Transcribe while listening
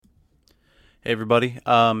Hey everybody.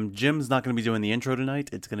 Jim's not going to be doing the intro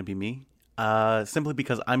tonight. It's going to be me. Simply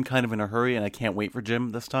because I'm kind of in a hurry and I can't wait for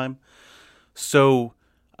Jim this time. So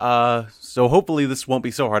hopefully this won't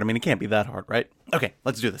be so hard. I mean, it can't be that hard, right? Okay,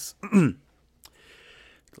 let's do this.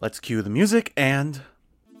 Let's cue the music and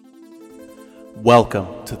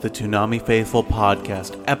welcome to the Toonami Faithful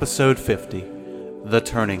Podcast, episode 50, The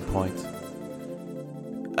Turning Point.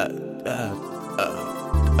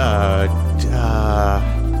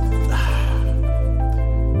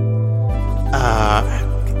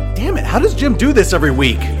 Damn it, how does Jim do this every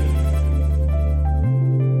week? Hey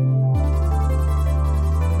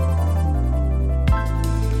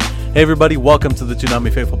everybody, welcome to the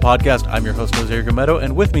Toonami Faithful Podcast. I'm your host, Jose Gometto,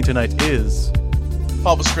 and with me tonight is...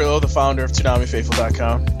 Paul Bascrillo, the founder of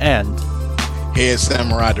ToonamiFaithful.com. And... Head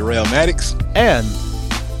Samurai Darrell Maddox. And...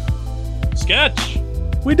 Sketch!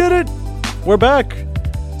 We did it! We're back!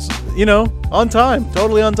 You know, on time.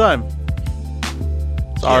 Totally on time.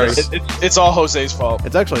 Sorry. It's all Jose's fault.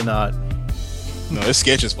 It's actually not. No, it's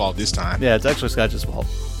Sketch's fault this time. Yeah, it's actually Sketch's fault.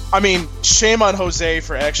 I mean, shame on Jose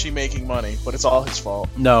for actually making money, but it's all his fault.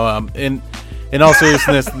 No, in all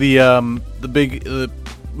seriousness, the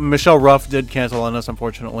Michelle Ruff did cancel on us,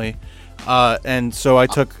 unfortunately, and so I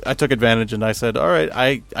took advantage and I said, all right,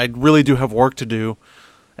 I really do have work to do,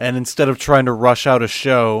 and instead of trying to rush out a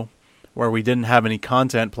show where we didn't have any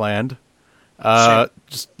content planned,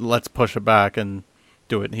 just let's push it back and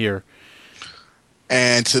do it here.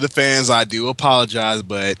 And to the fans, I do apologize,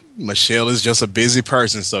 but Michelle is just a busy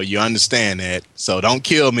person, so you understand that. So don't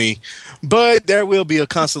kill me. But there will be a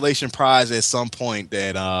consolation prize at some point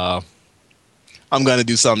that I'm going to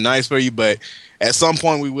do something nice for you. But at some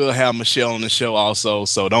point, we will have Michelle on the show also,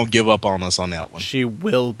 so don't give up on us on that one. She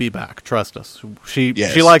will be back. Trust us. She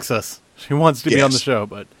likes us. She wants to be on the show,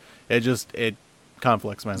 but it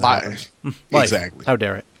conflicts, man. Life. Exactly. How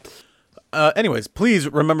dare it? Anyways, please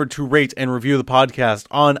remember to rate and review the podcast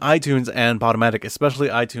on iTunes and Podomatic, especially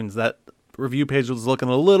iTunes. That review page was looking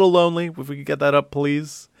a little lonely. If we could get that up,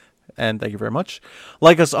 please. And thank you very much.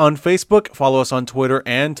 Like us on Facebook. Follow us on Twitter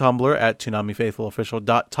and Tumblr at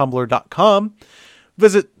ToonamiFaithfulOfficial.tumblr.com.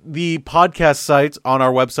 Visit the podcast sites on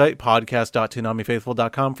our website,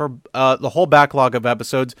 podcast.toonamifaithful.com, for the whole backlog of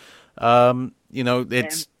episodes.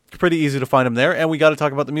 It's pretty easy to find them there. And we got to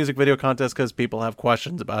talk about the music video contest because people have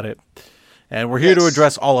questions about it. And we're here to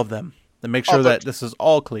address all of them and make sure that this is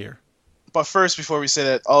all clear. But first, before we say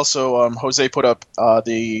that, also Jose put up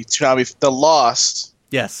the Lost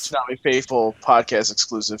Toonami Faithful podcast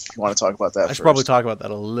exclusive. If you want to talk about that, I should probably talk about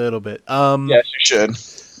that a little bit. Yes, you should.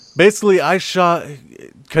 Basically,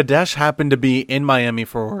 Kadesh happened to be in Miami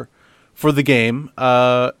for the game.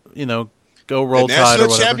 Go Roll the Tide or National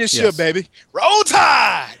whatever. Championship, Yes. baby. Roll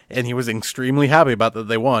Tide! And he was extremely happy about that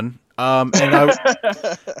they won. And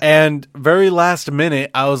very last minute,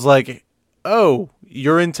 I was like, "Oh,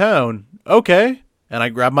 you're in town, okay?" And I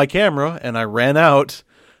grabbed my camera and I ran out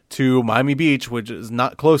to Miami Beach, which is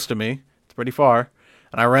not close to me; it's pretty far.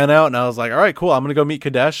 And I ran out and I was like, "All right, cool. I'm gonna go meet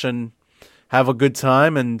Kadesh and have a good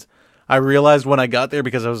time." And I realized when I got there,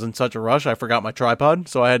 because I was in such a rush, I forgot my tripod,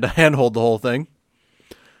 so I had to handhold the whole thing,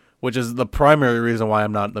 which is the primary reason why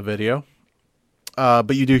I'm not in the video.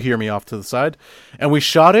 But you do hear me off to the side. And we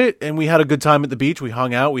shot it, and we had a good time at the beach. We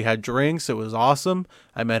hung out. We had drinks. It was awesome.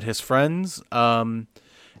 I met his friends. And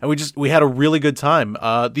we had a really good time.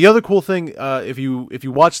 The other cool thing, if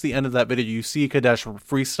you watch the end of that video, you see Kadesh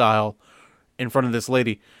freestyle in front of this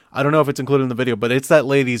lady. I don't know if it's included in the video, but it's that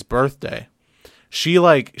lady's birthday.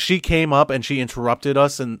 She came up and she interrupted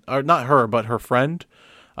us, or not her, but her friend.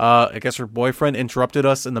 I guess her boyfriend interrupted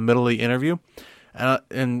us in the middle of the interview. And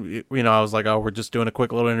I was like, "Oh, we're just doing a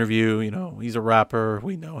quick little interview. He's a rapper.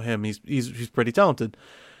 We know him. He's pretty talented."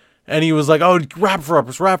 And he was like, "Oh, rap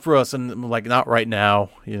for us." And I'm like, "Not right now.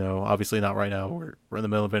 Obviously not right now. We're in the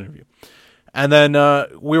middle of an interview." And then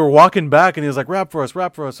we were walking back, and he was like, "Rap for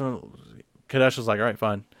us." And Kadesh was like, "All right,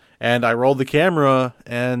 fine." And I rolled the camera,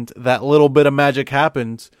 and that little bit of magic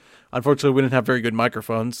happened. Unfortunately, we didn't have very good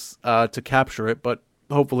microphones to capture it, but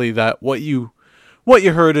hopefully that what you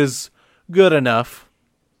heard is good enough.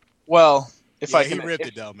 Well, he ripped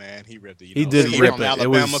it though, man. He ripped it. He did rip it.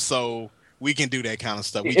 Alabama, so we can do that kind of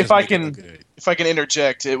stuff. If I can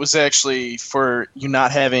interject, it was actually for you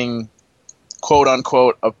not having quote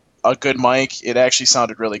unquote a good mic. It actually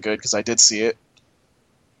sounded really good because I did see it,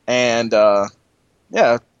 and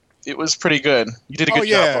it was pretty good. You did a good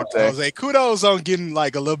job, Jose. Jose, kudos on getting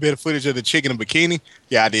like a little bit of footage of the chick in a bikini.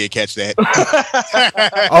 Yeah, I did catch that.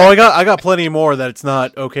 I got plenty more that it's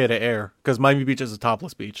not okay to air because Miami Beach is a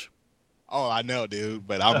topless beach. Oh, I know, dude,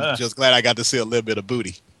 but I'm just glad I got to see a little bit of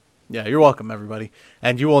booty. Yeah, you're welcome, everybody.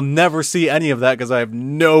 And you will never see any of that because I have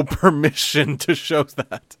no permission to show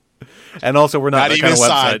that. And also, we're not that kind of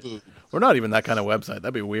website. Boob. We're not even that kind of website.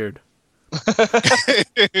 That'd be weird.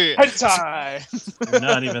 Hentai. We're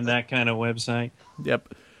not even that kind of website.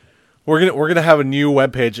 Yep. We're gonna have a new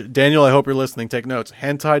webpage. Daniel, I hope you're listening. Take notes.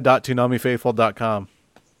 hentai.toonamifaithful.com.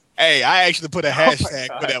 Hey, I actually put a hashtag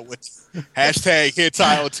for that with hashtag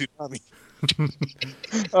hentai on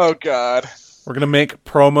Toonami. Oh God. We're gonna make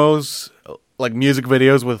promos like music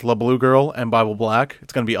videos with La Blue Girl and Bible Black.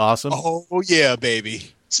 It's gonna be awesome. Oh yeah,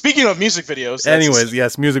 baby. Speaking of music videos. Anyways,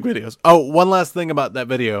 yes, music videos. Oh, one last thing about that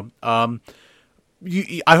video. I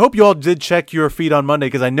hope you all did check your feed on Monday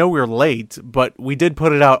because I know we were late, but we did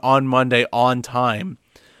put it out on Monday on time.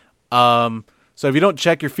 So if you don't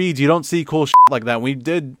check your feeds, you don't see cool shit like that. We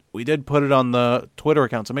did put it on the Twitter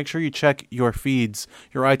account, so make sure you check your feeds,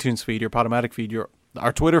 your iTunes feed, your Podomatic feed,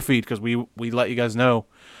 our Twitter feed, because we let you guys know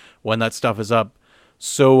when that stuff is up.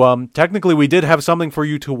 So technically, we did have something for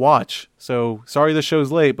you to watch. So sorry the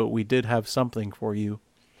show's late, but we did have something for you.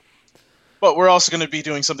 But we're also going to be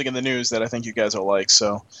doing something in the news that I think you guys will like.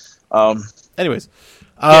 So, anyways,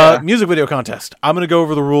 Yeah. music video contest. I'm gonna go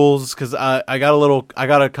over the rules because I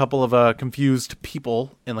got a couple of confused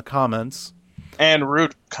people in the comments. and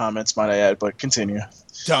rude comments, might I add. But continue.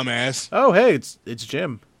 Dumbass. Oh, hey, it's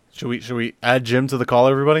Jim. Should we add Jim to the call,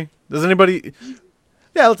 everybody? Does anybody?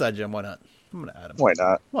 Yeah, let's add Jim. Why not? I'm gonna add him. Why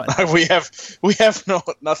not? Why not? we have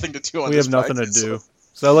nothing to do on We this. have nothing to podcast, do. so-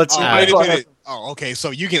 So let's Oh, add. wait a minute. Oh, okay.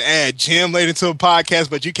 So you can add Jim later to a podcast,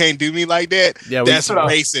 but you can't do me like that? Yeah, That's No.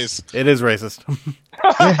 racist. It is racist.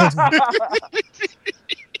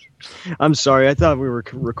 I'm sorry. I thought we were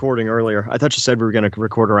recording earlier. I thought you said we were going to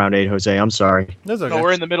record around 8, Jose. I'm sorry. That's okay. No,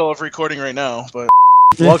 we're in the middle of recording right now. But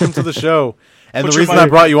Welcome to the show. And Put the your reason mic- I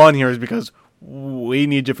brought you on here is because we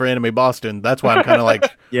need you for Anime Boston. That's why I'm kind of like,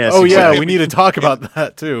 Yes, oh yeah, exactly. we need to talk about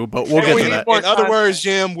that too. But we'll Hey, get we to need that. more In other content. words,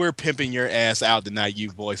 Jim, we're pimping your ass out tonight, you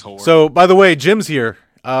voice whore. So, by the way, Jim's here,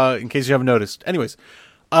 in case you haven't noticed. Anyways,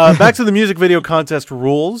 back to the music video contest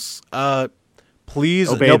rules. Please,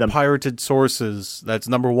 Obey no them. pirated sources. That's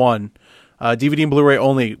number one. DVD and Blu-ray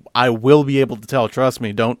only. I will be able to tell. Trust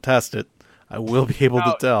me. Don't test it. I will be able to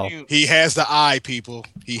Now, tell. he has the eye, people.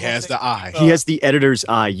 He has the eye. He has the editor's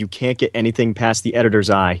eye. You can't get anything past the editor's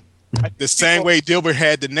eye. The same way Dilbert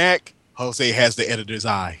had the neck, Jose has the editor's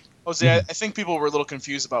eye. Jose, I think people were a little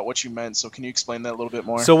confused about what you meant. So can you explain that a little bit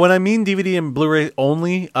more? So when I mean DVD and Blu-ray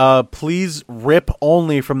only, please rip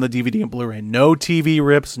only from the DVD and Blu-ray. No TV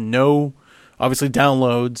rips, no obviously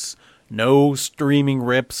downloads, no streaming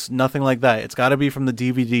rips, nothing like that. It's got to be from the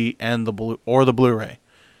DVD and the Blu-ray,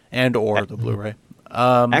 and or the Blu-ray.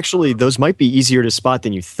 Actually, those might be easier to spot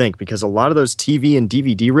than you think because a lot of those TV and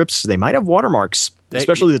DVD rips, they might have watermarks,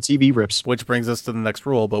 especially the TV rips. Which brings us to the next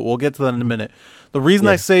rule, but we'll get to that in a minute. The reason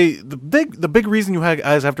I say the big reason you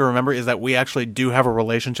guys have to remember is that we actually do have a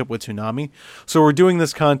relationship with Toonami, so we're doing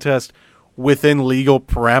this contest within legal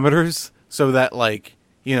parameters, so that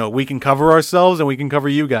we can cover ourselves and we can cover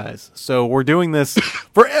you guys. So we're doing this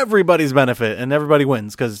for everybody's benefit, and everybody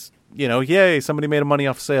wins because yay, somebody made a money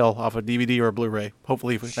off sale off a DVD or a Blu-ray.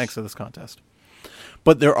 Hopefully, thanks to this contest.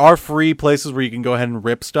 But there are free places where you can go ahead and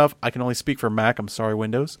rip stuff. I can only speak for Mac. I'm sorry,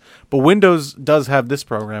 Windows. But Windows does have this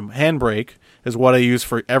program. Handbrake is what I use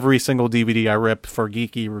for every single DVD I rip for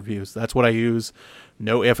geeky reviews. That's what I use.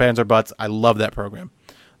 No ifs, ands, or buts. I love that program.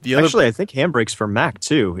 The other, Actually, I think Handbrake's for Mac,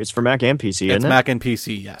 too. It's for Mac and PC, it's isn't it? Mac and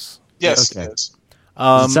PC, yes. yes, Okay. it is.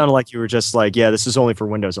 It sounded like you were just like, yeah, this is only for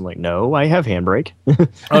Windows. I'm like, no, I have Handbrake.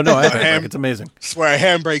 Oh, no, I have Handbrake. It's amazing. Swear,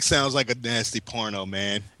 Handbrake sounds like a nasty porno,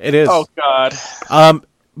 man. It is. Oh God.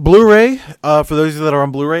 Blu-ray, for those of you that are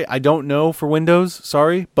on Blu-ray, I don't know for Windows,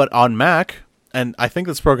 sorry, but on Mac, and I think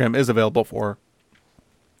this program is available for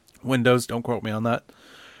Windows, don't quote me on that.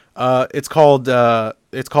 It's called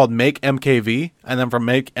Make MKV, and then from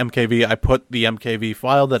Make MKV, I put the MKV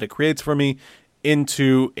file that it creates for me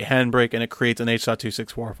into Handbrake, and it creates an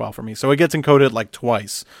H.264 file for me. So it gets encoded like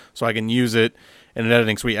twice, so I can use it in an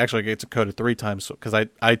editing suite. Actually, it gets encoded 3 times because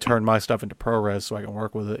I turn my stuff into ProRes so I can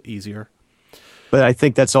work with it easier. But I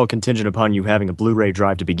think that's all contingent upon you having a Blu-ray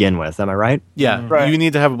drive to begin with. Am I right? Yeah, Right. you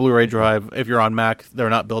need to have a Blu-ray drive. If you're on Mac, they're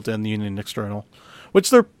not built in. You need an external, which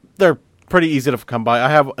they're pretty easy to come by. I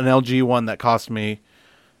have an LG one that cost me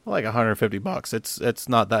like $150. It's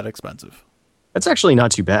not that expensive. That's actually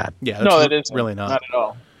not too bad. Yeah, No, that's that is really not. at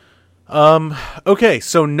all. Okay,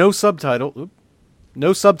 so no subtitles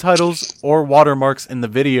or watermarks in the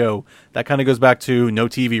video. That kind of goes back to no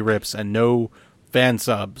TV rips and no fan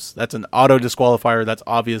subs. That's an auto disqualifier. That's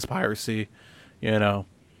obvious piracy. We Don't-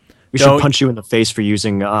 should punch you in the face for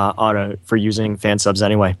using fan subs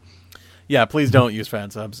anyway. Yeah, please don't use fan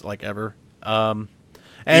subs like ever. And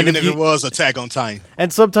Even if it was Attack on Titan.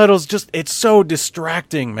 And subtitles, it's so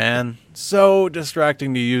distracting, man. So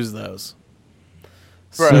distracting to use those.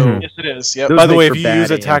 Right. So, Yes, it is. Yep. Those by the make way, for if you bad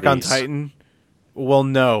use Attack on AMVs. Titan, we'll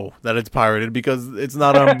know that it's pirated because it's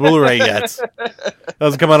not on Blu-ray yet. It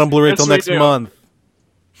doesn't come out on Blu-ray Yes, till we next do. month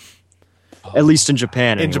At least in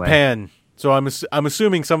Japan. in anyway. Japan. So I'm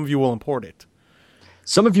assuming some of you will import it.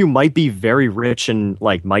 Some of you might be very rich and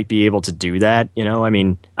like might be able to do that. You know, I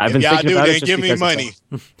mean, I've been If y'all thinking do, about it then just give me because money.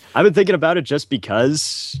 I've been thinking about it just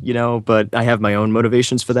because, but I have my own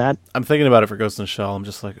motivations for that. I'm thinking about it for Ghost in the Shell. I'm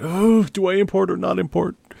just like, oh, do I import or not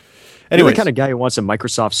import? You're Anyway, the kind of guy who wants a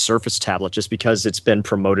Microsoft Surface tablet just because it's been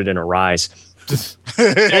promoted in a rise.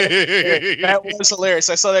 That was hilarious.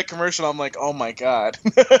 I saw that commercial. I'm like, oh my god.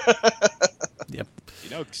 yep.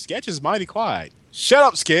 Sketch is mighty quiet. Shut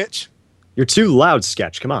up, Sketch. You're too loud,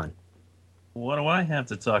 Sketch. Come on. What do I have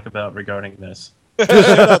to talk about regarding this?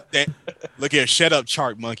 Shut up, look here. Shut up,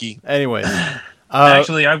 Chart Monkey. Anyways,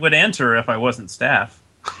 Actually, I would enter if I wasn't staff.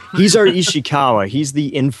 He's our Ishikawa. He's the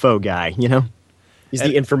info guy, He's And-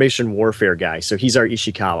 the information warfare guy, so he's our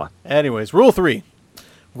Ishikawa. Rule 3.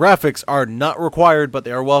 Graphics are not required, but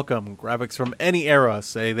they are welcome. Graphics from any era,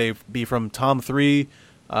 say they be from Tom 3,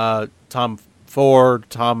 Tom 4,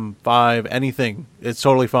 Tom 5, anything. It's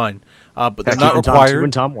totally fine. But they're Heck, not even Tom 2 required.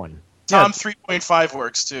 and Tom 1. Tom 3.5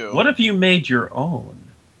 works too. What if you made your own?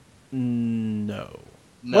 No.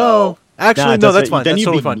 No. Well, actually, Nah, no, that's fine. Then That's you'd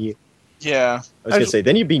totally be fine. Yeah. I was going to say,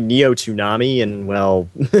 then you'd be Neo Toonami, and well,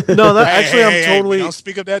 No, that Hey, actually, hey, I'm hey, totally, don't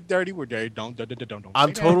speak of that dirty word. Don't. I'm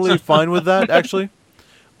say that. totally fine with that. Actually,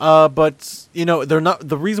 but they're not.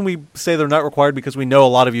 The reason we say they're not required because we know a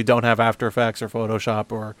lot of you don't have After Effects or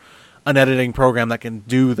Photoshop or an editing program that can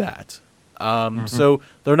do that. So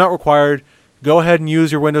they're not required. Go ahead and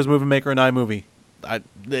use your Windows Movie Maker and iMovie.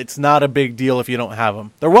 It's not a big deal if you don't have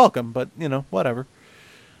them. They're welcome, but whatever.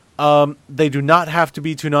 They do not have to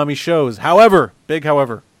be Toonami shows. However, they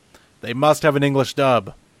must have an English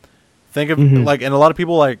dub. Think of and a lot of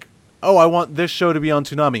people like, oh, I want this show to be on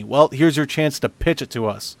Toonami. Well, here's your chance to pitch it to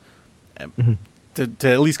us, to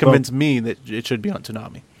at least convince me that it should be on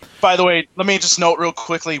Toonami. By the way, let me just note real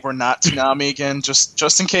quickly, we're not Toonami again,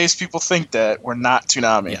 just in case people think that we're not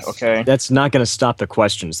Toonami, Yes. okay? that's not going to stop the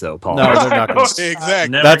questions, though, Paul. No, they're not going to.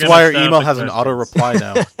 Exactly. Never That's gonna why our stop email the has an questions. auto reply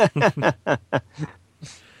now.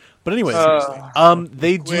 But anyways,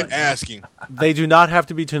 they do Quit asking. they do not have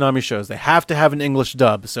to be Toonami shows. They have to have an English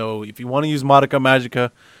dub. So if you want to use Madoka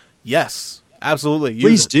Magica, yes, absolutely, use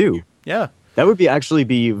Please it. do. Yeah, That would actually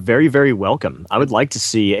be very, very welcome. I would like to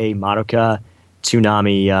see a Madoka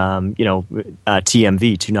Toonami,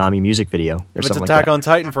 TMV, Toonami music video or if it's something Attack like that. on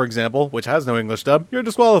Titan, for example, which has no English dub, you're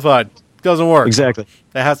disqualified. Doesn't work. Exactly.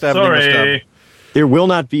 It has to have an English dub. Sorry. There will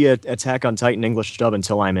not be a Attack on Titan English dub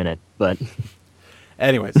until I'm in it, but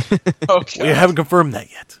Anyways, Okay. we haven't confirmed that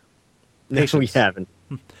yet. no, we haven't.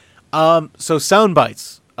 So sound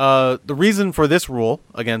bites. The reason for this rule,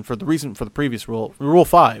 again, for the previous rule, Rule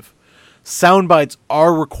 5, sound bites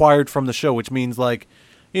are required from the show, which means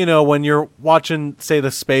when you're watching, say, the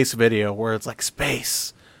space video where it's like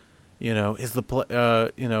space, is the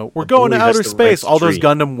we're going to buoy has outer the space. right All those tree.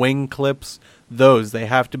 Gundam wing clips, they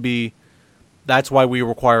have to be. That's why we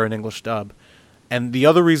require an English dub. And the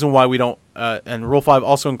other reason why we don't, and Rule 5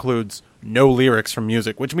 also includes no lyrics from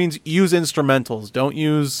music, which means use instrumentals. Don't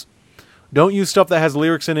use stuff that has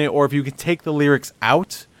lyrics in it, or if you can take the lyrics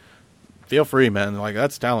out, feel free, man.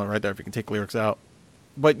 That's talent right there if you can take lyrics out.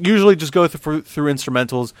 But usually just go through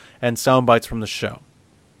instrumentals and sound bites from the show.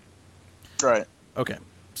 Right. Okay.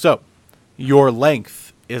 So, your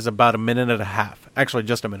length is about 1.5 minutes. Actually,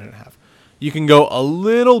 just 1.5 minutes. You can go a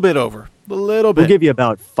little bit over. A little bit. We'll give you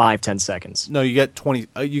about 5-10 seconds. No, you get 20.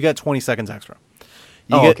 You get 20 seconds extra.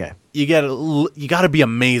 Okay. You got to be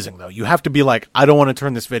amazing though. You have to be like, I don't want to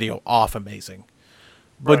turn this video off. Amazing,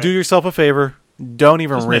 but Right. do yourself a favor. Don't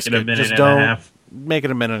even Just risk make it a it. minute Just and a don't half. make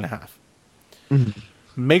it 1.5 minutes.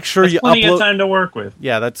 Make sure That's you plenty upload. of time to work with.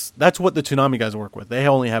 Yeah, that's what the Toonami guys work with. They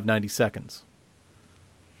only have 90 seconds.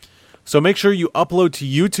 So make sure you upload to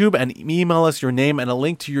YouTube and email us your name and a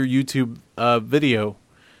link to your YouTube video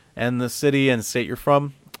and the city and state you're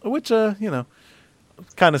from, which,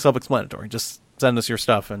 kind of self-explanatory. Just send us your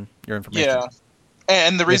stuff and your information. Yeah.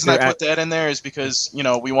 And the reason I they're put that in there is because,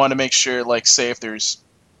 we want to make sure, say if there's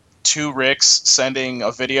 2 Ricks sending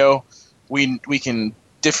a video, we can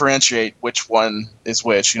differentiate which one is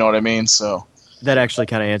which, you know what I mean? So That actually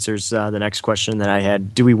kind of answers the next question that I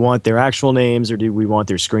had. Do we want their actual names or do we want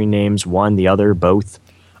their screen names? One, the other, both?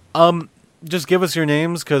 Just give us your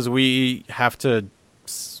names because we have to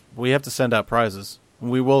send out prizes.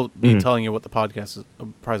 We will be telling you what the podcast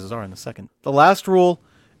prizes are in a second. The last rule,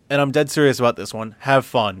 and I'm dead serious about this one, have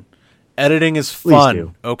fun. Editing is fun,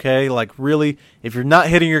 do. okay? Like, really, if you're not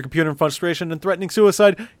hitting your computer in frustration and threatening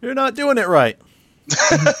suicide, you're not doing it right.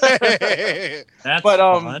 That's But,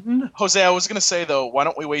 fun. Jose, I was going to say, though, why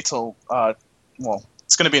don't we wait till, well,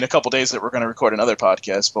 it's going to be in a couple days that we're going to record another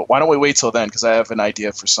podcast, but why don't we wait till then? Because I have an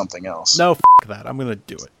idea for something else. No, that. I'm going to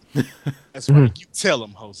do it. That's right. You tell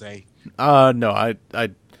him, Jose. No,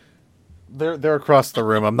 they're across the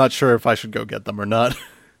room. I'm not sure if I should go get them or not.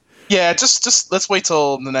 Yeah, just let's wait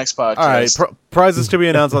till the next podcast. All right, prizes to be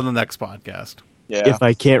announced on the next podcast. Yeah. If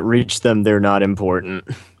I can't reach them, they're not important.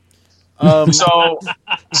 So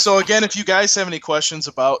again, if you guys have any questions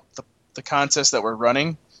about the contest that we're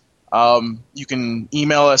running, you can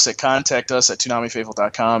email us at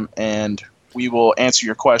contactus@toonamifaithful.com, and we will answer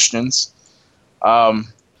your questions.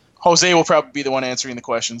 Jose will probably be the one answering the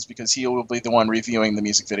questions because he will be the one reviewing the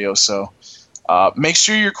music video. So make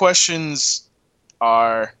sure your questions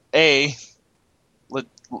are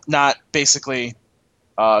not basically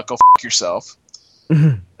go f*** yourself,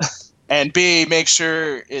 and B, make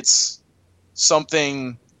sure it's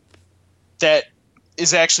something that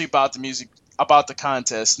is actually about the music, about the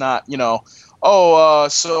contest, not,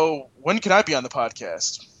 so when can I be on the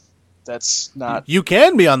podcast? That's not. You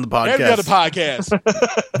can be on the podcast. Every other podcast.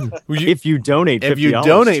 If you donate $50 If you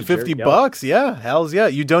donate to Jerry $50, yeah, hells yeah.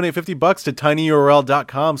 You donate $50 to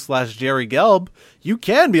tinyurl.com/Jerry Gelb, you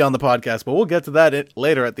can be on the podcast, but we'll get to that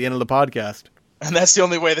later at the end of the podcast. And that's the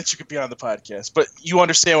only way that you could be on the podcast. But you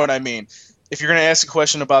understand what I mean. If you're going to ask a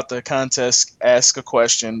question about the contest, ask a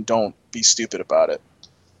question. Don't be stupid about it.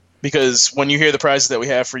 Because when you hear the prizes that we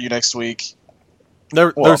have for you next week,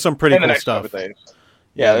 There's some pretty in the cool next stuff. couple days.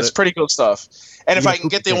 Yeah, that's pretty cool stuff. And if Yeah, I can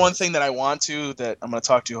get the one thing that I want to, that I'm going to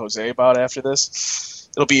talk to Jose about after this,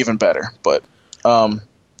 it'll be even better. But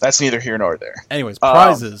that's neither here nor there. Anyways,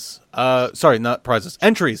 prizes. Sorry, not prizes.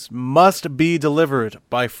 Entries must be delivered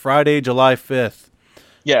by Friday, July 5th.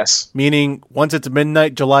 Yes. Meaning, once it's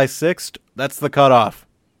midnight, July 6th, that's the cutoff.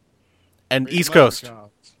 And East Coast.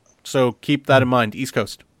 So keep that in mind. East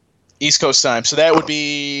Coast. East Coast time. So that would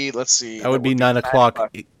be, let's see. That would be 9 o'clock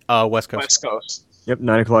West Coast. West Coast. Yep,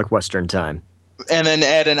 9 o'clock Western time. And then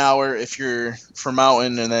add an hour if you're for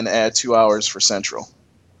Mountain, and then add 2 hours for Central.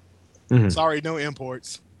 Sorry, no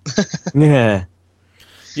imports. Yeah.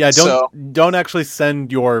 Yeah, don't actually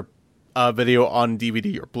send your video on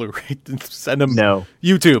DVD or Blu-ray. Send them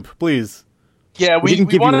YouTube, please. Yeah, we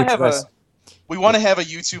didn't give want you to have requests. we want to have a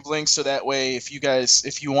YouTube link, so that way if you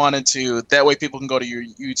wanted to, that way people can go to your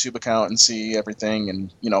YouTube account and see everything,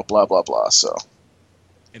 and blah blah blah. So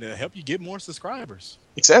And it'll help you get more subscribers.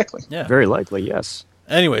 exactly. Yeah. Very likely, yes.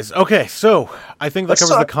 Anyways, okay, so I think that Let's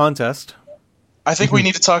covers the talk- contest. I think we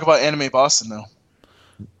need to talk about Anime Boston though.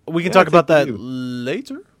 We can Yeah, talk about I that think we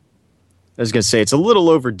later. I was going to say it's a little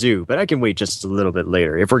overdue, but I can wait just a little bit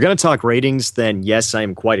later. If we're going to talk ratings, then yes, I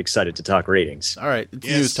am quite excited to talk ratings. All right, it's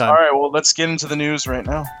Yes. news time. All right, well let's get into the news right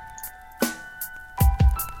now.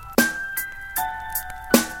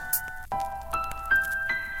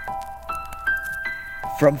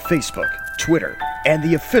 From Facebook, Twitter, and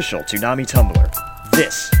the official Toonami Tumblr,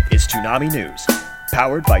 this is Toonami News,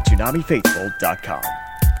 powered by ToonamiFaithful.com.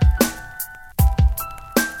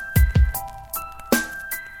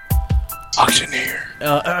 Auctioneer.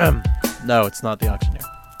 No, it's not the auctioneer.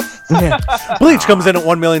 Bleach comes in at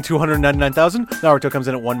 1,299,000. Naruto comes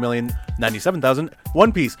in at 1,097,000.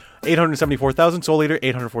 One Piece 874,000. Soul Eater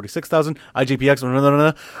 846,000. IGPX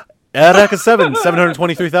Araka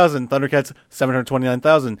 723,000. Thundercats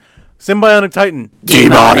 729,000. Symbionic Titan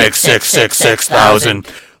Demonic 666,000.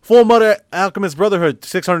 Full Metal Alchemist Brotherhood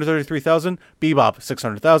 633,000. Bebop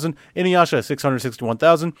 600,000. Inuyasha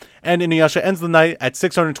 661,000. And Inuyasha ends the night at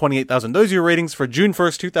 628,000. Those are your ratings for June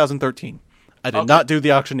 1st, 2013. I did not do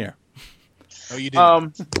the auctioneer. Oh, you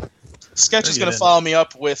didn't. Sketch is you going to didn't. follow me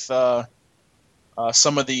up with some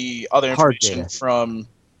of the other Hard information data. from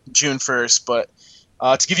June 1st, but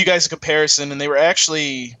to give you guys a comparison, and they were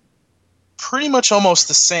actually pretty much almost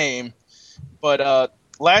the same, but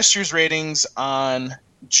last year's ratings on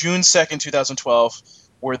June 2nd, 2012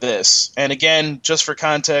 were this. And again, just for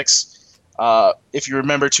context, if you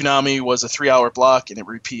remember, Toonami was a 3-hour block, and it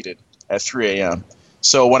repeated at 3 a.m.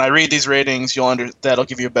 So when I read these ratings, that'll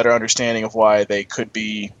give you a better understanding of why they could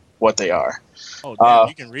be what they are. Oh, damn,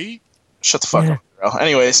 you can read? Shut the fuck up, bro.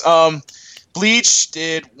 Anyways, Bleach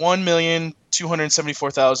did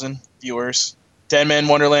 1,274,000 viewers. Deadman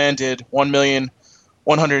Wonderland did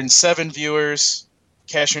 1,107 viewers.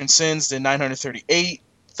 Casher and Sins did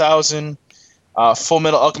 938,000. Full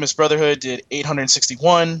Metal Alchemist Brotherhood did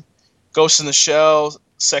 861. Ghost in the Shell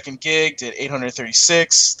second gig did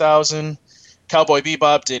 836,000. Cowboy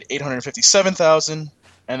Bebop did 857,000,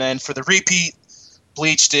 and then for the repeat,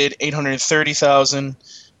 Bleach did 830,000.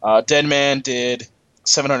 Dead Man did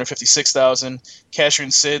 756,000. Casher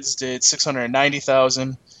and Sids did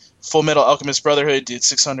 690,000. Full Metal Alchemist Brotherhood did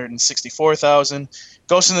 664,000.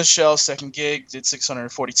 Ghost in the Shell second gig did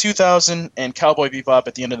 642,000, and Cowboy Bebop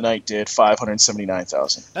at the end of the night did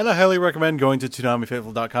 579,000. And I highly recommend going to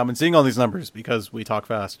ToonamiFaithful.com and seeing all these numbers because we talk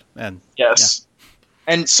fast. And yes.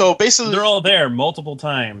 Yeah. And so basically... They're all there multiple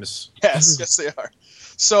times. Yes, yes they are.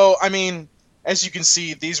 So, I mean, as you can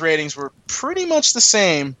see, these ratings were pretty much the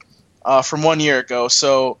same from 1 year ago.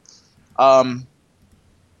 So, no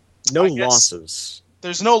losses.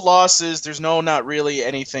 There's no losses. There's not really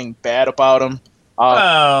anything bad about them.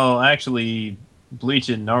 Well, actually, Bleach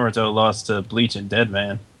and Naruto lost to Bleach and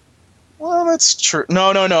Deadman. Well, that's true.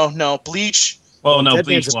 No. Bleach. Well, no, Dead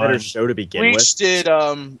Bleach Man's a better won. show to begin Bleach with. did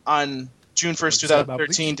on June 1st, What's that about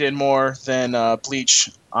 2013, did more than Bleach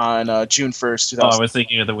on June 1st, Oh, I 2013. was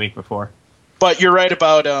thinking of the week before. But you're right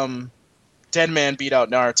about Deadman beat out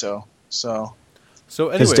Naruto. So so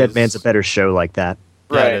Because anyways, Dead Man's a better show like that.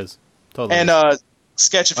 Yeah, right. it is. Totally. And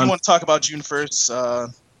Sketch, if you want to talk about June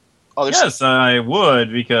 1st, other Yes, I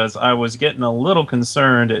would, because I was getting a little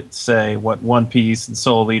concerned at, say, what One Piece and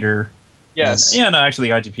Soul Eater. yes. And actually,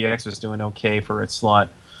 IGPX was doing okay for its slot.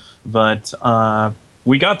 But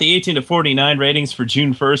we got the 18 to 49 ratings for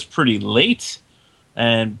June 1st pretty late.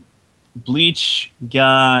 And Bleach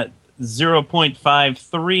got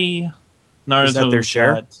 0.53. Naruto Is that their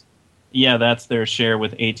share? Yeah, that's their share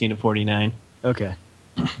with 18 to 49. Okay.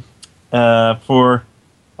 I'll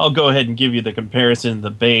go ahead and give you the comparison, the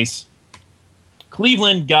base.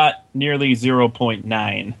 Cleveland got nearly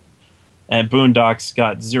 0.9, and Boondocks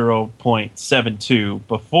got 0.72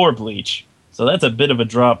 before Bleach. So that's a bit of a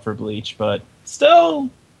drop for Bleach, but still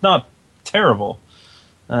not terrible.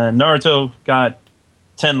 Naruto got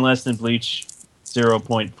 10 less than Bleach,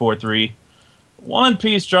 0.43. One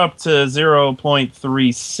Piece dropped to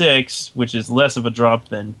 0.36, which is less of a drop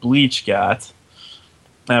than Bleach got.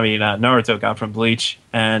 Naruto got from Bleach,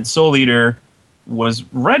 and Soul Eater was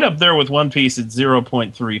right up there with One Piece at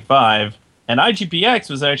 0.35, and IGPX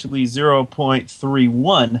was actually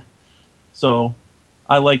 0.31. So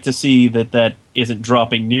I like to see that isn't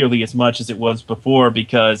dropping nearly as much as it was before,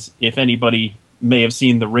 because if anybody may have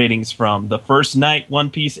seen the ratings from the first night One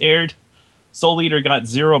Piece aired, Soul Eater got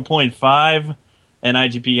 0.5, and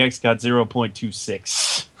IGPX got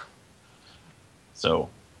 0.26. So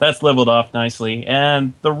that's leveled off nicely,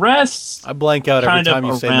 and the rest I blank out every kind of time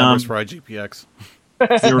you say around- numbers for IGPX.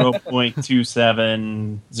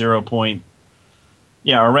 0.27,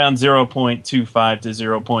 around 0.25 to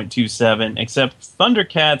 0.27, except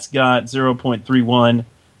Thundercats got 0.31,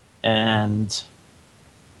 and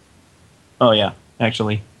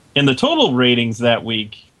actually, in the total ratings that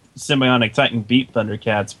week, Symbionic Titan beat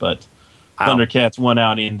Thundercats, but Thundercats won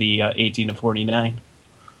out in the 18 to 49.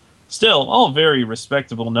 Still, all very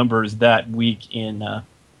respectable numbers that week in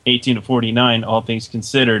 18 to 49, all things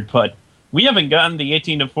considered. But we haven't gotten the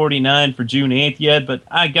 18 to 49 for June 8th yet, but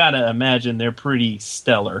I gotta imagine they're pretty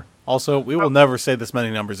stellar. Also, we will never say this many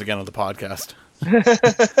numbers again on the podcast.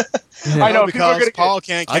 I know, people are because gonna Paul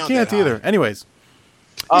can't I count can't that either. high. Anyways,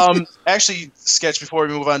 Actually, Sketch, before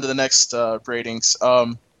we move on to the next ratings,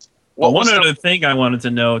 One other thing I wanted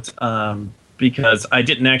to note, because I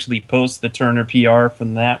didn't actually post the Turner PR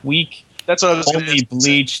from that week. That's what I was going to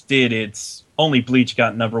Only Bleach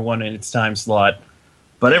got number one in its time slot,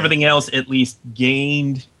 but everything else at least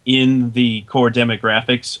gained in the core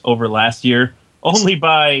demographics over last year, only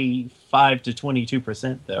by 5 to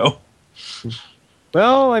 22% though.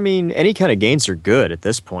 Well, I mean, any kind of gains are good at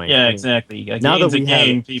this point. Yeah, I mean, exactly. A now gain's that a we have-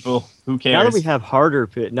 gain, people. Who cares? Now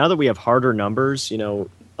that we have harder numbers,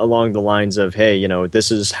 along the lines of, hey, this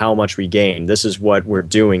is how much we gain. This is what we're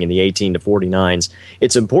doing in the 18 to 49s.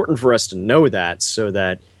 It's important for us to know that so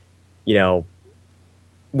that,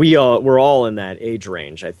 we're all in that age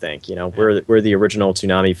range, I think. We're the original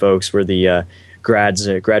Toonami folks. We're the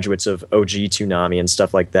graduates of OG Toonami and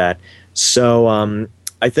stuff like that. So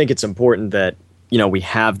I think it's important that, we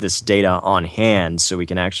have this data on hand so we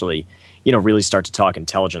can actually, really start to talk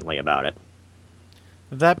intelligently about it.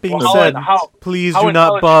 that being Well, said, how please do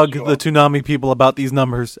not intelligent bug you the are. Toonami people about these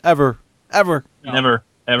numbers. Ever. Never,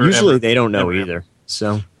 ever. Usually ever. they don't know Never, ever. either.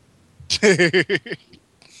 So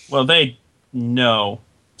Well, they know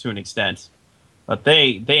to an extent, but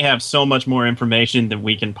they have so much more information than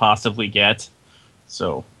we can possibly get.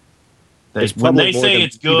 So there's when probably they more say than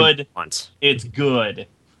it's we even good, want. it's good.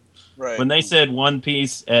 Right. When they said One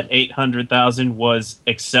Piece at 800,000 was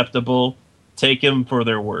acceptable, take them for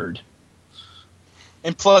their word.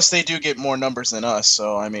 And plus, they do get more numbers than us,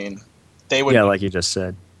 so I mean, they would. Yeah, like you just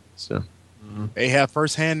said. So They have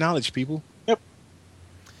first-hand knowledge, people.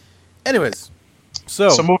 Anyways, so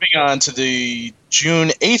moving on to the June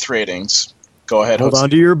 8th ratings. Go ahead. hold Jose. on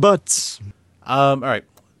to your butts. all right.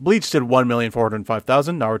 Bleach did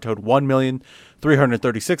 1,405,000. Naruto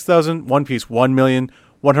 1,336,000. One Piece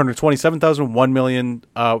 1,127,000.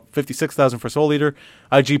 1,056,000 for Soul Eater.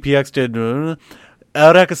 IGPX did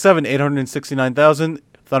Eureka 7 869,000.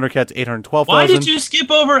 Thundercats 812,000. Why did you skip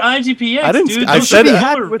over IGPX? I didn't Dude? I Those said are it. the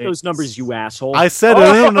Happy number with rates. those numbers, you asshole. I said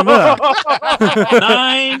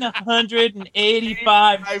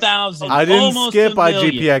 985,000. I didn't Almost skip a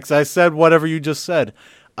million. IGPX. I said whatever you just said.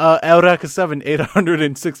 Eureka 7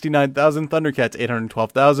 869,000. Thundercats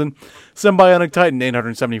 812,000. Symbiotic Titan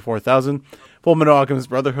 874,000. Fullmetal Alchemist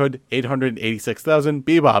Brotherhood 886,000.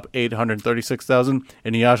 Bebop 836,000.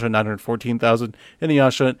 Inuyasha 914,000.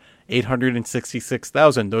 Inuyasha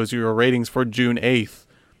 866,000. Those are your ratings for June 8th.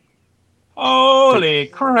 Holy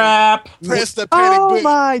crap. Press the panic button.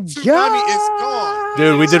 my Tsunami is gone.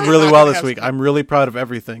 Dude, we did It's really not well gonna this have week. some- I'm really proud of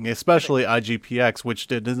everything, especially IGPX, which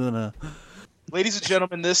did. Ladies and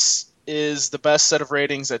gentlemen, this is the best set of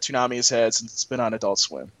ratings that Toonami has had since it's been on Adult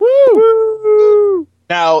Swim. Woo!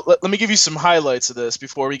 Now, let me give you some highlights of this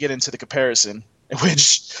before we get into the comparison,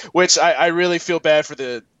 which I really feel bad for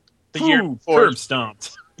the year Ooh, before. curb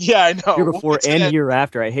stomped. Yeah, I know. Year We'll before get to and that. year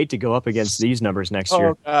after. I hate to go up against these numbers next Oh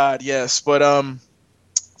year. God, yes. But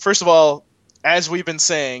first of all, as we've been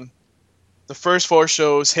saying, the first 4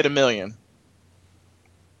 shows hit 1 million.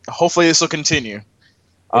 Hopefully, this will continue.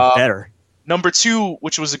 It better. Number 2,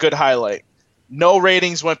 which was a good highlight, no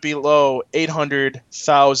ratings went below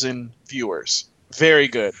 800,000 viewers. Very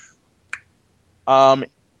good. 5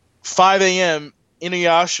 a.m.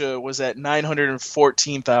 Inuyasha was at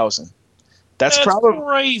 914,000. That's probably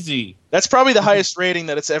crazy. That's probably the highest rating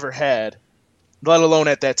that it's ever had, let alone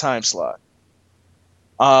at that time slot.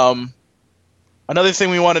 Another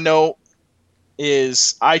thing we want to know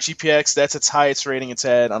is IGPX. That's its highest rating it's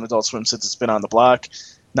had on Adult Swim since it's been on the block,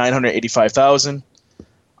 985,000.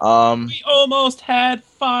 We almost had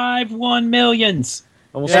 1 millions.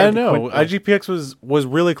 Almost Yeah, I had to know. quit there. IGPX was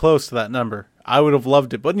really close to that number. I would have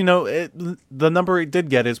loved it, but the number it did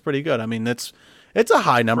get is pretty good. I mean, it's a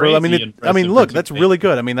high number. Crazy I mean, impressive look, for that's Japan. really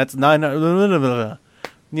good. I mean, that's 9.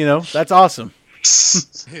 That's awesome.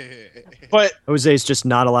 But Jose's just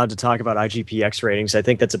not allowed to talk about IGPX ratings. I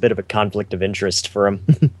think that's a bit of a conflict of interest for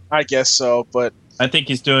him. I guess so. But I think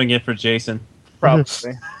he's doing it for Jason.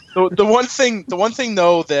 probably the one thing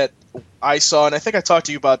though that I saw, and I think I talked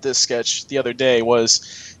to you about this sketch the other day,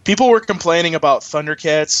 was people were complaining about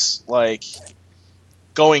Thundercats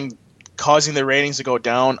causing their ratings to go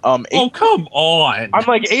down. Oh, come on. I'm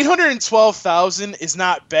like 812,000 is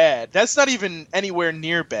not bad. That's not even anywhere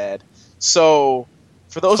near bad. So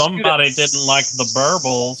for those of you Somebody that- didn't like the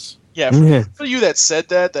burbles. Yeah, for you that said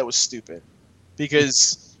that was stupid.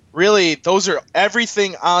 Because really,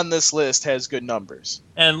 everything on this list has good numbers.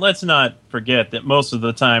 And let's not forget that most of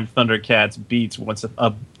the time Thundercats beats what's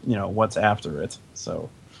after it. So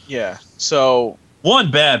Yeah. So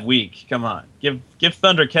one bad week. Come on, give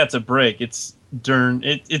Thundercats a break. It's darn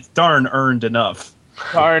earned enough.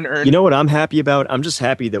 darn earned. You know what I'm happy about? I'm just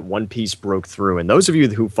happy that One Piece broke through. And those of you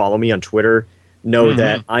who follow me on Twitter know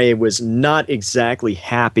that I was not exactly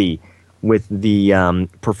happy with the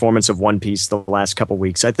performance of One Piece the last couple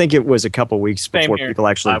weeks. I think it was a couple weeks Same before here. people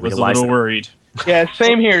actually I was a realized little it. worried. Yeah,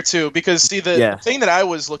 same here too. Because see, the Yeah. thing that I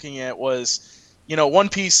was looking at was, One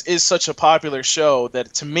Piece is such a popular show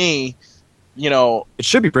that to me, It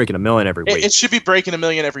should be breaking 1 million every week. it should be breaking 1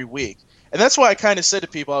 million every week. And that's why I kind of said to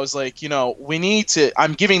people, I was like, we need to.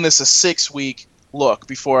 I'm giving this a 6-week look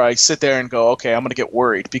before I sit there and go, okay, I'm going to get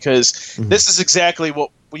worried because this is exactly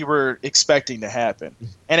what we were expecting to happen,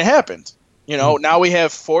 and it happened. Now we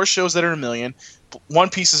have 4 shows that are 1 million. One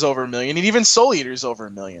Piece is over 1 million, and even Soul Eater is over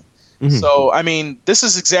 1 million. So, I mean, this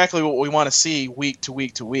is exactly what we want to see week to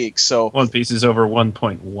week to week. So, One Piece is over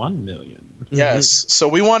 1.1 million. yes. So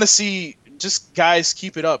we want to see just guys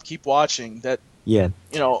keep it up, keep watching. That Yeah.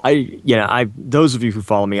 Those of you who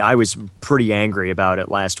follow me, I was pretty angry about it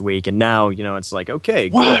last week, and now, it's like, okay.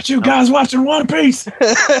 Why good. aren't you guys watching One Piece?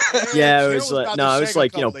 Yeah, it was like, no, it was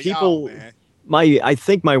like, people, I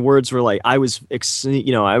think my words were like, I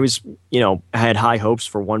had high hopes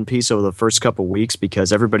for One Piece over the first couple weeks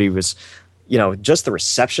because everybody was, just the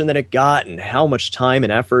reception that it got and how much time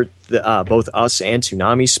and effort both us and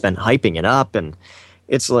Toonami spent hyping it up. And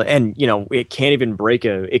It's and it can't even break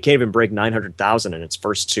 900,000 in its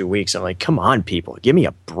first 2 weeks. I'm like, come on, people, give me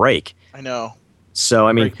a break. I know. So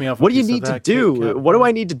I mean, Break me off a what do you piece of need to that do? Kit Kat What do bar.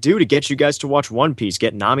 I need to do to get you guys to watch One Piece?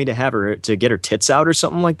 Get Nami to get her tits out or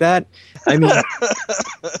something like that? I mean,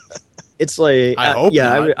 it's like I hope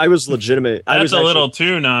not. I was legitimate. I That's was a little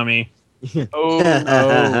too Nami.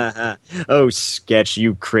 Oh, oh, sketch,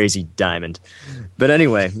 you crazy diamond. But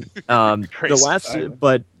anyway, the Crazy last, diamond.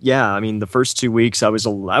 but yeah, I mean, the first 2 weeks, I was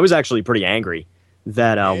actually pretty angry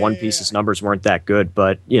that One Piece's numbers weren't that good.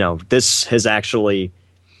 But this has actually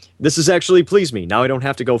pleased me. Now I don't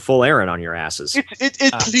have to go full Aaron on your asses. it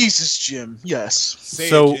pleases Jim. Yes. Say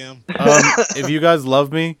So, it, Jim. if you guys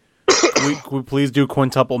love me, could we please do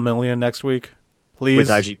quintuple million next week? Please, With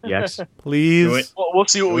IGPX. please. Do it. Well, we'll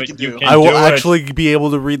see what Do we it. can You do. can- I will do it. actually be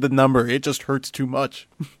able to read the number. It just hurts too much.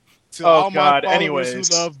 To Oh, all God, my followers anyways.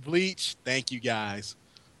 who love Bleach, thank you guys.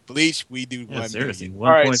 Bleach, we do Yeah, 1 seriously, million.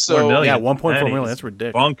 1.4 right, so- million. Yeah, 1.4 That million. is That's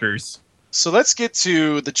ridiculous. bonkers. So let's get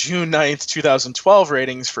to the June 9th, 2012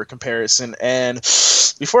 ratings for comparison. And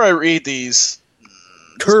before I read these,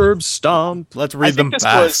 Curb stomp. Let's I read think them this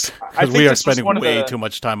fast was- I because think we are this was spending one of way the- too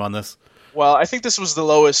much time on this. well, I think this was the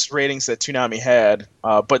lowest ratings that Toonami had.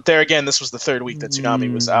 But there again, this was the third week that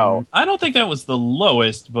Toonami was out. I don't think that was the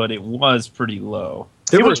lowest, but it was pretty low.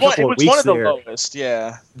 There It were was a couple one of weeks of the there. lowest,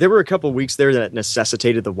 yeah. There were a couple of weeks there that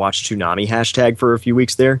necessitated the Watch Toonami hashtag for a few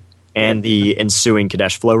weeks there, and the ensuing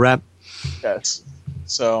Kadesh Flow rap. Yes.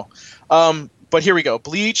 So, but here we go.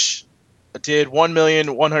 Bleach did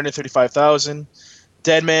 1,135,000.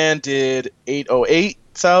 Deadman did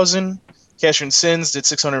 808,000. Cashew Sins did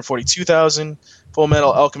 642,000. Full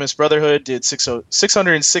Metal Alchemist Brotherhood did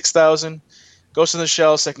 606,000. Ghost in the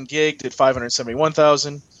Shell Second Gig did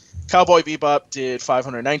 571,000. Cowboy Bebop did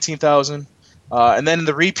 519,000. And then in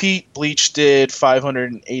the repeat, Bleach did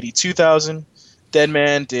 582,000.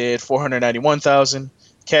 Deadman did 491,000.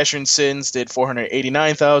 Cashew Sins did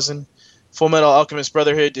 489,000. Full Metal Alchemist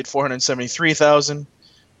Brotherhood did 473,000.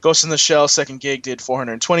 Ghost in the Shell Second Gig did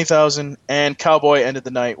 420,000, and Cowboy ended the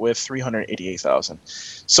night with 388,000.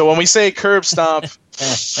 So when we say curb stomp,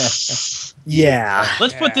 Yeah.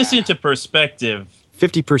 Let's put this into perspective.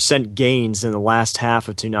 50% gains in the last half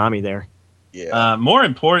of Toonami there. yeah, More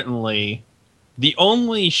importantly, the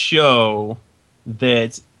only show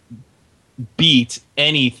that beat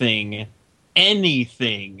anything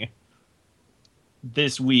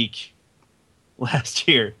this week last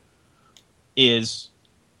year is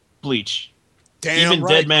Bleach. Damn Even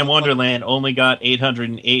right. Dead Man Wonderland only got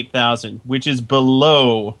 808,000, which is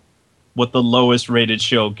below what the lowest rated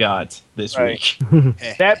show got this Right.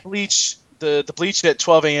 week. that Bleach, the Bleach at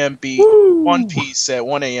 12 a.m. beat One Piece at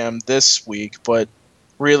 1 a.m. this week, but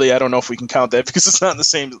really, I don't know if we can count that because it's not in the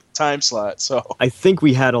same time slot. So I think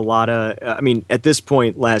we had a lot of, at this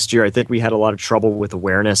point last year, I think we had a lot of trouble with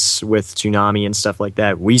awareness with Toonami and stuff like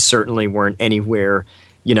that. We certainly weren't anywhere,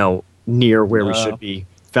 near where we No. should be.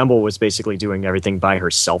 Femble was basically doing everything by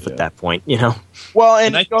herself at that point, well,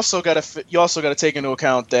 and And you also got to take into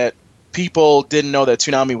account that people didn't know that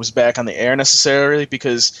Toonami was back on the air necessarily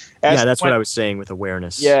because Yeah, that's what I was saying with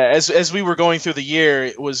awareness. Yeah, as we were going through the year,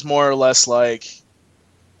 it was more or less like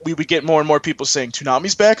we would get more and more people saying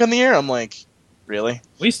Toonami's back on the air. I'm like, really?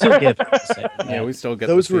 We still get people saying that. Yeah, we still get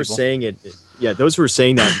Those who those are people. saying it, those who are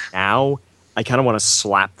saying that now, I kind of want to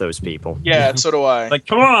slap those people. Yeah, so do I. Like,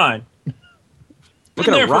 come on. Look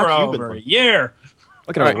Been at there a for rock you've over a been, year.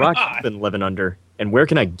 look at a Right. rock you've been living under, and where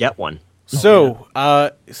can I get one? So,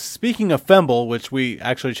 speaking of Femble, which we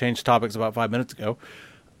actually changed topics about 5 minutes ago,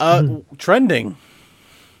 trending.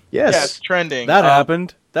 Yes, yeah, it's trending. That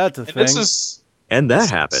happened. That's a And thing. this is and that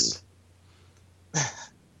happened.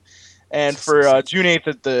 and for June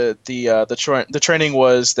 8th, the trending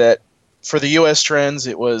was that for the U.S. trends,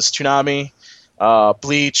 it was Toonami,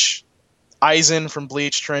 Bleach, Aizen from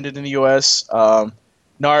Bleach trended in the U.S.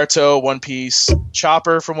 Naruto, One Piece,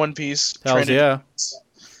 Chopper from One Piece Hells trended.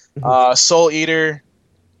 yeah. Soul Eater,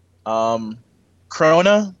 Krona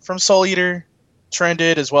from Soul Eater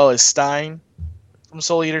trended, as well as Stein from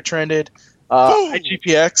Soul Eater trended.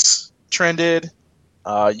 IGPX trended.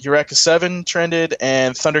 Eureka 7 trended,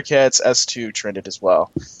 and Thundercats S2 trended as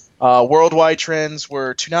well. Worldwide trends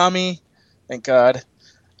were Toonami, thank God,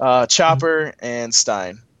 Chopper, and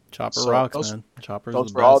Stein. Chopper So rocks, those- man. Chopper's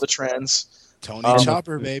Those the were all the best. trends. Tony Um,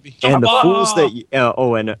 Chopper, baby. And the Chopper! fools that you,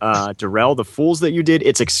 Darrell, the fools that you did,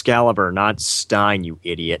 it's Excalibur, not Stein, you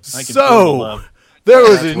idiot. I can feel the So, love. there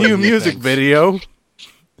was That's a what new he music thinks. video.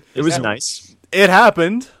 It was that- nice. It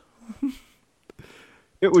happened.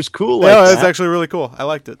 It was cool. Yeah, Like it's that. actually really cool. I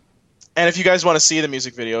liked it. And if you guys want to see the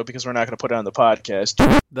music video, because we're not going to put it on the podcast,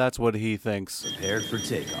 That's what he thinks. Prepared for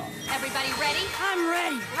takeoff. Everybody ready? I'm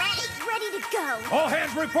ready. Ready to go. All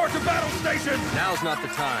hands report to battle station! Now's not the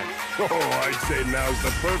time. Oh, I'd say now's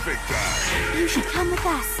the perfect time. You should come with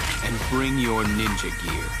us. And bring your ninja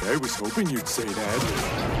gear. I was hoping you'd say that.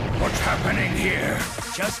 What's happening here?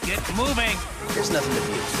 Just get moving. There's nothing to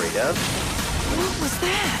be afraid of. What was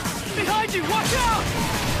that? Behind you, watch out!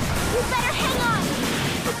 You better hang on.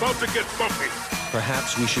 About to get bumpy.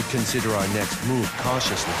 Perhaps we should consider our next move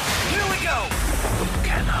cautiously. Here we go! You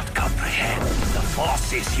cannot comprehend the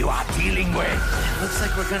forces you are dealing with. Looks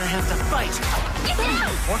like we're gonna have to fight. Get down!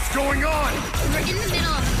 What's going on? We're in the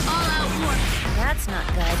middle of an all-out war. That's not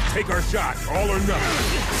good. Take our shot, all or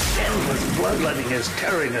nothing. Endless bloodletting is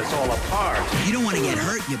tearing us all apart. If you don't want to get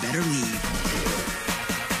hurt, you better leave.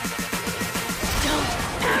 Don't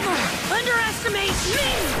ever underestimate me!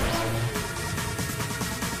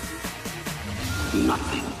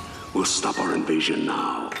 Nothing will stop our invasion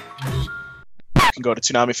now. you can go to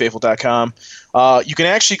ToonamiFaithful.com. You can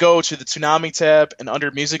actually go to the Toonami tab, and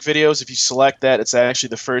under music videos, if you select that, it's actually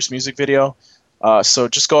the first music video. So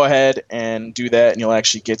just go ahead and do that, and you'll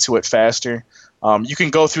actually get to it faster. You can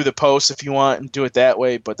go through the posts if you want and do it that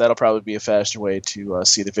way, but that'll probably be a faster way to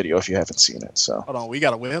see the video if you haven't seen it. So Hold on, we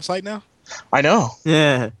got a website now? I know.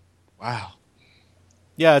 Yeah. Wow.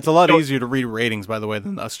 Yeah, it's a lot easier to read ratings, by the way,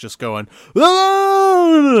 than us just going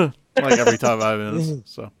 "Ah!" like every 5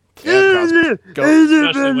 minutes. So Yeah, go.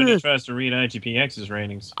 Especially when he tries to read IGPX's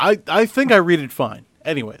ratings. I think I read it fine.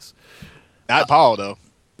 Anyways, not Paul though.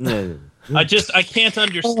 I can't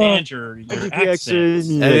understand your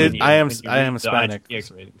accent. I am Hispanic.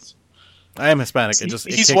 IGPX ratings. I am Hispanic. It He's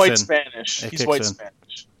kicks white in. Spanish. It He's kicks white in.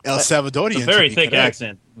 Spanish. El Salvadorian. It's a very to be thick correct.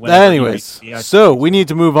 accent. whenever you Anyways, read the so we need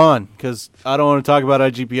to move on because I don't want to talk about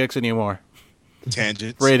IGPX anymore,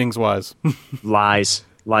 Tangents. ratings wise. Lies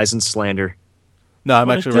and slander. No, I'm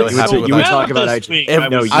actually really happy with you would that. talk about This week, IGPX. I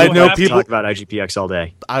No, was you I would know have to people- talk about IGPX all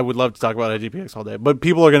day. I would love to talk about IGPX all day, but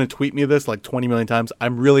people are going to tweet me this like 20 million times.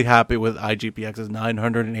 I'm really happy with IGPX's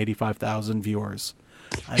 985,000 viewers.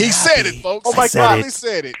 He said it, folks. Oh my God. He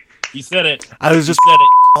said it. You said it. I was just You said it.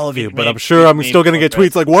 all of you, It but made- I'm sure I'm it still going to made get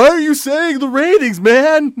tweets like, "Why are you saying the ratings,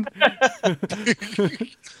 man?"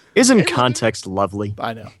 Isn't context lovely?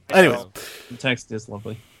 I know. Anyways, The text is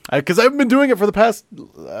lovely. because I've been doing it for the past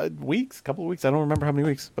couple of weeks. I don't remember how many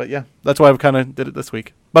weeks, but yeah, that's why I've kind of did it this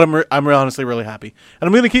week. But I'm honestly really happy, and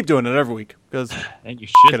I'm going to keep doing it every week because And you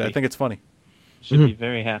should be. I think it's funny. Should be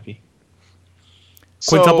very happy.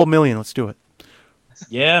 Quintuple million, let's do it.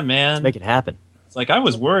 Yeah, man. Make it happen. It's like I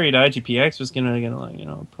was worried IGPX was gonna get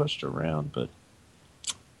like, pushed around, but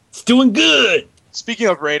it's doing good. Speaking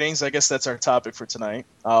of ratings, I guess that's our topic for tonight.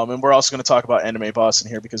 And we're also going to talk about Anime Boston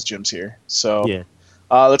here because Jim's here. So Yeah.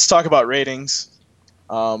 let's talk about ratings.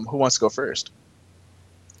 Who wants to go first?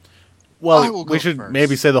 I Well, will go we should first.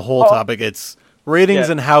 maybe say the whole topic. It's ratings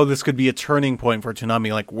Yeah. and how this could be a turning point for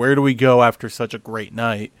Toonami. Like, where do we go after such a great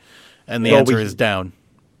night? And the Well, answer we- is down.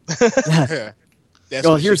 Yeah. That's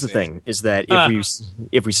Well, what she here's the said. thing: is that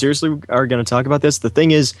if we seriously are going to talk about this, the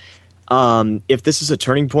thing is, if this is a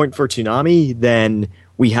turning point for Toonami, then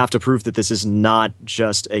we have to prove that this is not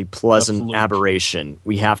just a pleasant fluke. aberration.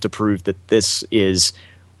 We have to prove that this is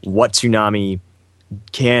what Toonami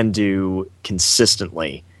can do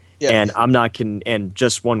consistently. Yeah. And I'm not and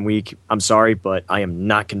just 1 week. I'm sorry, but I am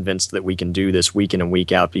not convinced that we can do this week in and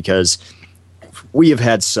week out because we have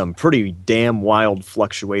had some pretty damn wild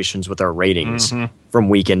fluctuations with our ratings from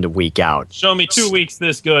week in to week out. Show me 2 weeks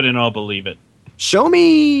this good and I'll believe it. Show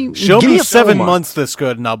me Show give me a full 7 month. months this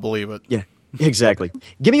good, and I'll believe it. Yeah, exactly.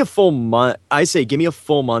 Give me a full month. I say give me a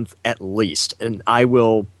full month at least, and I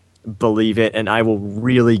will believe it, and I will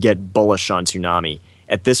really get bullish on Toonami.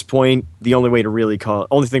 At this point, the only thing to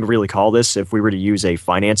really call this, if we were to use a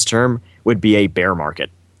finance term, would be a bear market.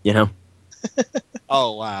 You know.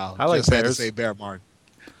 Oh wow! I like Just had to bears. say bear market.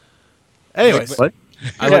 Anyways, What?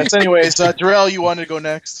 Anyways, Darrell, you wanted to go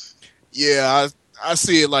next? Yeah, I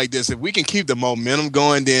see it like this. If we can keep the momentum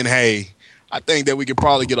going, then hey, I think that we could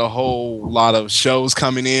probably get a whole lot of shows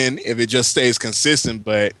coming in if it just stays consistent.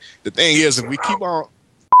 But the thing is, if we keep on,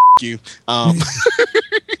 you,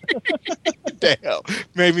 damn,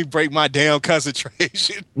 made me break my damn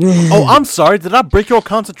concentration. oh, I'm sorry. Did I break your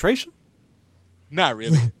concentration? Not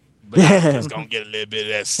really. But I'm just gonna get a little bit of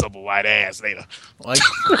that supple white ass later. Like,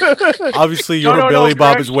 obviously, your No, Billy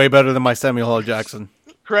Bob correct. is way better than my Samuel L. Jackson.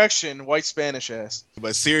 Correction, white Spanish ass.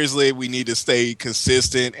 But seriously, we need to stay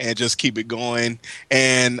consistent and just keep it going.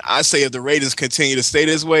 And I say if the ratings continue to stay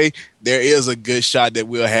this way, there is a good shot that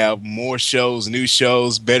we'll have more shows, new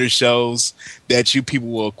shows, better shows that you people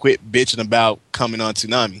will quit bitching about coming on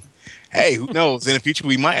Toonami. Hey, who knows? In the future,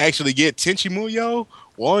 we might actually get Tenchi Muyo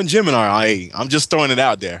or Gemini. Hey, I'm just throwing it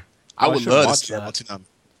out there. I would love to see that on Toonami.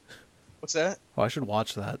 What's that? Oh, I should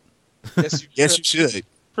watch that. Yes, you Yes, you should.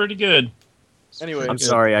 Pretty good. Anyway, I'm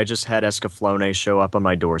sorry, I just had Escaflowne show up on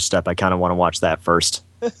my doorstep. I kind of want to watch that first.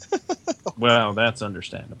 Well, that's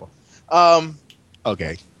understandable.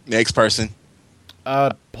 Okay, next person.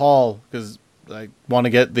 Paul, because I want to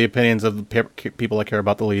get the opinions of the people I care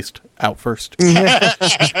about the least out first. I'm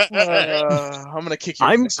gonna kick you.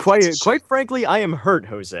 I'm quite frankly, I am hurt,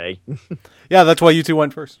 Jose. Yeah, that's why you two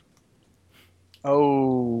went first.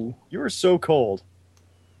 Oh, you were so cold.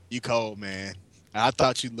 You cold, man. I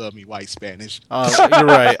thought you loved me, white Spanish. You're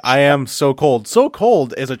right. I am so cold. So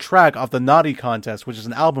Cold is a track off the Naughty Contest, which is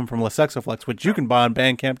an album from La Sexaflex, which you can buy on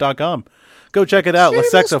Bandcamp.com. Go check it out. La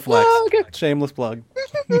Sexaflex. Shameless plug.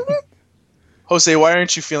 Jose, why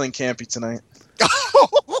aren't you feeling campy tonight?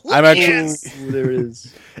 I'm actually. There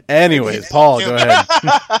is. Anyways, Paul, go ahead.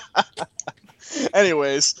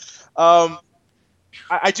 Anyways,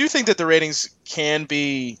 I do think that the ratings can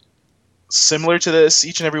be similar to this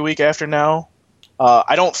each and every week after now.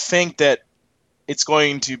 I don't think that it's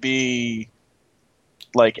going to be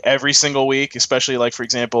like every single week, especially like, for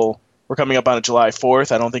example, we're coming up on July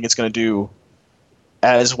 4th. I don't think it's going to do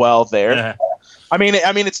as well there. Yeah. I mean,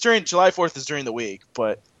 it's during July 4th is during the week,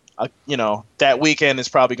 but that weekend is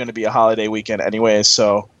probably going to be a holiday weekend anyway.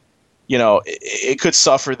 So, it could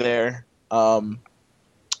suffer there. And,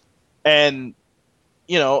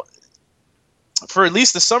 for at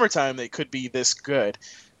least the summertime, they could be this good.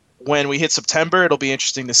 When we hit September, it'll be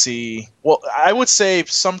interesting to see. Well, I would say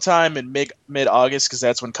sometime in mid-August, because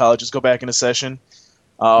that's when colleges go back into session.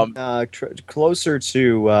 Closer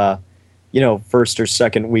to, first or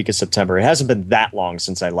second week of September. It hasn't been that long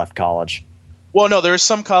since I left college. Well, no, there are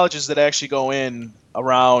some colleges that actually go in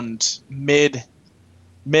around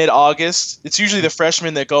mid-August. It's usually the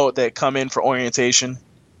freshmen that come in for orientation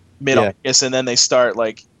mid-August, and then they start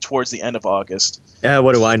like towards the end of August. Yeah,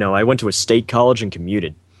 what do I know? I went to a state college and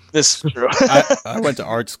commuted. This is true. I went to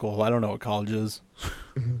art school. I don't know what college is.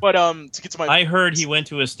 But to get to my, I heard he went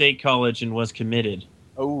to a state college and was committed.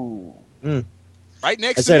 Oh, right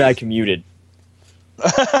next. I said I commuted.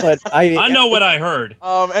 But I know what I heard.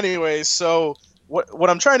 Anyway, so what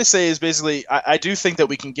I'm trying to say is basically, I do think that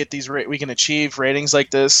we can get we can achieve ratings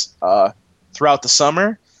like this throughout the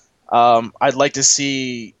summer. I'd like to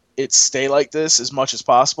see it stay like this as much as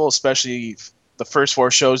possible, especially the first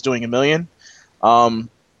 4 shows doing 1 million.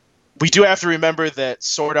 We do have to remember that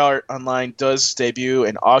Sword Art Online does debut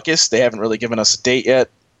in August. They haven't really given us a date yet,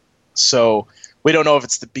 so we don't know if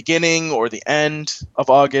it's the beginning or the end of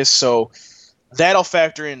August. So that'll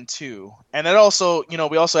factor in too. And then also,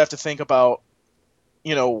 we also have to think about,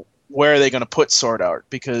 where are they going to put Sword Art?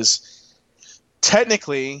 Because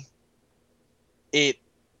technically, it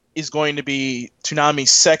is going to be Toonami's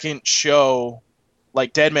second show,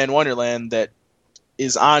 like Dead Man Wonderland, that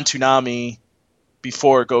is on Toonami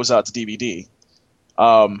before it goes out to DVD.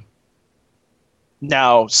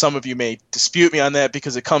 Now, some of you may dispute me on that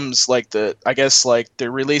because it comes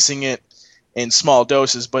they're releasing it in small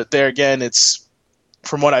doses, but there again, it's,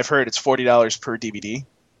 from what I've heard, it's $40 per DVD.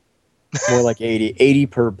 More like 80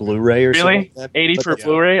 per Blu-ray or something like that. 80 per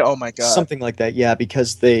Blu-ray? Oh my god. Something like that, yeah,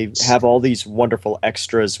 because they have all these wonderful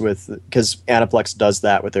extras because Aniplex does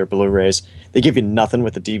that with their Blu-rays. They give you nothing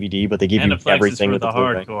with the DVD, but they give you everything with the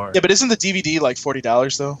Blu-ray. Hardcore. Yeah, but isn't the DVD like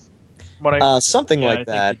 $40 though? Something like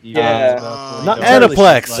that. Yeah.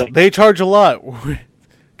 Aniplex. They charge a lot.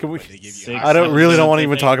 Can we? I don't want to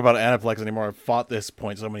even talk about Aniplex anymore. I've fought this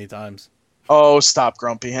point so many times. Oh, stop,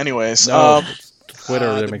 Grumpy. Anyways,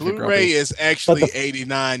 Twitter. The Blu-ray is actually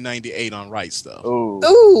 $89.98 on rights though.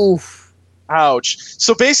 Ooh. Ouch.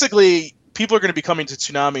 So basically, people are going to be coming to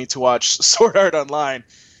Toonami to watch Sword Art Online,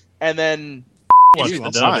 and then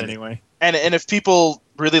anyway. And if people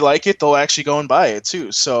really like it, they'll actually go and buy it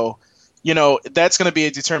too. So, that's going to be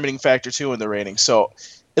a determining factor too in the rating. So,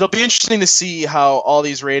 it'll be interesting to see how all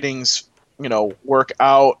these ratings, work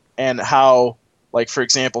out, and how, like, for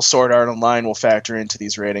example, Sword Art Online will factor into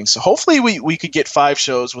these ratings. So hopefully we could get 5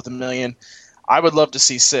 shows with 1 million. I would love to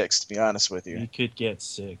see 6, to be honest with you. You could get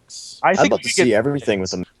 6. I'd love to see everything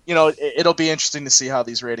with them. It'll be interesting to see how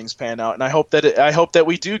these ratings pan out, and I hope that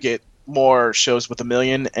we do get more shows with 1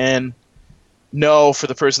 million. And no for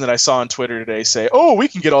the person that I saw on Twitter today say, "Oh, we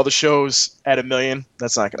can get all the shows at 1 million."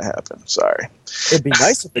 That's not going to happen. Sorry. It'd be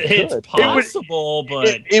nice if it It's could. possible,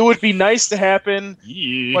 but It would be nice to happen,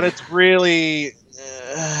 yeah. but it's really.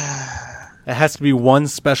 It has to be one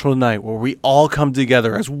special night where we all come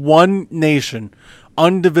together as one nation,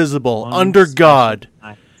 undivisible, One under special God,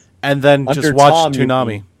 night. and then Under just watch Tom, you Toonami.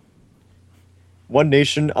 mean. One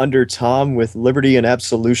nation under Tom with liberty and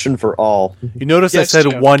absolution for all. You notice Yes, I said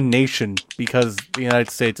Jim. one nation because the United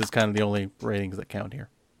States is kind of the only ratings that count here.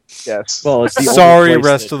 Yes. Well, it's the only Sorry, place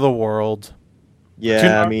rest that- of the world.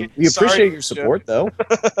 Yeah, I mean, we Sorry, appreciate your Jim. support, though.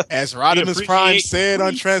 As Rodimus Prime appreciate- said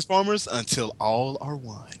on Transformers, until all are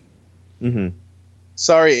one. Mm-hmm.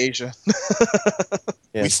 Sorry, Asia.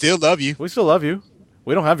 Yeah. We still love you. We still love you.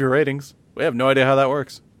 We don't have your ratings. We have no idea how that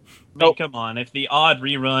works. I mean, come on. If the odd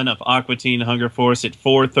rerun of Aqua Teen Hunger Force at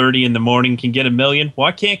 4:30 in the morning can get 1 million,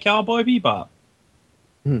 why can't Cowboy Bebop?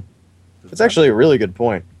 That's actually a really good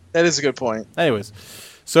point. That is a good point. Anyways,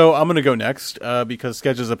 so I'm going to go next because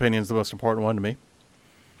Sketch's opinion is the most important one to me.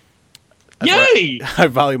 Yay! I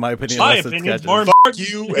value my opinion My less than opinion's Sketch's. more Fuck important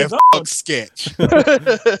you than and his fuck own. Sketch.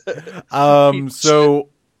 So,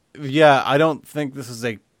 yeah, I don't think this is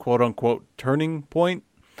a quote-unquote turning point.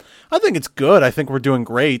 I think it's good. I think we're doing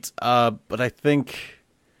great. But I think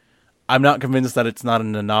I'm not convinced that it's not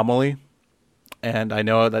an anomaly. And I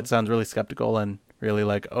know that sounds really skeptical and really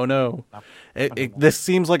like, oh no. This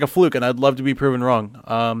seems like a fluke, and I'd love to be proven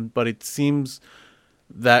wrong. But it seems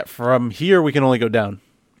that from here we can only go down.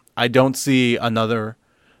 I don't see another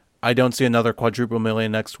quadruple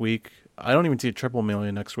million next week. I don't even see a triple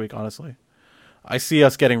million next week, honestly. I see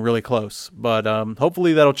us getting really close, but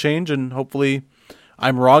hopefully that'll change, and hopefully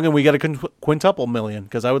I'm wrong and we get a quintuple million,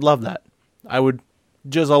 because I would love that. I would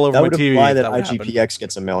jizz all over That my would TV. imply if that would happen. IGPX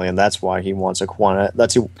gets 1 million. That's why he wants a quant.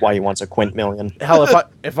 That's why he wants a quint million. Hell,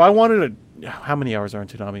 if I wanted how many hours are in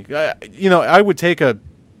Toonami? I would take a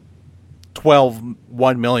 12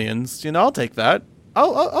 1 millions. I'll take that.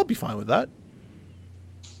 I'll be fine with that.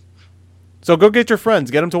 So go get your friends,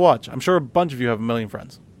 get them to watch. I'm sure a bunch of you have 1 million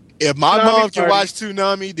friends. If my Toonami mom can party. watch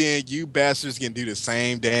Toonami, then you bastards can do the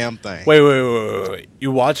same damn thing. Wait.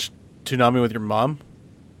 You watch Toonami with your mom?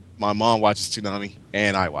 My mom watches Toonami,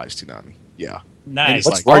 and I watch Toonami. Yeah. Nice.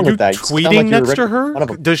 What's like- wrong Are you with that? You sound tweeting like you're next to ripping her? one of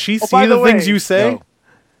 'em. Does she see by the the things way- you say? No.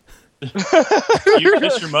 You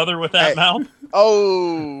kiss your mother with that Hey. mouth?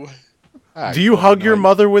 Oh. Do you hug your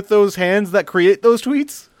mother with those hands that create those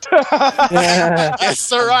tweets? Yes,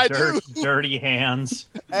 sir, I do. Dirty hands.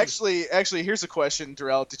 Actually, here's a question,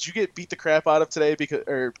 Darrell. Did you get beat the crap out of today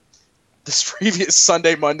or this previous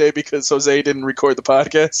Sunday, Monday because Jose didn't record the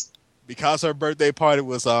podcast? Because her birthday party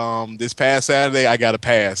was this past Saturday, I got a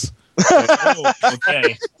pass. Oh,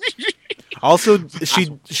 okay. Also,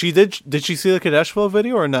 she did she see the Kadesh Flow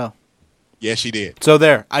video or no? Yes, she did. So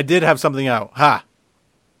there, I did have something out. Ha!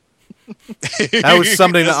 That was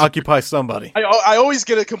something to occupy somebody. I always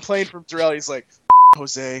get a complaint from Darrell. He's like,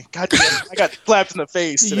 Jose, God damn, I got slapped in the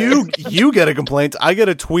face today. You get a complaint. I get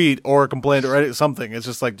a tweet or a complaint or something. It's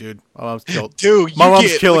just like, dude, my mom's killed. Dude, My you mom's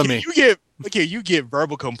get- killing look, me. You get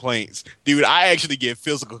verbal complaints. Dude, I actually get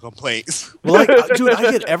physical complaints. Well, dude,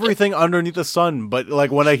 I get everything underneath the sun, but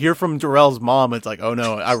like when I hear from Darrell's mom, it's like, oh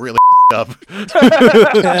no, I really up.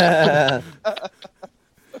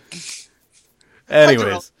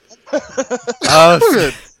 Anyways,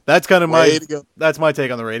 that's kind of Way to go. that's my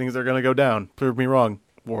take on the ratings. They're gonna go down. Prove me wrong,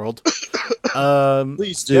 world.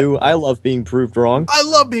 Please do. I love being proved wrong. I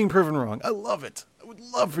love being proven wrong. I love it. I would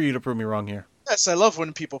love for you to prove me wrong here. Yes, I love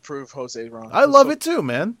when people prove Jose wrong. I love it too,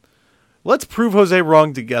 man. Let's prove Jose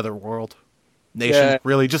wrong together, world. Nation, Yeah.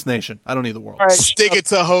 really, just nation. I don't need the world. All right, Stick it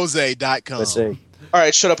to Jose.com. Let's see. all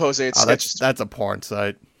right, shut up, Jose. It's Oh, that's a porn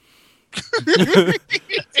site.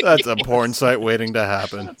 That's a porn site waiting to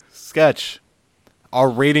happen. Sketch, our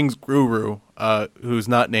ratings guru, who's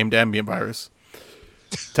not named Ambient Virus.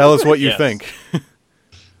 Tell us what you Yes. think.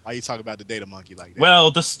 Why you talk about the data monkey like that?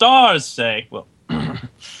 Well, the stars say. Well,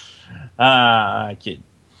 I kid.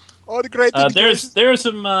 Oh, the great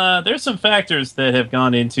There's some factors that have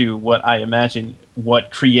gone into what I imagine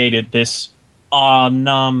what created this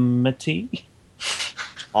anomaly.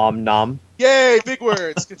 Nom. Yay, big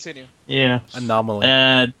words. Continue. Yeah. Anomaly.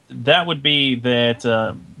 That would be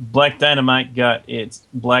that Black Dynamite got its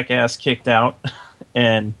black ass kicked out,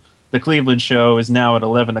 and the Cleveland show is now at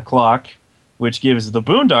 11 o'clock, which gives the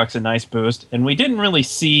Boondocks a nice boost. And we didn't really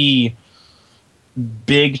see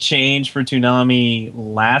big change for Toonami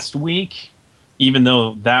last week, even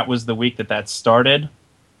though that was the week that started.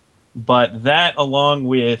 But that, along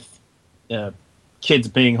with kids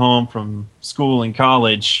being home from school and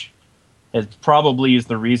college, It probably is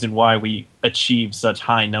the reason why we achieve such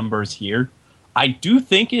high numbers here. I do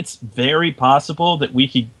think it's very possible that we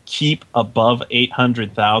could keep above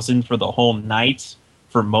 800,000 for the whole night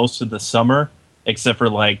for most of the summer, except for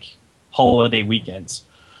like holiday weekends.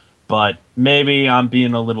 But maybe I'm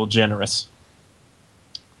being a little generous.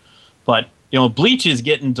 But, Bleach is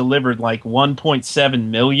getting delivered like 1.7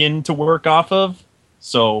 million to work off of.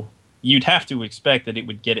 So you'd have to expect that it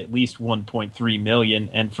would get at least 1.3 million.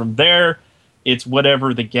 And from there, it's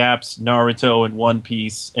whatever the gaps Naruto and One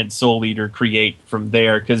Piece and Soul Eater create from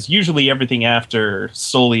there. Because usually everything after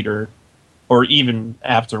Soul Eater, or even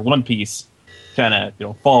after One Piece, kind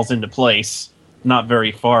of falls into place, not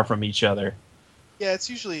very far from each other. Yeah, it's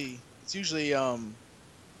usually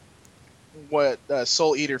what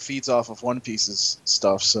Soul Eater feeds off of One Piece's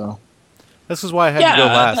stuff. So this is why I had to go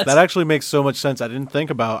last. That actually makes so much sense. I didn't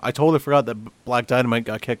think about. I totally forgot that Black Dynamite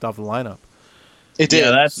got kicked off the lineup. It did.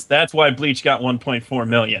 Yeah, that's why Bleach got 1.4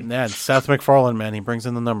 million. Man, Seth MacFarlane, man, he brings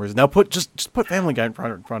in the numbers. Now just put Family Guy in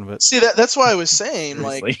front of it. See, that's why I was saying,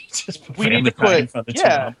 we need to put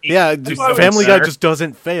Family Guy just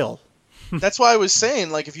doesn't fail. That's why I was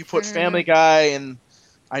saying, if you put Family Guy, and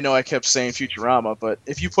I know I kept saying Futurama, but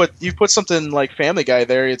if you put something like Family Guy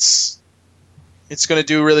there, it's going to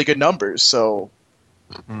do really good numbers. So,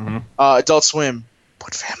 Adult Swim,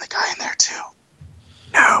 put Family Guy in there too.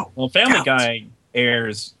 No. Well, Family Guy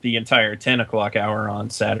airs the entire 10 o'clock hour on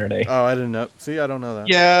Saturday. Oh, I didn't know. See, I don't know that.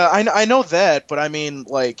 Yeah, I know that, but I mean,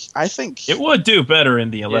 I think it would do better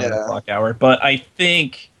in the 11 o'clock hour, but I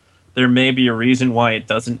think there may be a reason why it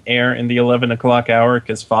doesn't air in the 11 o'clock hour,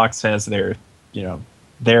 because Fox has their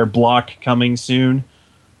block coming soon.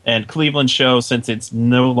 And Cleveland Show, since it's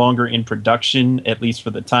no longer in production, at least for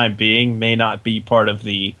the time being, may not be part of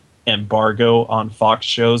the embargo on Fox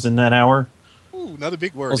shows in that hour. Ooh, another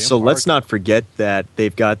big word. Also, let's not forget that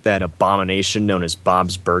they've got that abomination known as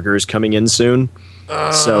Bob's Burgers coming in soon.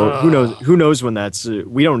 So who knows when that's...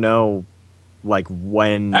 we don't know,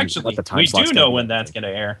 when... Actually, what the time we slot's do know gonna when that's going to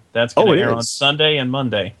air. That's going to air on Sunday and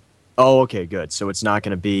Monday. Oh, okay, good. So it's not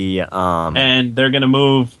going to be... and they're going to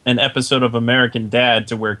move an episode of American Dad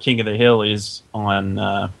to where King of the Hill is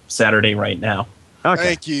on Saturday right now. Okay.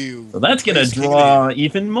 Thank you. So that's going to draw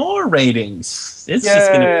even more ratings. It's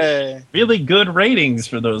just going to be really good ratings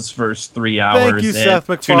for those first 3 hours. Thank you, Seth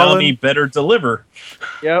MacFarlane. Toonami better deliver.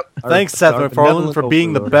 Yep. Thanks, Seth MacFarlane, for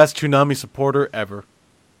being the best Toonami supporter ever.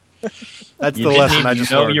 That's the lesson I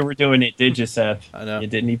just learned. You know you were doing it, did you, Seth? I know. You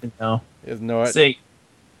didn't even know. See,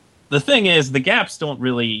 the thing is, the gaps don't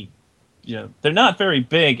really... they're not very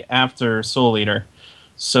big after Soul Eater.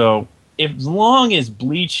 So... as long as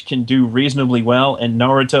Bleach can do reasonably well and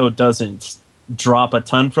Naruto doesn't drop a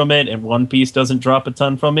ton from it and One Piece doesn't drop a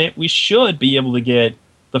ton from it, we should be able to get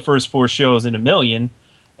the first 4 shows in 1 million,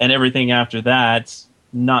 and everything after that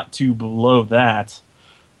not too below that.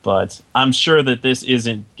 But I'm sure that this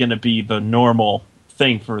isn't going to be the normal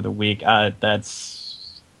thing for the week.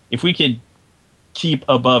 If we could keep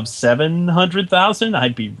above 700,000,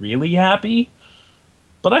 I'd be really happy.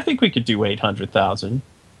 But I think we could do 800,000.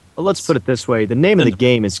 Well, let's put it this way. The name of the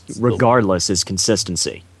game is, regardless, is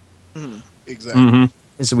consistency. Exactly. Mm-hmm.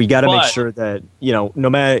 And so we got to make sure that, no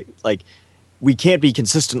matter, we can't be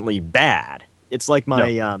consistently bad. It's like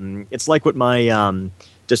it's like what my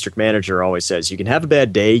district manager always says. You can have a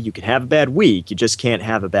bad day, you can have a bad week, you just can't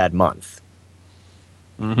have a bad month.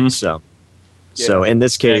 Mm-hmm. So in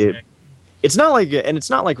this case... It's not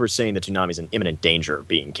like we're saying that Toonami's in imminent danger of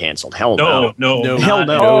being canceled. Hell no. No. Hell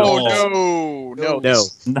no. No.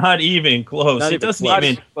 Not even close. Not it even doesn't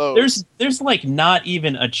close. even. There's not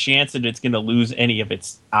even a chance that it's going to lose any of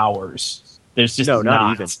its hours. There's just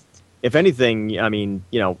not even. If anything, I mean,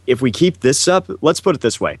 if we keep this up, let's put it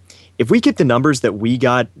this way: if we keep the numbers that we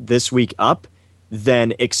got this week up,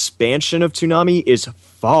 then expansion of Toonami is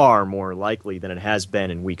far more likely than it has been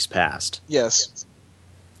in weeks past. Yes.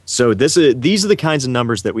 So these are the kinds of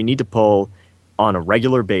numbers that we need to pull on a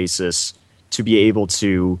regular basis to be able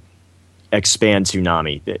to expand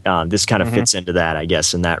Toonami. This kind of fits into that, I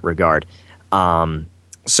guess, in that regard.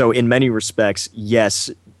 So in many respects, yes.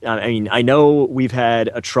 I mean, I know we've had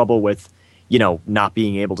a trouble with, not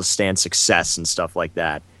being able to stand success and stuff like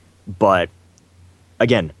that. But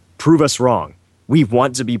again, prove us wrong. We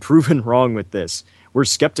want to be proven wrong with this. We're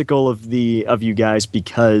skeptical of you guys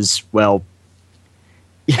because, well...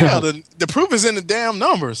 the proof is in the damn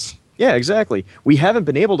numbers. Yeah, exactly. We haven't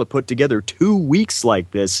been able to put together 2 weeks like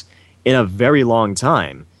this in a very long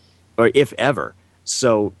time, or if ever.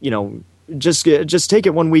 So, just take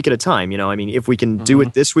it 1 week at a time. I mean, if we can do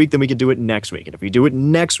it this week, then we can do it next week. And if we do it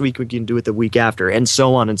next week, we can do it the week after, and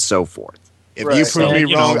so on and so forth. If Right. you prove me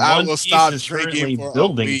And, wrong, I One will Piece stop is drinking currently for a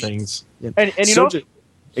building week. things. And you So know,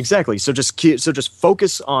 exactly. So just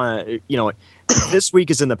focus on this week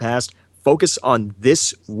is in the past. Focus on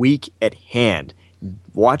this week at hand.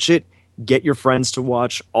 Watch it. Get your friends to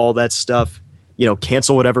watch all that stuff.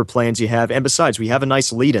 Cancel whatever plans you have. And besides, we have a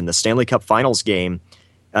nice lead in the Stanley Cup Finals game.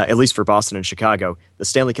 At least for Boston and Chicago, the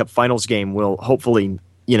Stanley Cup Finals game will hopefully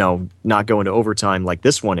not go into overtime like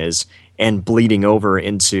this one is, and bleeding over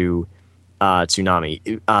into Toonami.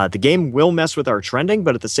 The game will mess with our trending,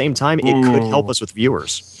 but at the same time, it could help us with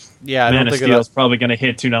viewers. Yeah, I Man don't of think Steel's it's probably going to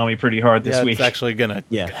hit Toonami pretty hard this week. It's actually gonna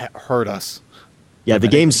hurt us. Yeah, the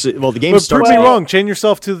game But starts. prove me wrong. Chain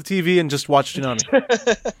yourself to the TV and just watch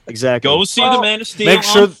Toonami. Exactly. Go see the Man of Steel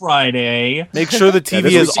on Friday. Make sure the TV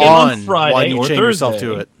this is week's on Friday while you or chain yourself Thursday.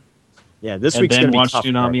 to it. Yeah, this And week's then gonna be watch tough.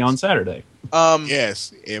 Toonami on Saturday.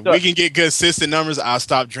 Yes, if we can get consistent numbers, I'll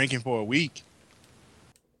stop drinking for a week.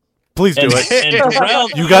 Please do And- it. and Darrell-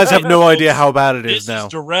 You guys have no idea how bad it is This now.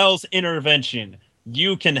 is Darrell's intervention.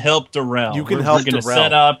 You can help Darrell. You can We're help gonna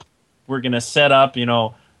Darrell. We're going to set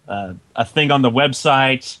up, a thing on the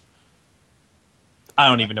website. I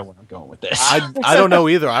don't even know where I'm going with this. I don't know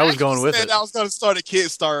either. I was going with said it. I was going to start a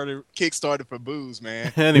Kickstarter for booze,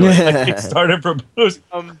 man. Anyway, Kickstarter for booze.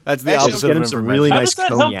 that's the Actually, opposite get of him some information. really How nice does that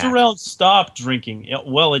cognac. help Darrell stop drinking?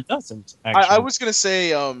 Well, it doesn't, actually. I was gonna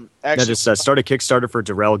say, actually, Just start a Kickstarter for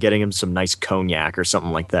Darrell, getting him some nice cognac or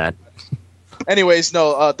something like that. anyways,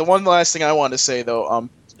 no. The one last thing I wanted to say though,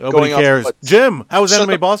 Nobody going off of cares. what- Jim, how was Shut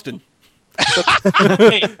Anime the- Boston?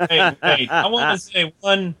 Wait. I want to say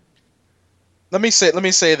one let me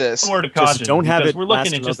say this. word of caution. Just don't have because it we're last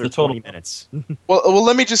looking at just another the total 20 minutes. Well,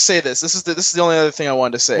 let me just say this. This is the only other thing I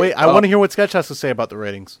wanted to say. Wait, I want to hear what Sketch has to say about the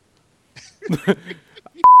ratings.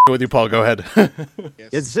 With you, Paul. Go ahead.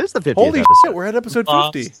 This is the 50th Holy episode. shit, we're at episode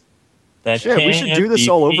 50. That Shit, we should can't do this be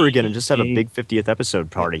all over again and just have a beat big 50th episode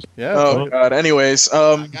party. Yeah. Oh god. Anyways,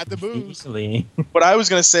 I got the booze. easily. what I was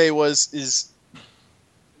gonna say is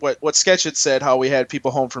what Sketch had said, how we had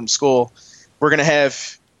people home from school. We're gonna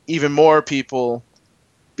have even more people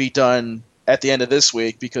be done at the end of this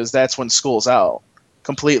week because that's when school's out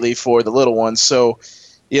completely for the little ones. So,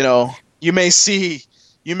 you may see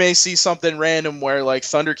something random where like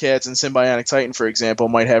Thundercats and Symbionic Titan, for example,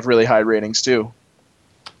 might have really high ratings too.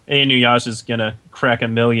 Inuyasha's gonna crack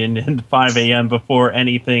 1 million at 5 a.m. before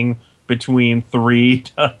anything between 3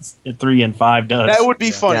 and 5 does. That would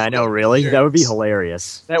be funny. Yeah, I know, really? That would be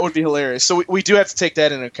hilarious. That would be hilarious. So we do have to take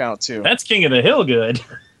that into account too. That's King of the Hill good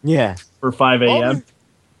Yeah. for 5 a.m.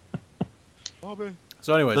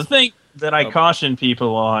 So, anyways, The thing that I caution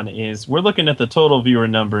people on is we're looking at the total viewer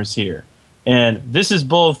numbers here. And this is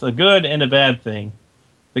both a good and a bad thing.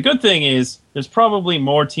 The good thing is there's probably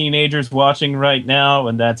more teenagers watching right now,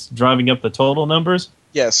 and that's driving up the total numbers.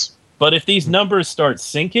 Yes. But if these numbers start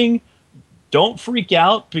sinking, don't freak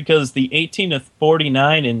out because the 18 to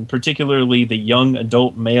 49, and particularly the young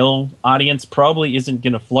adult male audience, probably isn't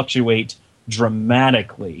going to fluctuate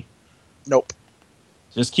dramatically. Nope.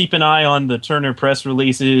 Just keep an eye on the Turner press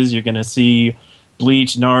releases. You're going to see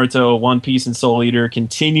Bleach, Naruto, One Piece, and Soul Eater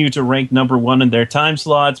continue to rank number 1 in their time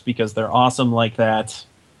slots because they're awesome like that.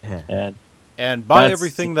 And buy that's-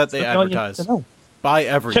 everything that they that's all you have advertise. to know. Buy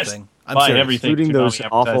everything. I'm buy serious. everything. Including those Toonami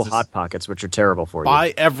awful advertises. Hot Pockets, which are terrible for you.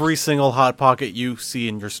 Buy every single Hot Pocket you see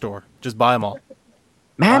in your store. Just buy them all.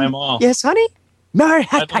 Man, Buy 'em all. yes, honey? More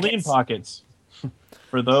Hot Buy the lean Pockets. pockets.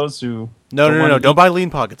 For those who No. Don't buy Lean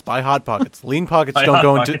Pockets. Buy Hot Pockets. Lean Pockets Buy don't Hot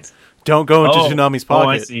go Pockets. into Toonami's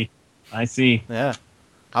pocket. I see. Yeah,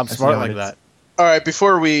 I'm see smart how like it is. that. All right.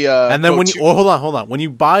 Before we And then go when to- you hold on. When you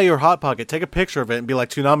buy your Hot Pocket, take a picture of it and be like,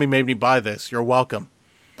 "Toonami made me buy this. You're welcome."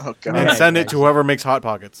 oh god. And send it to whoever makes Hot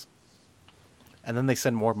Pockets. And then they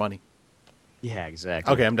send more money. Yeah,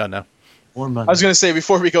 exactly. Okay, I'm done now. More money. I was going to say,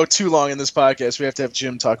 before we go too long in this podcast, we have to have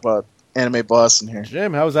Jim talk about Anime Boston here.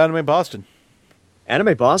 Jim, how was Anime Boston?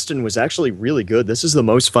 Anime Boston was actually really good. This is the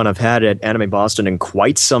most fun I've had at Anime Boston in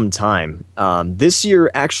quite some time. This year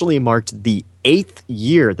actually marked the 8th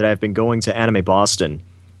year that I've been going to Anime Boston,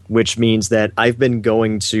 which means that I've been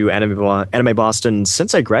going to Anime Boston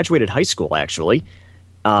since I graduated high school, actually.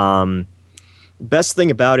 Best thing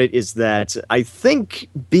about it is that I think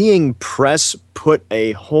being press put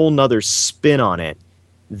a whole nother spin on it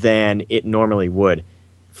than it normally would.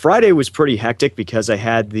 Friday was pretty hectic because I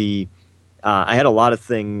had I had a lot of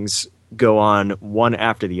things go on one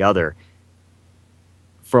after the other.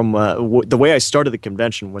 From the way I started the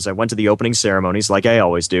convention was I went to the opening ceremonies like I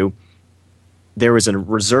always do. There was a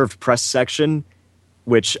reserved press section,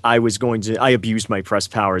 which I abused my press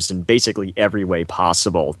powers in basically every way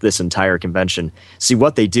possible this entire convention. See,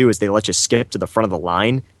 what they do is they let you skip to the front of the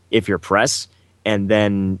line if you're press, and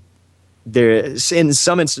then in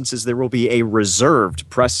some instances there will be a reserved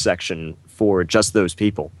press section for just those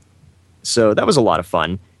people. So that was a lot of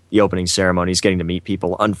fun. The opening ceremonies, getting to meet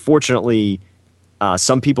people. Unfortunately,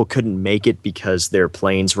 some people couldn't make it because their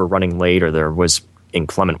planes were running late or there was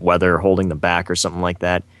inclement weather holding them back or something like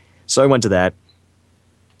that. So I went to that.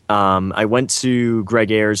 I went to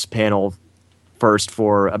Greg Ayres' panel first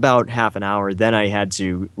for about half an hour. Then I had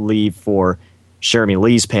to leave for Jeremy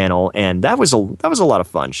Lee's panel, and that was a lot of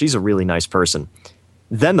fun. She's a really nice person.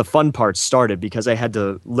 Then the fun part started because I had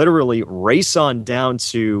to literally race on down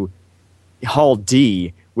to Hall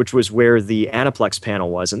D, which was where the Aniplex panel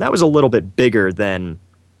was, and that was a little bit bigger than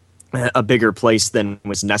a bigger place than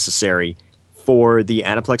was necessary for the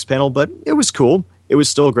Aniplex panel, but it was cool. It was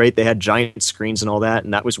still great. They had giant screens and all that,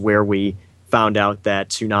 and that was where we found out that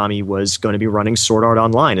Toonami was going to be running Sword Art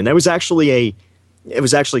Online, and that was actually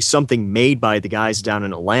something made by the guys down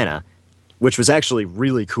in Atlanta, which was actually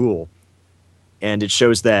really cool. And it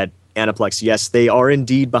shows that Aniplex, yes, they are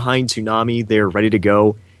indeed behind Toonami. They're ready to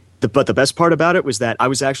go. But the best part about it was that I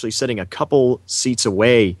was actually sitting a couple seats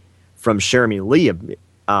away from Jeremy Lee,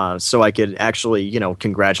 so I could actually,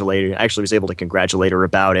 congratulate her. I actually was able to congratulate her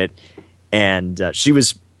about it. And she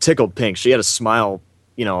was tickled pink. She had a smile,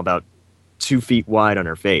 about 2 feet wide on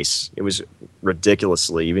her face. It was ridiculous.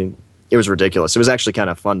 It was actually kind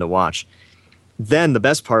of fun to watch. Then the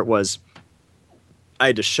best part was I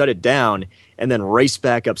had to shut it down and then race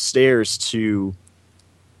back upstairs to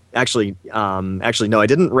actually, no, I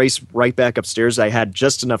didn't race right back upstairs. I had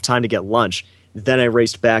just enough time to get lunch. Then I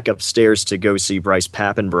raced back upstairs to go see Bryce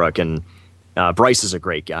Papenbrook, and Bryce is a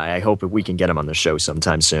great guy. I hope we can get him on the show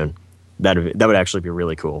sometime soon. That would actually be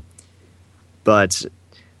really cool. But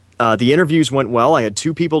the interviews went well. I had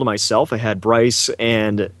 2 people to myself. I had Bryce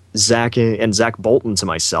and Zach Bolton to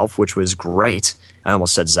myself, which was great. I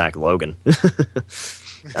almost said Zach Logan.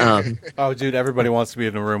 Oh, dude, everybody wants to be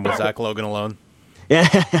in a room with Zach Logan alone.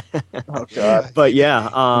 Yeah. Oh, God. But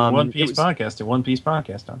yeah. One Piece Podcast at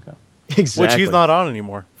OnePiecePodcast.com. Exactly. Which he's not on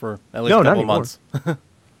anymore for at least a couple months.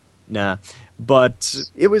 Nah. But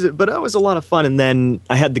that was a lot of fun. And then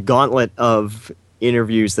I had the gauntlet of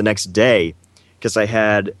interviews the next day because I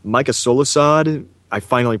had Micah Solusad. I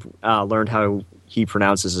finally learned how he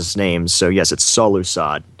pronounces his name. So, yes, it's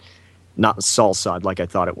Solusad, not Salsad like I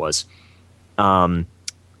thought it was.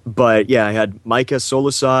 But, yeah, I had Micah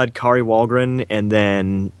Solusad, Kari Walgren, and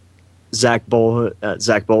then Zach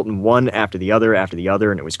Bolton, one after the other,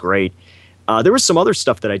 and it was great. There was some other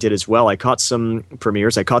stuff that I did as well. I caught some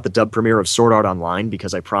premieres. I caught the dub premiere of Sword Art Online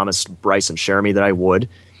because I promised Bryce and Jeremy that I would.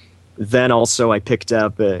 Then also I picked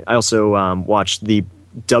up, I also watched the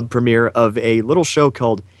dub premiere of a little show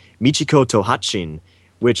called Michiko Tohatchin,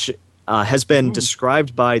 which has been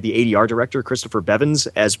described by the ADR director, Christopher Bevins,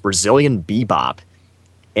 as Brazilian bebop.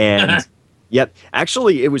 And yep,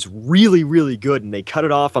 actually it was really, really good, and they cut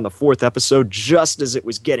it off on the 4th episode just as it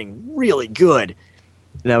was getting really good.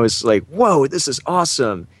 And I was like, whoa, this is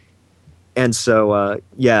awesome. And so,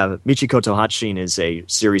 yeah, Michiko Tohatchin is a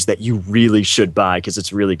series that you really should buy because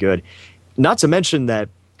it's really good. Not to mention that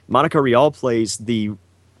Monica Rial plays the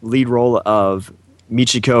lead role of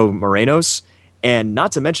Michiko Morenos, and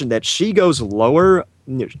not to mention that she goes lower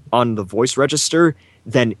on the voice register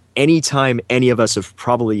than any time any of us have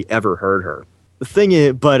probably ever heard her. The thing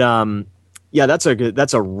is, but yeah, that's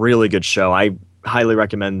a really good show. I highly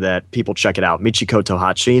recommend that people check it out. Michiko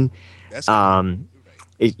Tohatchin.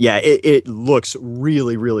 It looks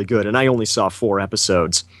really, really good, and I only saw 4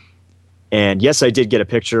 episodes. And yes, I did get a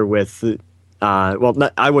picture with, I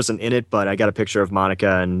wasn't in it, but I got a picture of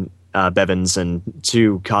Monica and Bevins and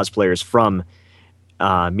 2 cosplayers from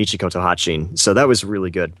Michiko Tohatchin. So that was really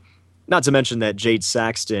good. Not to mention that Jade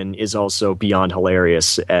Saxton is also beyond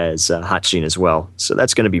hilarious as Hatchin as well. So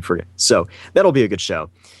that's going to be pretty. So that'll be a good show.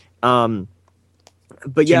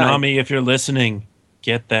 But yeah, Toonami, if you're listening,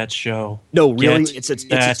 get that show. No, really, it's a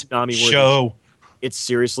Toonami show. It's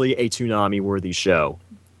seriously a Toonami worthy show.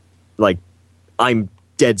 Like, I'm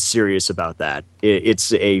dead serious about that.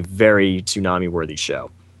 It's a very Toonami worthy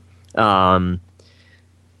show.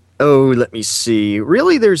 Let me see.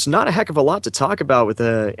 Really, there's not a heck of a lot to talk about with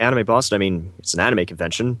Anime Boston. I mean, it's an anime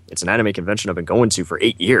convention. It's an anime convention I've been going to for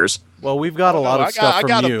 8 years. Well, we've got a lot of stuff from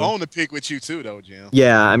you. I got a bone to pick with you too, though, Jim.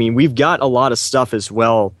 Yeah, I mean, we've got a lot of stuff as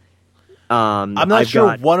well. I'm not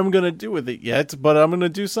sure what I'm going to do with it yet, but I'm going to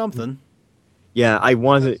do something. Yeah, I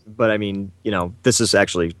want it, but I mean, this is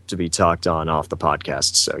actually to be talked on off the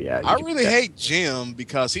podcast, so yeah. I really hate Jim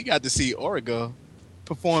because he got to see Origa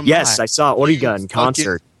perform Yes, live. I saw Origa in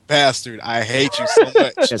concert. bastard. I hate you so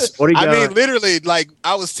much. Yes, Origa, I mean, literally, like,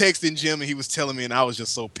 I was texting Jim and he was telling me, and I was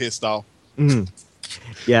just so pissed off.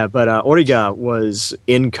 Yeah, but Origa was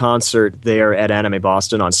in concert there at Anime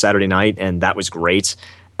Boston on Saturday night, and that was great.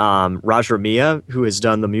 Raj Ramiya, who has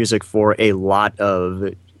done the music for a lot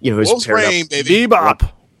of, his Wolf's Rain, baby.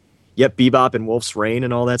 Bebop. Yep, Bebop and Wolf's Rain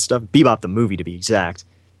and all that stuff. Bebop the movie, to be exact.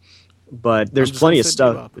 But there's plenty of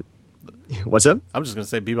stuff. Bebop. What's up? I'm just gonna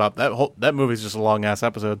say Bebop. That movie's just a long ass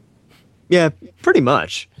episode. Yeah, pretty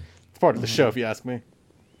much. It's part of the show, if you ask me.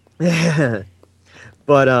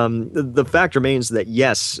 But the fact remains that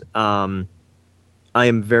yes, I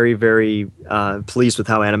am very, very pleased with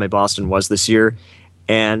how Anime Boston was this year,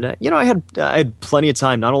 and I had plenty of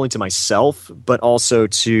time not only to myself but also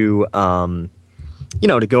to to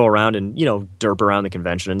go around and derp around the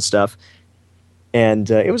convention and stuff.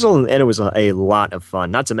 And it was a lot of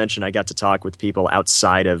fun. Not to mention, I got to talk with people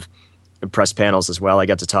outside of press panels as well. I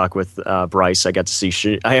got to talk with Bryce. I got to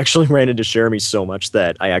see. I actually ran into Jeremy so much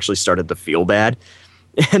that I actually started to feel bad.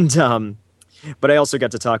 And but I also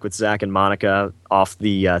got to talk with Zach and Monica off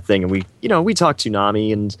the thing, and we talked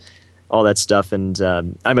Toonami and all that stuff. And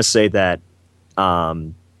I must say that,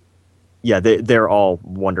 they're all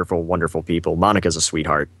wonderful, wonderful people. Monica's a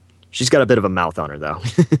sweetheart. She's got a bit of a mouth on her though.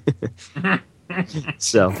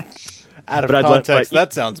 So, out of context,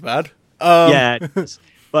 that sounds bad. Yeah,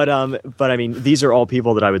 but I mean, these are all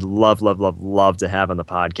people that I would love to have on the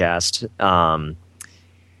podcast.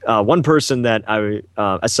 One person that I,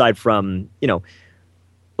 aside from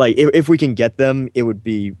like if we can get them, it would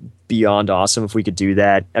be beyond awesome if we could do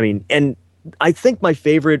that. I mean, and I think my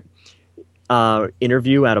favorite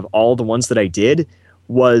interview out of all the ones that I did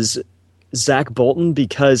was Zach Bolton,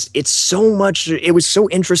 because it was so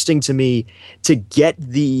interesting to me to get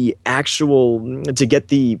the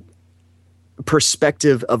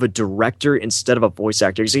perspective of a director instead of a voice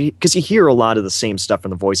actor, because you hear a lot of the same stuff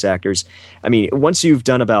from the voice actors. I mean, once you've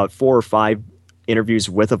done about 4 or 5 interviews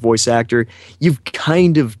with a voice actor, you've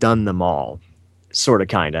kind of done them all, sort of,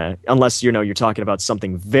 kind of, unless you're talking about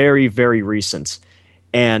something very, very recent.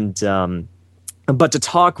 And but to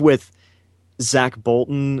talk with Zach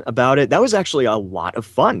Bolton about it, that was actually a lot of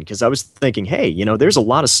fun, because I was thinking, hey, there's a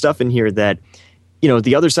lot of stuff in here that,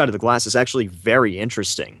 the other side of the glass is actually very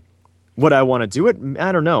interesting. Would I want to do it?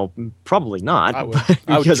 I don't know. Probably not,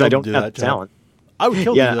 because I don't have the talent. I would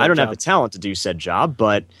kill. Yeah, I don't have the talent to do said job,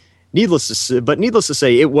 but needless to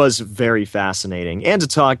say, it was very fascinating. And to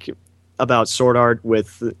talk about Sword Art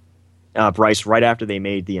with Bryce right after they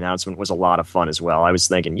made the announcement was a lot of fun as well. I was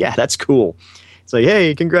thinking, yeah, that's cool. It's like,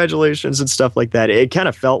 hey, congratulations and stuff like that. It kind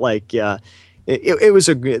of felt like there was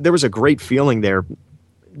a great feeling there,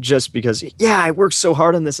 just because I worked so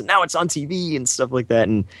hard on this and now it's on TV and stuff like that.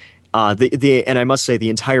 And and I must say the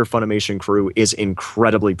entire Funimation crew is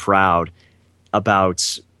incredibly proud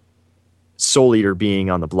about Soul Eater being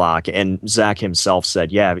on the block. And Zach himself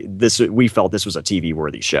said, yeah, we felt this was a TV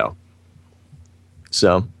worthy show.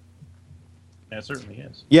 So. Yeah, it certainly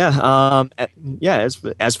is. Yeah,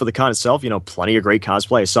 as for the con itself, plenty of great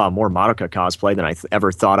cosplay. I saw more Madoka cosplay than I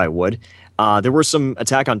ever thought I would. There were some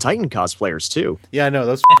Attack on Titan cosplayers too. Yeah, I know,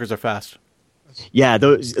 those fuckers are fast. Yeah,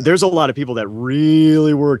 there's a lot of people that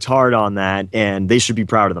really worked hard on that, and they should be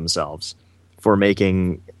proud of themselves for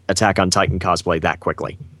making Attack on Titan cosplay that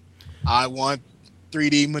quickly. I want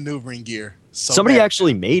 3D maneuvering gear. Somebody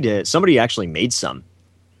actually made it. Somebody actually made some.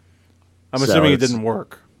 I'm assuming it didn't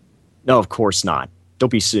work. No, of course not. Don't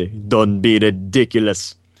be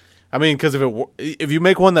ridiculous. I mean, because if you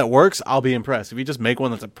make one that works, I'll be impressed. If you just make one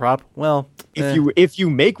that's a prop, well, if you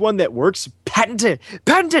make one that works, patent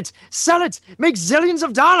it, sell it, make zillions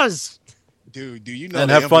of dollars. Dude, do you know? And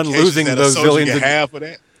have fun losing those zillions.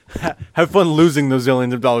 Have fun losing those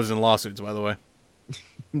zillions of dollars in lawsuits. By the way,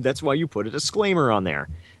 that's why you put a disclaimer on there.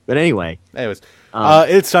 But anyways,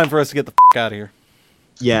 it's time for us to get the out of here.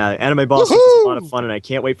 Yeah, Anime Boston was a lot of fun, and I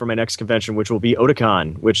can't wait for my next convention, which will be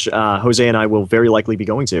Otakon, which Jose and I will very likely be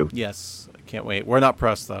going to. Yes, I can't wait. We're not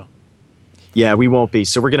pressed, though. Yeah, we won't be,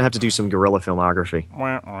 so we're going to have to do some guerrilla filmography.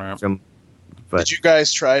 Did you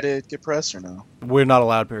guys try to get press or no? We're not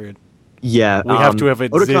allowed, period. Yeah. We have to have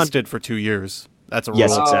existed for 2 years. That's a rule.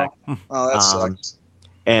 Yes, exactly. Oh, that sucks.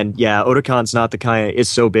 And yeah, Otakon's not the kind of, it's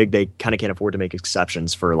so big they kind of can't afford to make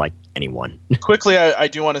exceptions for like anyone. Quickly, I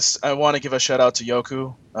want to give a shout out to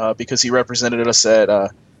Yoku because he represented us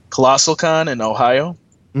at Colossal Con in Ohio.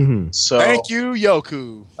 Mm-hmm. So thank you,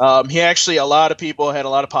 Yoku. He actually, a lot of people had a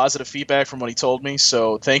lot of positive feedback from what he told me.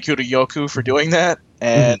 So thank you to Yoku for doing that.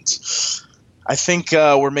 And I think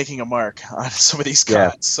we're making a mark on some of these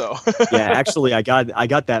cons. So yeah, actually, I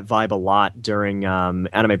got that vibe a lot during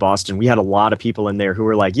Anime Boston. We had a lot of people in there who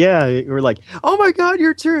were like, oh my god,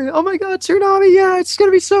 Toonami, yeah, it's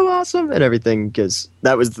gonna be so awesome and everything, because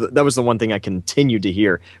that was the one thing I continued to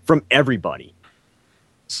hear from everybody.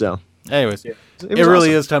 So, anyways, it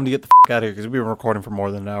really is time to get the out of here because we've been recording for more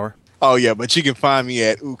than an hour. Oh, yeah, but you can find me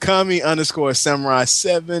at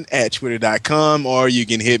ukami_samurai7 at twitter.com, or you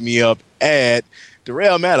can hit me up at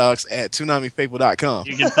Darrell Maddox at ToonamiFaithful.com.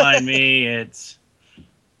 You can find me at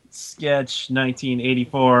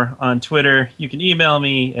Sketch1984 on Twitter. You can email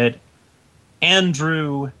me at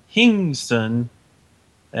Andrew Hingson,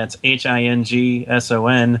 that's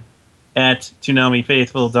HINGSON, at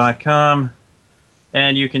ToonamiFaithful.com.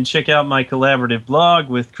 And you can check out my collaborative blog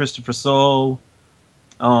with Christopher Soule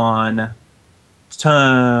on have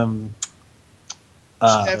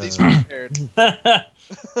these prepared.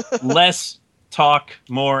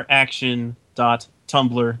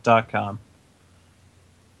 lesstalkmoreaction.tumblr.com.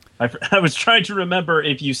 I was trying to remember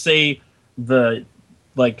if you say the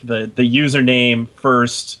username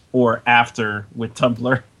first or after with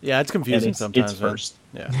Tumblr. Yeah, it's confusing sometimes. It's first.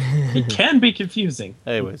 Yeah, it can be confusing.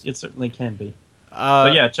 Anyways, it certainly can be.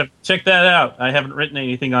 But yeah, check that out. I haven't written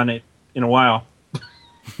anything on it in a while.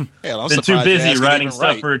 Hell, I'm been too busy writing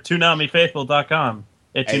stuff right. for ToonamiFaithful.com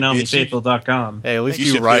at ToonamiFaithful.com. Hey, at least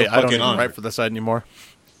you write. I don't even write for the site anymore.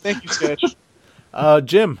 Thank you, Sketch.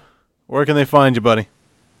 Jim, where can they find you, buddy?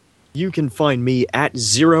 You can find me at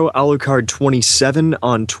ZeroAlucard27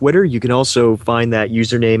 on Twitter. You can also find that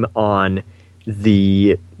username on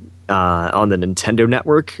the Nintendo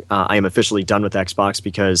Network. I am officially done with Xbox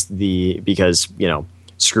because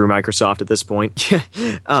screw Microsoft at this point.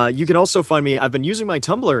 You can also find me. I've been using my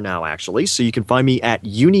Tumblr now, actually, so you can find me at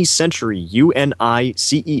Unicentury,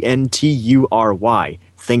 UNICENTURY.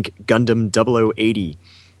 Think Gundam 0080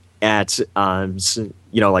 at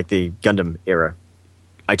like the Gundam era.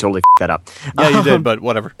 I totally f***ed that up. Yeah, you did, but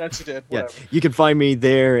whatever. That's you did. Whatever. Yeah, you can find me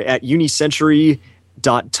there at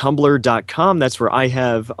unicentury.tumblr.com. That's where I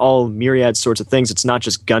have all myriad sorts of things. It's not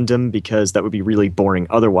just Gundam, because that would be really boring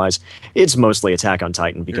otherwise. It's mostly Attack on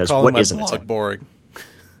Titan, because what isn't boring?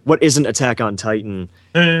 What isn't Attack on Titan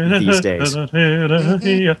these days? I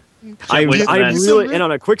really, and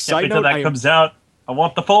on a quick side note, that comes out. I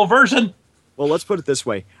want the full version. Well, let's put it this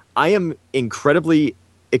way. I am incredibly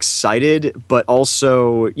excited, but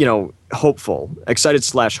also, hopeful.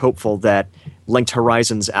 Excited/hopeful that Linked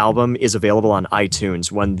Horizons album is available on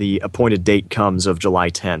iTunes when the appointed date comes of July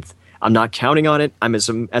 10th. I'm not counting on it. As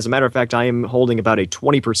a matter of fact, I am holding about a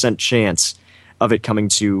 20% chance of it coming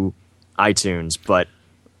to iTunes, but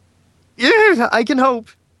yeah, I can hope.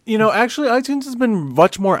 Actually, iTunes has been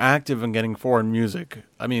much more active in getting foreign music.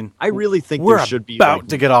 I mean, I really think we're there should be about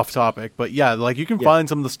to get off topic, but yeah, you can find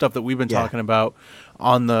some of the stuff that we've been talking about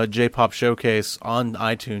on the J-Pop Showcase on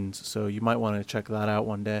iTunes, so you might want to check that out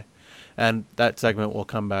one day. And that segment will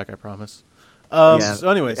come back, I promise. So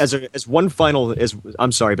anyways, as one final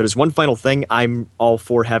thing, I'm all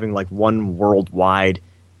for having one worldwide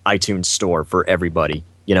iTunes store for everybody,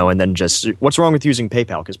 and then just what's wrong with using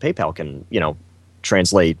PayPal? Because PayPal can,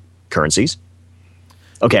 translate currencies.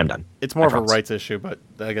 Okay, I'm done. It's more of a rights issue, but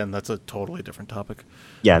again, that's a totally different topic.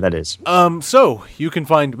 Yeah, that is. So you can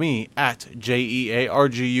find me at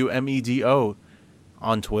JEARGUMEDO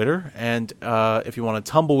on Twitter, and if you want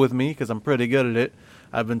to tumble with me, because I'm pretty good at it,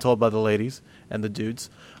 I've been told by the ladies and the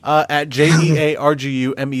dudes, at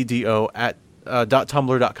JEARGUMEDO at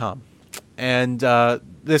 .tumblr.com. And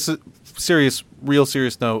this is real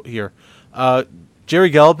serious note here.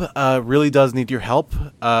 Jerry Gelb really does need your help.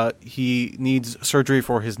 He needs surgery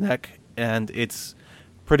for his neck, and it's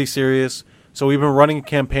pretty serious. So we've been running a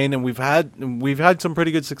campaign, and we've had some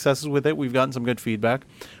pretty good successes with it. We've gotten some good feedback.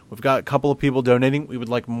 We've got a couple of people donating. We would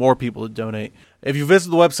like more people to donate. If you visit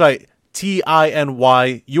the website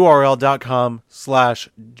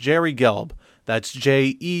tinyurl.com/Jerry Gelb, that's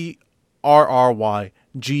JERRYGELB.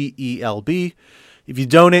 If you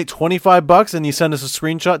donate $25 and you send us a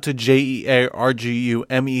screenshot to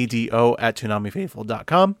JEARGUMEDO at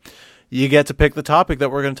ToonamiFaithful.com, you get to pick the topic that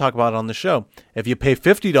we're going to talk about on the show. If you pay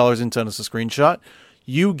 $50 and send us a screenshot,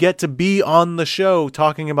 you get to be on the show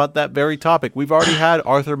talking about that very topic. We've already had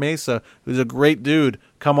Arthur Mesa, who's a great dude,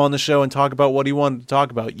 come on the show and talk about what he wanted to talk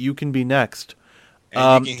about. You can be next.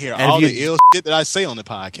 And you can hear all the ill shit that I say on the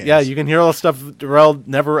podcast. Yeah, you can hear all the stuff Darrell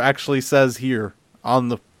never actually says here on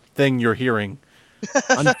the thing you're hearing.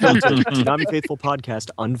 Unfiltered. Toonami Faithful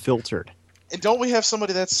podcast, unfiltered. And don't we have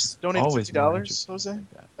somebody that's donated $50, Jose? Again?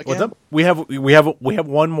 What's up? We have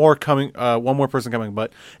one more coming. One more person coming.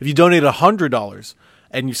 But if you donate $100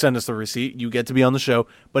 and you send us the receipt, you get to be on the show.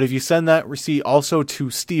 But if you send that receipt also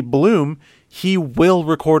to Steve Bloom, he will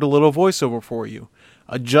record a little voiceover for you.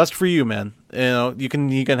 Just for you, man. You know, you can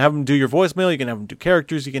have him do your voicemail, you can have him do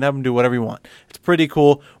characters, you can have him do whatever you want. It's pretty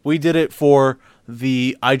cool. We did it for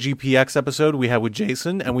the IGPX episode we had with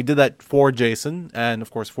Jason, and we did that for Jason and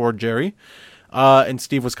of course for Jerry. And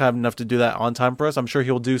Steve was kind enough to do that on time for us. I'm sure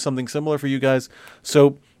he'll do something similar for you guys.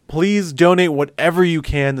 So please donate whatever you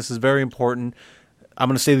can. This is very important. I'm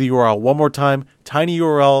going to say the URL one more time,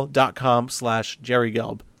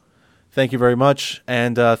 tinyurl.com/JerryGelb. Thank you very much.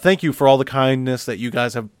 And thank you for all the kindness that you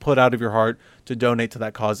guys have put out of your heart to donate to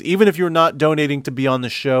that cause. Even if you're not donating to be on the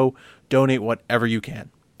show, donate whatever you can.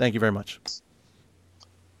 Thank you very much.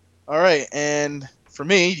 All right. And for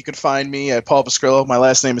me, you can find me at Paul Pescrillo. My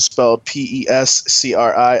last name is spelled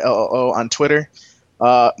Pescrillo on Twitter.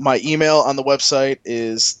 My email on the website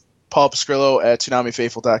is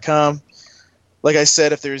paulpescrillo@toonamifaithful.com. Like I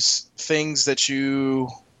said, if there's things that you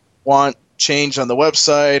want changed on the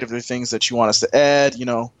website, if there are things that you want us to add,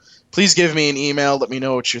 please give me an email. Let me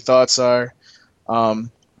know what your thoughts are. And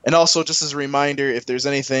also, just as a reminder, if there's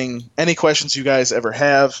any questions you guys ever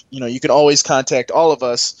have, you can always contact all of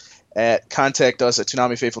us at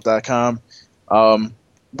contactus@toonamifaithful.com.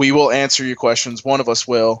 We will answer your questions. One of us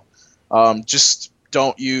will. Just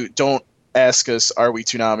don't ask us, are we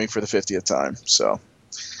Toonami for the 50th time? So,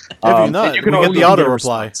 if you're not, we get the auto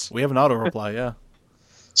reply. We have an auto reply, yeah.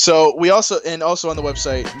 So we also on the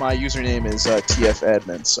website, my username is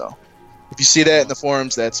TFadmin. So if you see that in the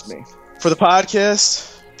forums, that's me. For the podcast,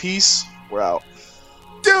 peace. We're out.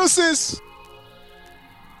 Deuces.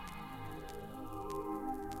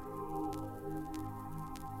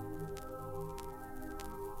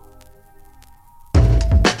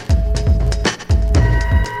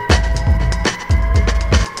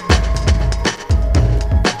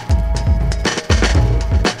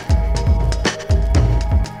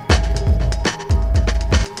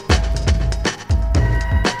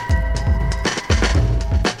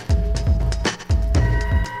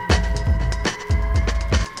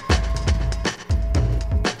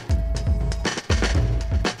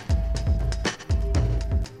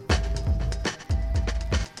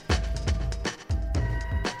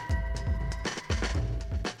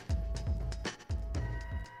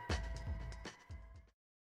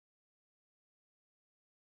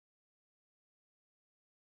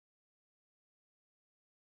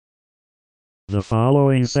 The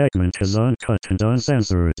following segment is uncut and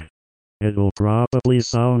uncensored. It will probably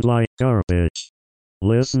sound like garbage.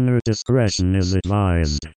 Listener discretion is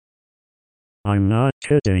advised. I'm not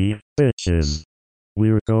kidding, bitches.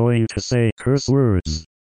 We're going to say curse words.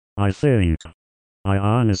 I think. I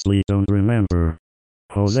honestly don't remember.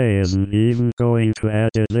 Jose isn't even going to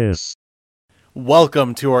edit this.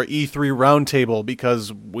 Welcome to our E3 roundtable,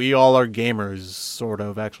 because we all are gamers, sort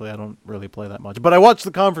of. Actually, I don't really play that much, but I watch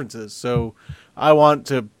the conferences, so I want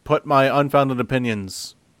to put my unfounded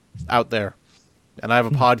opinions out there. And I have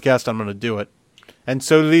a podcast, I'm going to do it. And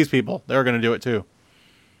so do these people. They're going to do it too.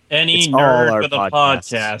 Any nerd with a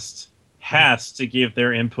podcast has to give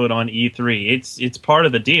their input on E3. It's part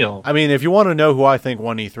of the deal. I mean, if you want to know who I think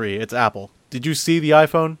won E3, it's Apple. Did you see the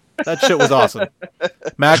iPhone? That shit was awesome.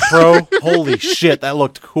 Mac Pro, holy shit, that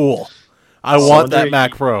looked cool. I want that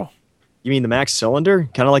Mac Pro. You mean the Mac Cylinder?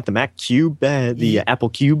 Kind of like the Mac Cube, the Apple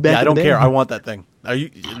Cube back Yeah, I don't in the day? care. I want that thing. Are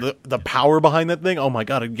you the power behind that thing? Oh my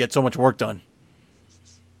god, I'd get so much work done.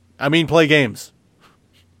 I mean, play games.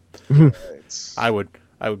 I would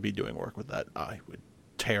be doing work with that. I would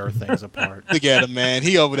tear things apart. Look at him, man.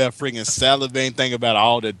 He over there freaking salivating, thinking about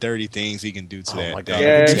all the dirty things he can do to that. Oh my god,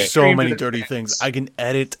 I can do so many dirty things. I can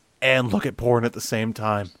edit and look at porn at the same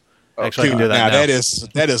time. Actually, I can do that now.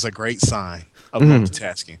 That is a great sign of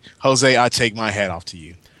multitasking. Jose, I take my hat off to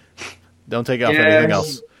you. Don't take off anything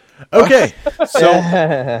else. Okay,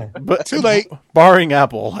 so but too late. Barring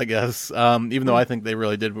Apple, I guess. Even though I think they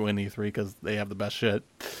really did win E3 because they have the best shit.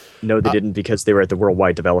 No, they didn't, because they were at the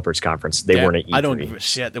Worldwide Developers Conference. They weren't at E3. I don't give a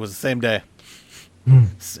shit. It was the same day.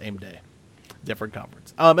 Same day. Different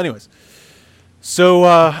conference. Anyways. So,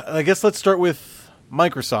 I guess let's start with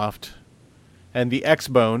Microsoft and the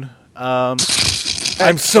Xbone. I'm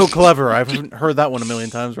so clever. I haven't heard that one a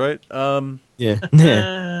million times, right? Yeah.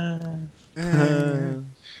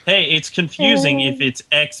 Hey, it's confusing if it's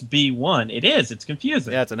XB1. It is. It's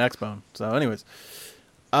confusing. Yeah, it's an Xbone. So, anyways.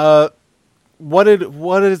 What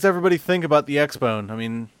does everybody think about the Xbone? I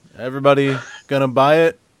mean, everybody gonna buy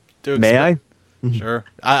it? May I? Sure.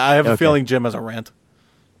 I have a feeling Jim has a rant.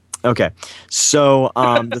 Okay. So,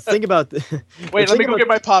 the thing about... Wait, let me go get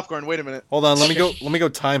my popcorn. Wait a minute. Hold on. Let me go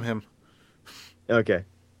time him. Okay.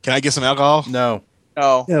 Can I get some alcohol? No.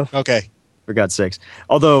 No. Okay. For God's sakes.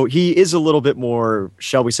 Although he is a little bit more,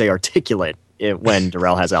 shall we say, articulate when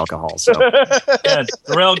Darrell has alcohol. So Yeah,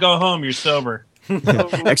 Darrell, go home. You're sober.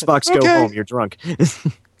 Xbox, go Okay. home. You're drunk.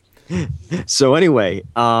 So anyway,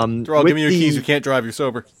 Darrell, with give me your the- keys. You can't drive. You're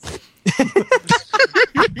sober.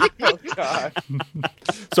 Oh God.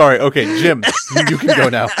 Sorry. Okay, Jim, you can go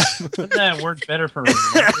now. Wouldn't that work better for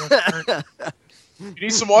You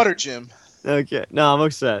need some water, Jim. Okay, no, I'm all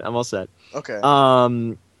set. I'm all set. Okay.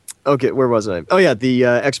 Okay, where was I? Oh yeah, the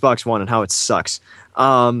Xbox One and how it sucks.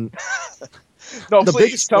 No, the please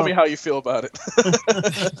biggest tell me how you feel about it.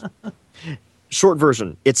 Short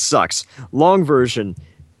version, it sucks. Long version,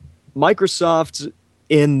 Microsoft,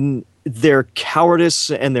 in their cowardice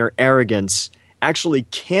and their arrogance, actually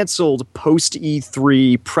canceled post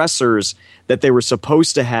E3 pressers that they were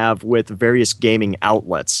supposed to have with various gaming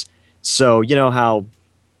outlets. So you know how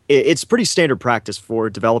it's pretty standard practice for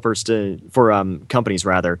developers for companies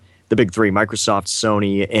rather, the big three, Microsoft,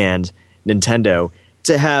 Sony, and Nintendo,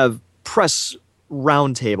 to have press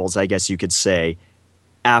roundtables, I guess you could say,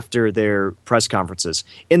 after their press conferences.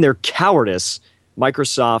 In their cowardice,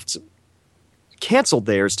 Microsoft canceled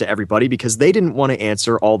theirs to everybody because they didn't want to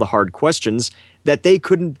answer all the hard questions that they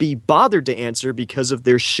couldn't be bothered to answer because of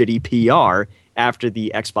their shitty PR after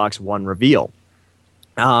the Xbox One reveal.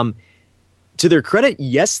 To their credit,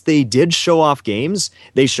 yes, they did show off games.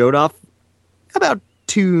 They showed off about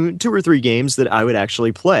two or three games that I would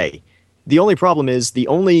actually play. The only problem is the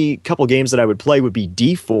only couple games that I would play would be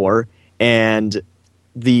D4 and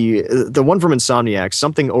the one from Insomniac,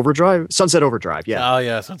 Sunset Overdrive. Yeah. Oh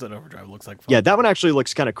yeah, Sunset Overdrive looks like fun. Yeah, that one actually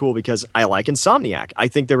looks kind of cool because I like Insomniac. I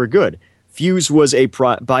think they were good. Fuse was a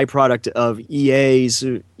byproduct of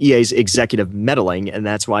EA's executive meddling, and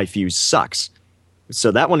that's why Fuse sucks.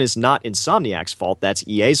 So that one is not Insomniac's fault. That's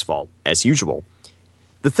EA's fault, as usual.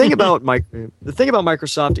 The thing about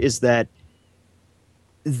Microsoft is that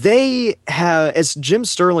they have, as Jim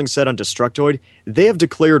Sterling said on Destructoid, they have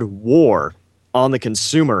declared war on the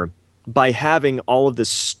consumer by having all of this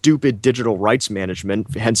stupid digital rights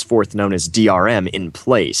management, henceforth known as DRM, in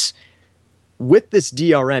place. With this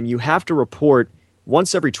DRM, you have to report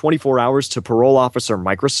once every 24 hours to parole officer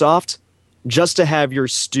Microsoft just to have your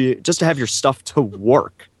stuff to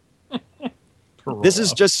work. This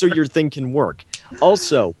is just so your thing can work.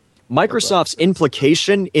 Also, Microsoft's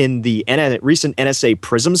implication in the recent NSA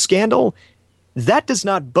Prism scandal, that does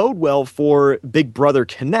not bode well for Big Brother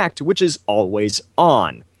Connect, which is always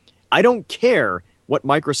on. I don't care what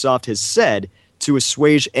Microsoft has said to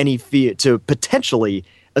potentially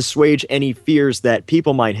assuage any fears that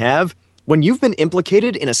people might have. When you've been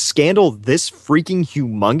implicated in a scandal this freaking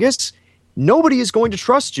humongous, nobody is going to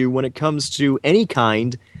trust you when it comes to any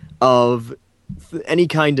kind of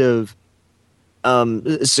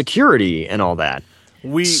security and all that.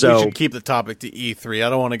 We should keep the topic to E3. I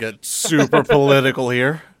don't want to get super political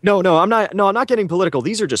here. No, I'm not getting political.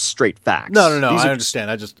 These are just straight facts. No. I understand.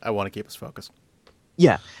 I want to keep us focused.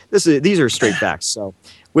 Yeah, these are straight facts. So,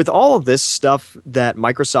 with all of this stuff that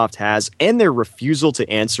Microsoft has and their refusal to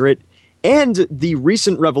answer it, and the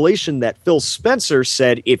recent revelation that Phil Spencer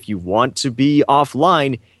said, if you want to be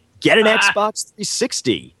offline, get an Xbox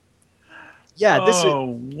 360. Yeah,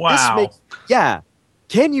 wow.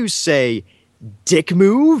 Can you say dick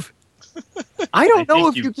move? I don't know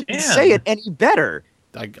if you can say it any better.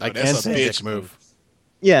 I can say dick move.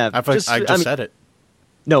 Yeah, I just said it.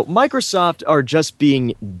 No, Microsoft are just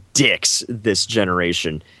being dicks this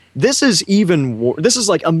generation. This is this is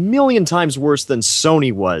like a million times worse than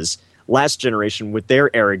Sony was last generation with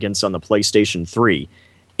their arrogance on the PlayStation 3.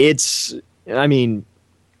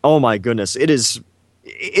 Oh my goodness,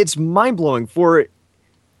 it's mind-blowing for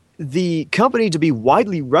the company to be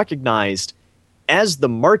widely recognized as the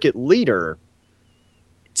market leader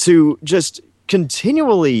to just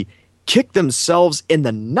continually kick themselves in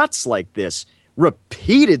the nuts like this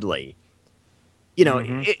repeatedly.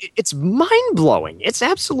 It's mind-blowing. It's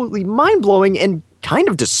absolutely mind-blowing and kind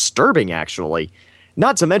of disturbing, actually.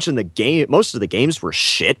 Not to mention most of the games were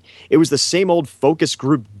shit. It was the same old focus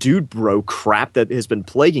group dude bro crap that has been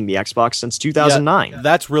plaguing the Xbox since 2009. Yeah,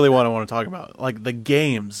 that's really what I want to talk about. Like, the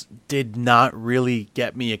games did not really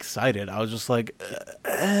get me excited. I was just like,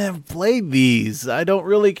 I've played these. I don't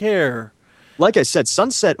really care. Like I said,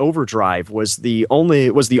 Sunset Overdrive was the only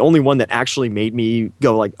one that actually made me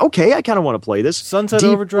go like, okay, I kind of want to play this. Sunset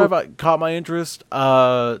Overdrive caught my interest.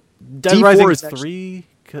 Dead D4 Rising 3.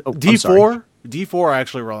 D4? D4 I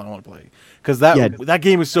actually really want to play. Because that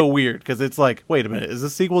game is so weird. Because it's like, wait a minute, is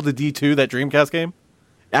this sequel to D2, that Dreamcast game?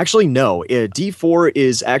 Actually, no. D4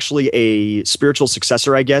 is actually a spiritual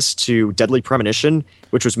successor, I guess, to Deadly Premonition,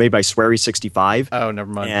 which was made by Swery65. Oh,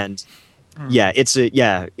 never mind. And it's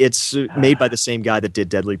made by the same guy that did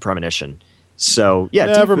Deadly Premonition. So yeah,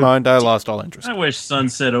 never mind. I lost all interest. I wish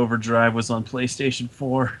Sunset Overdrive was on PlayStation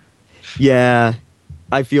 4. Yeah,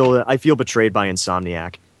 I feel betrayed by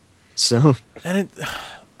Insomniac. So and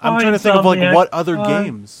I'm trying to think of like what other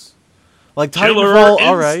games, like Titanfall.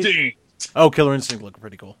 All right. Oh, Killer Instinct looked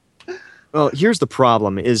pretty cool. Well, here's the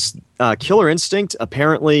problem: is Killer Instinct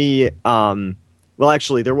apparently? Well,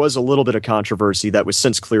 actually, there was a little bit of controversy that was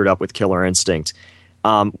since cleared up with Killer Instinct.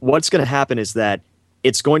 What's going to happen is that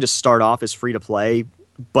it's going to start off as free to play,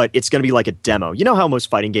 but it's going to be like a demo. You know how most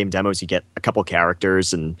fighting game demos, you get a couple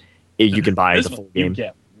characters and you can buy the full game. You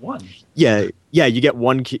get one. Yeah, you get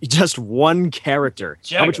just one character.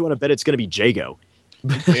 Jago. How much you want to bet it's going to be Jago?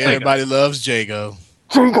 Everybody loves Jago.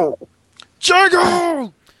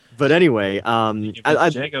 Jago! But anyway,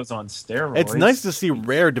 Jago's on steroids. It's nice to see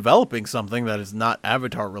Rare developing something that is not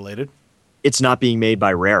Avatar related. It's not being made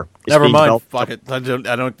by Rare. It's Never being mind. developed- Fuck it. I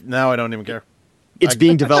don't even care. It's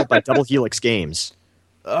being developed by Double Helix Games,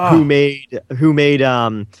 who made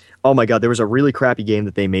oh my god, there was a really crappy game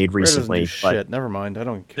that they made Rare doesn't recently. do But shit. Never mind. I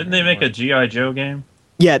don't care. Didn't they make a G.I. Joe game?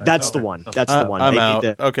 yeah, that's the one. That's the one. I'm They made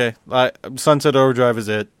out. the- Okay. Sunset Overdrive is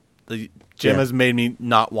it. The Jim Yeah. has made me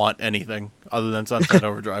not want anything other than Sunset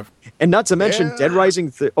Overdrive. And not to mention Dead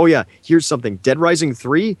Rising. Oh yeah, here's something. Dead Rising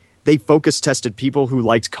 3. They focus tested people who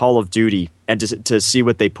liked Call of Duty and to see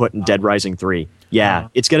what they put in Dead Rising 3. Yeah,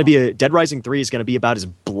 it's gonna be Dead Rising 3 is gonna be about as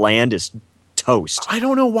bland as toast. I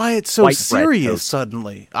don't know why it's so White bread serious toast.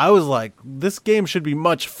 suddenly. I was like, this game should be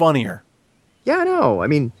much funnier. Yeah, I know. I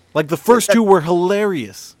mean, Like the first two were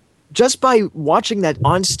hilarious. just by watching that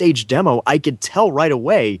onstage demo, I could tell right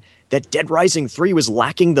away that Dead Rising 3 was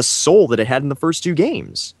lacking the soul that it had in the first two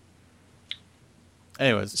games.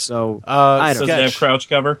 Anyways, So I Does it have crouch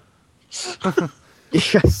cover?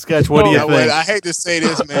 Sketch, what do you think? I hate to say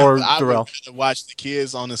this, man. Or but I would Darrell. rather watch the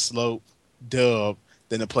Kids on the Slope dub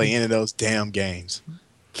than to play any of those damn games.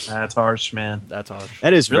 That's harsh, man. That's harsh.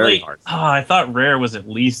 That is very Really? hard. Oh, I thought Rare was at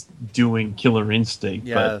least doing Killer Instinct,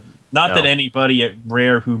 Yeah. but not No. that anybody at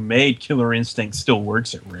Rare who made Killer Instinct still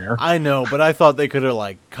works at Rare. I know, but I thought they could have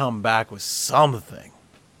like come back with something.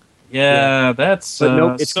 Yeah, that's. But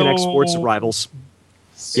nope, it's so, Connect Sports Rivals.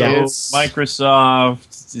 So Yeah,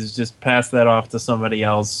 Microsoft is just pass that off to somebody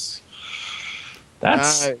else.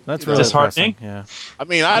 That's That's you know, really disheartening. depressing, Yeah. I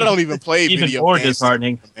mean, I don't even play Even video more games,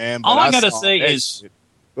 disheartening. man. All but I gotta saw say that is- shit.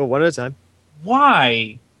 Well, one at a time.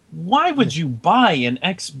 Why would you buy an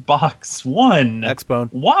Xbox One? Xbone.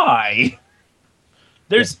 Why?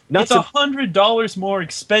 There's Yeah, not it's to- $100 more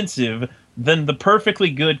expensive than the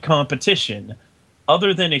perfectly good competition.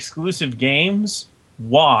 Other than exclusive games,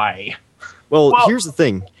 why? Well, here's the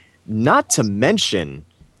thing. Not to mention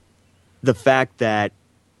the fact that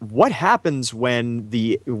what happens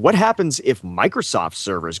if Microsoft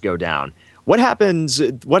servers go down? What happens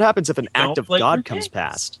if an act of play your God comes games.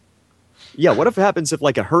 past? Yeah, what if it happens if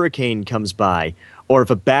like a hurricane comes by or if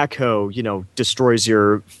a backhoe, destroys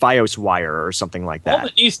your Fios wire or something like All that?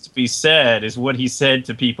 that needs to be said is what he said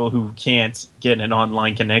to people who can't get an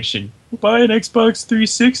online connection. Buy an Xbox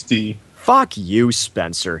 360. Fuck you,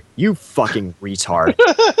 Spencer. You fucking retard.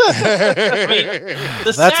 The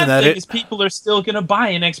That's sad an thing edit. is people are still going to buy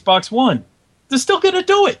an Xbox One. They're still going to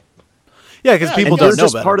do it. Yeah, because people and don't you're know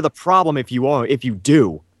just better. part of the problem if you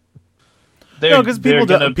do. No, 'cause people they're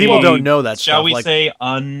don't- gonna people be, don't know that Shall stuff, we like- say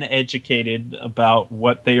uneducated about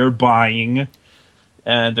what they are buying,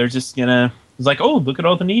 and they're just gonna. It's like, oh, look at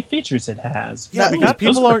all the neat features it has. Yeah, Ooh, because those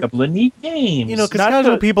people are a aren't- couple of neat games. Because Not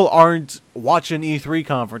casual the- people aren't watching E3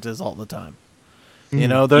 conferences all the time. They're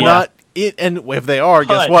Yeah. not. And if they are,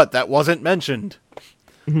 guess But- what? That wasn't mentioned.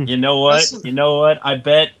 You know what? I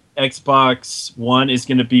bet Xbox One is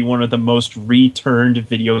going to be one of the most returned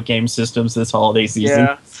video game systems this holiday season.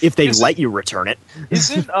 Yeah. If they Is let you return it.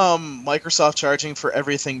 Isn't Microsoft charging for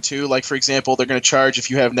everything too? Like, for example, they're going to charge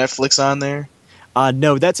if you have Netflix on there.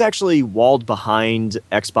 No, that's actually walled behind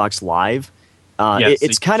Xbox Live. Yes,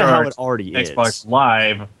 It's they kind of how charge it already Xbox is.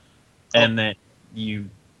 Live, and then you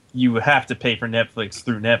have to pay for Netflix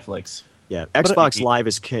through Netflix. Yeah, Xbox Live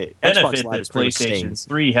is Xbox Benefit Live that is pretty much PlayStation staying.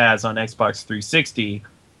 3 has on Xbox 360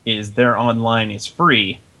 is their online is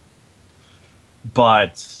free,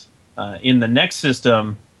 but in the next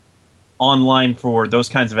system, online for those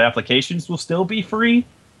kinds of applications will still be free.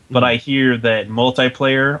 But I hear that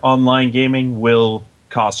multiplayer online gaming will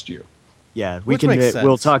cost you. Yeah, we Which can. makes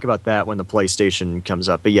We'll sense. talk about that when the PlayStation comes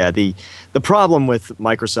up. But yeah, the problem with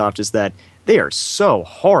Microsoft is that they are so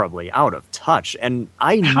horribly out of touch, and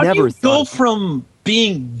I How never do you go thought. from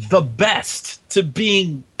being the best to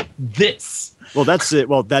being this? Well, that's it.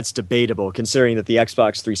 Well, that's debatable, considering that the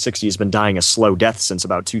Xbox 360 has been dying a slow death since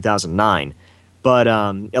about 2009. But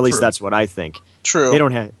at least True. that's what I think. True.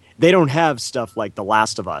 They don't have stuff like The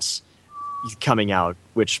Last of Us coming out,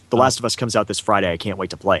 which The Last of Us comes out this Friday. I can't wait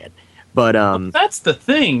to play it. But That's the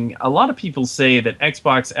thing. A lot of people say that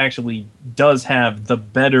Xbox actually does have the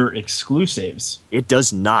better exclusives. it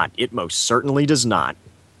does not. It most certainly does not.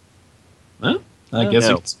 Well, I guess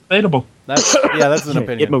No. it's debatable. That's an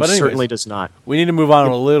opinion. It most But anyways, certainly does not. we need to move on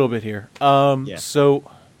a little bit here. Yeah. So,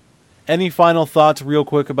 any final thoughts, real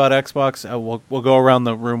quick, about Xbox? We'll go around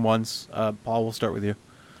the room once. Paul, we'll start with you.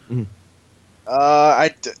 I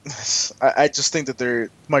just think that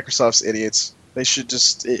Microsoft's idiots. They should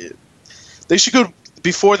just they should go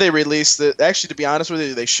before they release the. Actually, to be honest with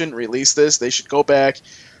you, they shouldn't release this. They should go back,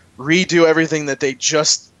 redo everything that they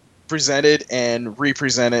just presented, and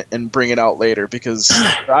represent it and bring it out later, because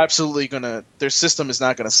they're absolutely gonna. Their system is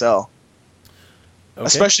not gonna sell. Okay.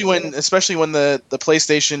 Especially when the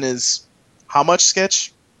PlayStation is how much,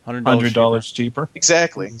 Sketch? $100 cheaper.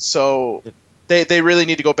 Exactly. So they really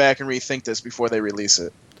need to go back and rethink this before they release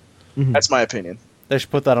it. Mhm. That's my opinion. They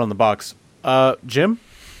should put that on the box. Jim?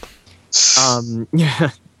 Yeah.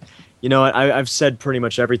 You know what? I've said pretty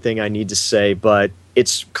much everything I need to say, but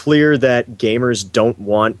it's clear that gamers don't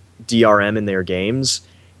want DRM in their games,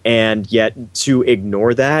 and yet to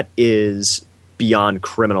ignore that is beyond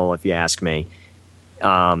criminal, if you ask me.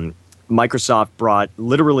 Microsoft brought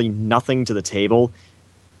literally nothing to the table,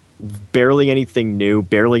 barely anything new,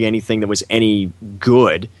 barely anything that was any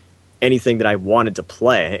good, anything that I wanted to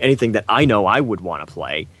play, anything that I know I would want to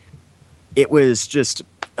play. It was just,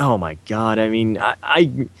 oh my god! I mean,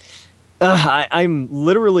 I'm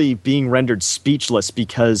literally being rendered speechless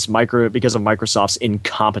because of Microsoft's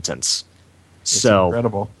incompetence. It's So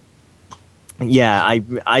incredible. yeah,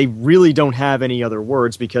 I really don't have any other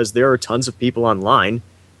words, because there are tons of people online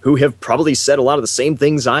who have probably said a lot of the same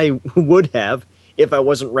things I would have if I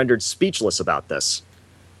wasn't rendered speechless about this.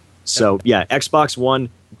 So yeah, Xbox One,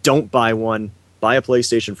 don't buy one. Buy a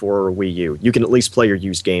PlayStation 4 or a Wii U. You can at least play your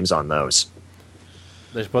used games on those.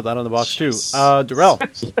 They should put that on the box, too. Darrell.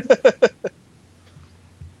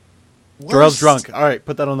 Darrell's drunk. All right,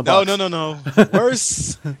 put that on the box. No.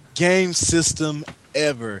 Worst game system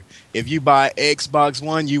ever. If you buy Xbox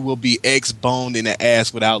One, you will be X-boned in the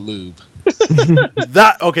ass without lube.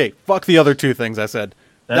 Okay, fuck the other two things I said.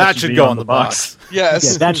 That should be go on the box.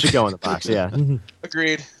 Yes. Yeah, that should go in the box, yeah.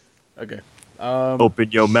 Agreed. Okay.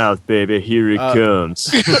 Open your mouth, baby. Here it comes.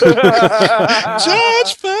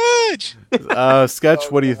 Judge Fudge!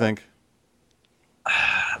 Sketch, what do you think?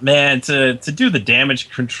 Man, to do the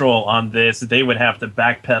damage control on this, they would have to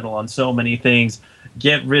backpedal on so many things.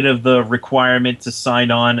 Get rid of the requirement to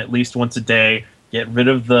sign on at least once a day. Get rid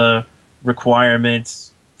of the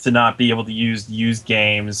requirements to not be able to use used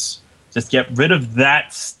games. Just get rid of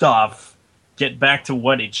that stuff. Get back to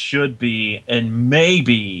what it should be, and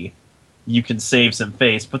maybe you can save some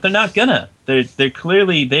face. But they're not gonna. They're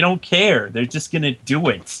clearly, they don't care. They're just gonna do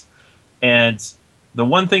it. And the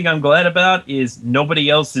one thing I'm glad about is nobody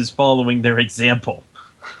else is following their example.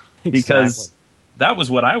 Because that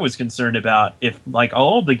was what I was concerned about. If like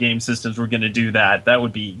all the game systems were going to do that, that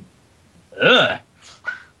would be,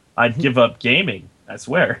 I'd give up gaming. I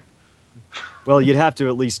swear. Well, you'd have to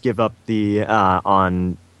at least give up the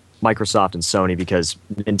on Microsoft and Sony, because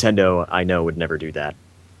Nintendo, I know, would never do that.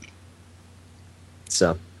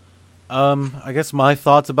 So, I guess my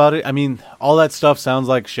thoughts about it. I mean, all that stuff sounds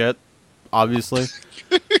like shit, obviously.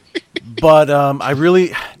 But I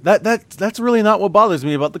really that's really not what bothers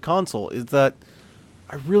me about the console, is that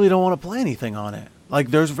I really don't want to play anything on it.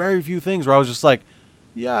 Like, there's very few things where I was just like,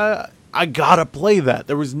 yeah, I gotta play that.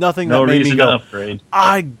 There was nothing that made me go, upgrade.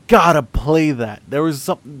 I gotta play that. There was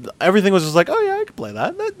everything was just like, oh yeah, I can play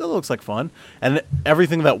that. That looks like fun. And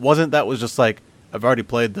everything that wasn't that was just like, I've already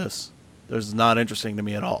played this. This is not interesting to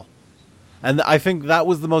me at all. And I think that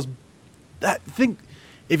was the most.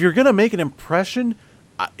 If you're gonna make an impression,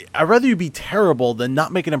 I'd rather you be terrible than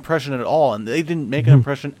not make an impression at all. And they didn't make an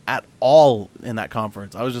impression at all in that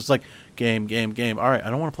conference. I was just like, game. All right, I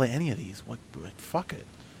don't want to play any of these. What? Fuck it.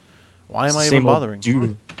 Why am I even bothering?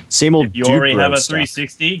 Same old. If you already have a stuff.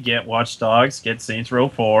 360, get Watch Dogs, get Saints Row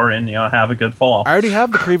 4, and have a good fall. I already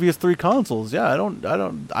have the previous 3 consoles. Yeah,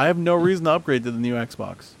 I have no reason to upgrade to the new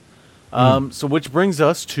Xbox. So which brings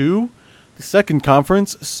us to the second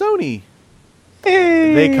conference, Sony.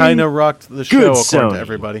 They kind of rocked the show, according to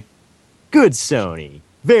everybody. Good Sony.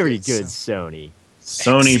 Very good Sony.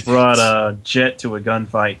 Sony brought a jet to a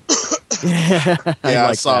gunfight.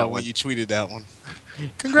 I saw it when you tweeted that one.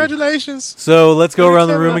 Congratulations. So let's go around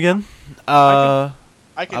the room again. I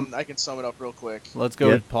can sum it up real quick. Let's go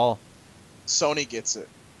with Paul. Sony gets it.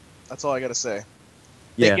 That's all I gotta say.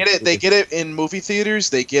 Yeah. They get it in movie theaters.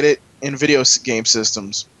 They get it in video game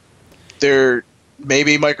systems.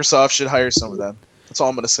 Maybe Microsoft should hire some of them. That's all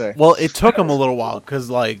I'm gonna say. Well, it took them a little while because,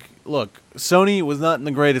 like, look, Sony was not in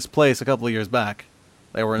the greatest place a couple of years back.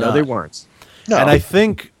 They were not. No, they weren't. No. And I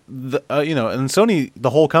think and Sony, the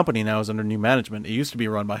whole company now is under new management. It used to be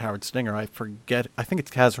run by Howard Stinger. I think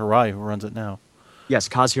it's Kaz Hirai who runs it now. Yes,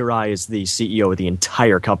 Kaz Hirai is the CEO of the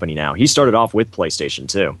entire company now. He started off with PlayStation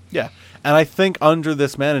too. Yeah, and I think under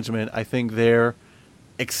this management, I think they're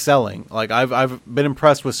excelling. Like I've been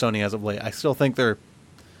impressed with Sony as of late. I still think they're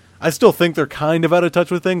kind of out of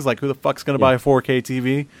touch with things. Like, who the fuck's going to buy a 4K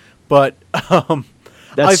TV? But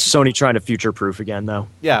that's Sony trying to future-proof again, though.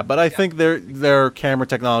 Yeah, but I think their camera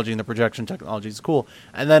technology and the projection technology is cool.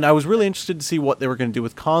 And then I was really interested to see what they were going to do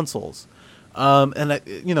with consoles. And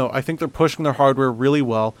I think they're pushing their hardware really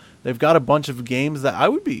well. They've got a bunch of games that I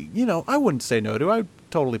wouldn't say no to. I would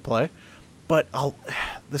totally play. But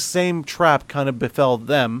the same trap kind of befell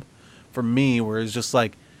them for me, where it's just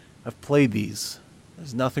like, I've played these.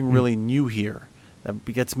 There's nothing really new here that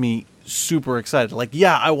gets me super excited. Like,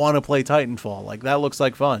 yeah, I want to play Titanfall. Like, that looks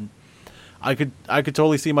like fun. I could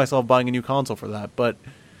totally see myself buying a new console for that. But,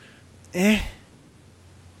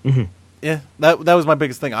 Yeah, that was my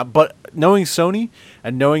biggest thing. But knowing Sony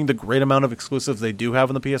and knowing the great amount of exclusives they do have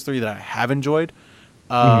on the PS3 that I have enjoyed,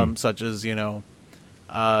 such as Heavy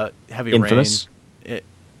Infamous. Rain,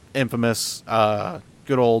 Infamous,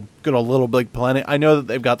 good old Little Big Planet. I know that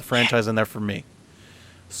they've got the franchise in there for me.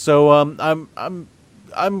 So I'm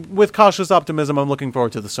with cautious optimism. I'm looking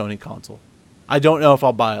forward to the Sony console. I don't know if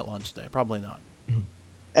I'll buy it launch day. Probably not.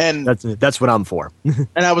 And that's what I'm for.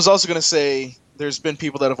 And I was also going to say, there's been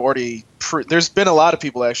people that have already. There's been a lot of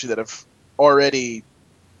people actually that have already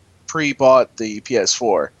pre-bought the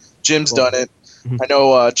PS4. Jim's done it. I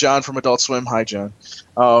know John from Adult Swim. Hi, John.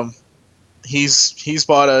 He's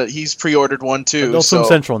pre-ordered one too. Adult Swim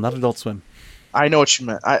Central, not Adult Swim. I know what you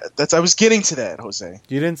meant. I was getting to that, Jose.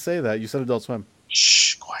 You didn't say that. You said Adult Swim.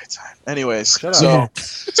 Shh, quiet time. Anyways, Shut up.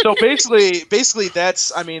 so basically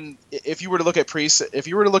that's. I mean, if you were to look at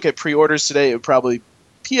pre-orders today, it would probably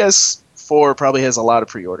PS4 probably has a lot of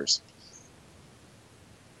pre-orders.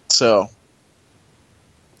 So,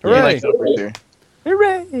 hooray!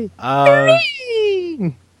 Hooray!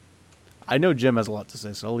 Hooray! I know Jim has a lot to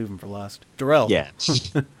say, so I'll leave him for last. Darrell. Yeah.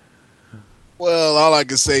 Well, all I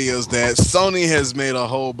can say is that Sony has made a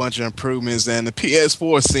whole bunch of improvements, and the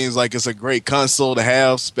PS4 seems like it's a great console to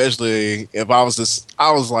have, especially if I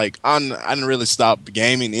didn't really stop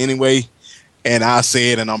gaming anyway, and I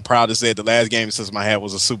said, and I'm proud to say, the last game since I had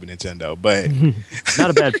was a Super Nintendo, but...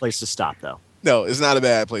 Not a bad place to stop, though. No, it's not a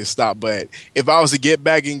bad place to stop, but if I was to get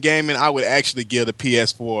back in gaming, I would actually give the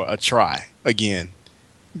PS4 a try again.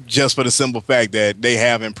 Just for the simple fact that they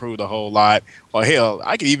have improved a whole lot. Or hell,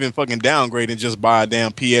 I could even fucking downgrade and just buy a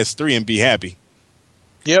damn PS3 and be happy.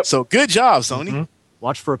 Yep. So good job, Sony. Mm-hmm.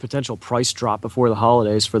 Watch for a potential price drop before the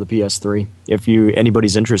holidays for the PS3, if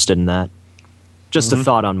anybody's interested in that. Just a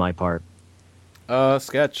thought on my part.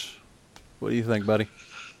 Sketch. What do you think, buddy?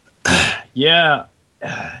 Yeah.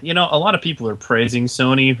 A lot of people are praising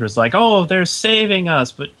Sony. It's like, oh, they're saving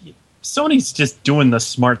us. But Sony's just doing the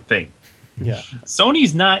smart thing. Yeah.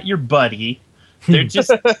 Sony's not your buddy. They're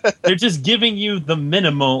just giving you the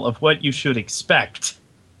minimal of what you should expect.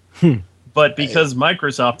 But because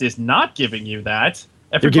Microsoft is not giving you that,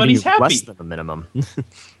 everybody's happy. happy. Less than the minimum.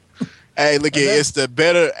 Hey, look at it's the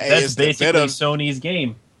better. That's basically Sony's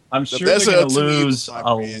game. I'm sure they're going to lose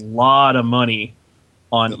a lot of money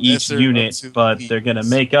on each unit, but they're going to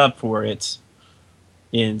make up for it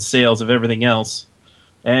in sales of everything else.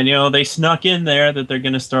 And they snuck in there that they're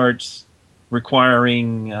going to start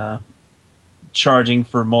requiring charging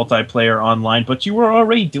for multiplayer online, but you were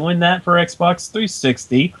already doing that for Xbox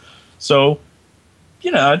 360, so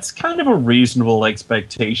it's kind of a reasonable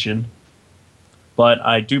expectation. But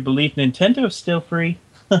I do believe Nintendo's still free.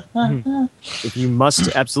 If you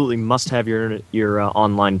absolutely must have your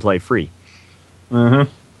online play free.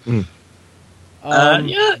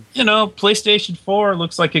 PlayStation 4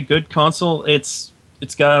 looks like a good console. It's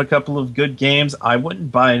got a couple of good games. I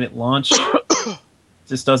wouldn't buy it at launch.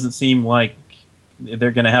 Just doesn't seem like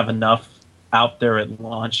they're going to have enough out there at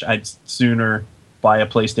launch. I'd sooner buy a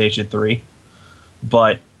PlayStation 3.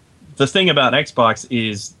 But the thing about Xbox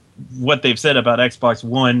is what they've said about Xbox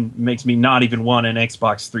One makes me not even want an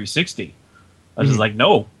Xbox 360. I was just like,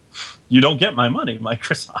 no, you don't get my money,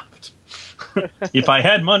 Microsoft. If I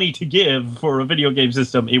had money to give for a video game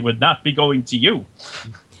system, it would not be going to you.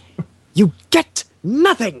 You get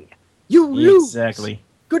nothing. You lose. Exactly.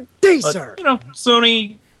 Good day, But, sir.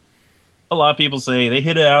 Sony, a lot of people say they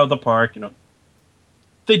hit it out of the park.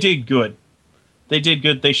 They did good. They did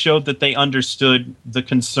good. They showed that they understood the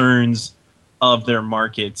concerns of their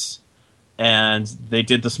markets, and they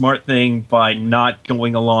did the smart thing by not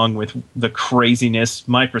going along with the craziness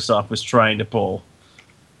Microsoft was trying to pull.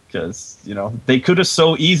 Because, they could have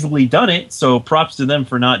so easily done it, so props to them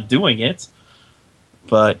for not doing it.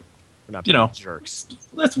 But, jerks.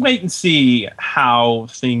 Let's wait and see how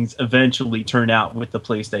things eventually turn out with the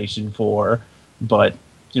PlayStation 4. But,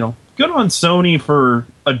 good on Sony for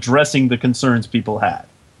addressing the concerns people had.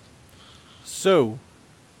 So,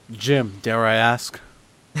 Jim, dare I ask?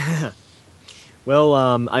 Well,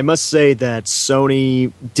 I must say that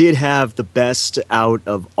Sony did have the best out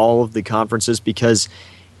of all of the conferences because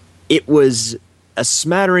it was a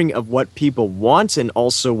smattering of what people want and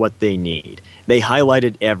also what they need. They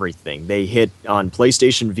highlighted everything. They hit on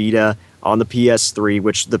PlayStation Vita, on the PS3,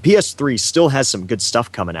 which the PS3 still has some good stuff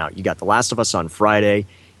coming out. You got The Last of Us on Friday.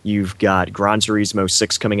 You've got Gran Turismo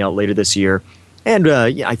 6 coming out later this year. And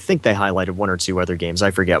I think they highlighted one or two other games.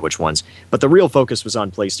 I forget which ones. But the real focus was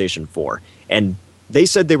on PlayStation 4. And they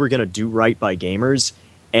said they were going to do right by gamers.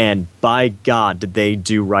 And by God, did they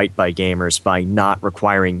do right by gamers by not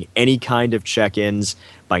requiring any kind of check-ins,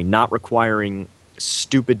 by not requiring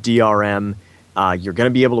stupid DRM. You're going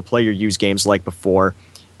to be able to play your used games like before.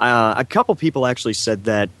 A couple people actually said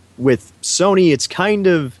that with Sony, it's kind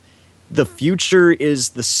of the future is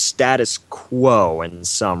the status quo in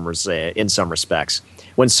some respects.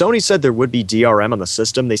 When Sony said there would be DRM on the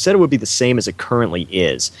system, they said it would be the same as it currently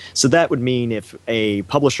is. So that would mean if a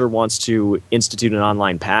publisher wants to institute an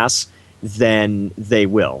online pass, then they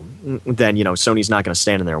will. Then, Sony's not going to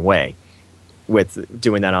stand in their way with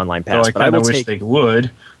doing that online pass. I kind of wish they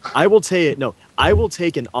would. I will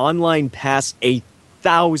take an online pass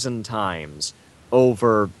 1,000 times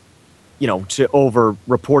over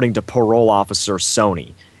reporting to parole officer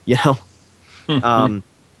Sony,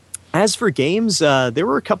 As for games, there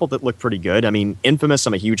were a couple that looked pretty good. I mean, Infamous,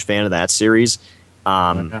 I'm a huge fan of that series.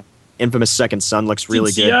 Infamous Second Son looks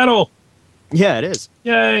really good. Seattle! Yeah, it is.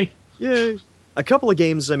 Yay! A couple of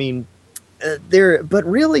games, I mean, but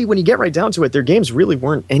really, when you get right down to it, their games really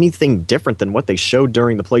weren't anything different than what they showed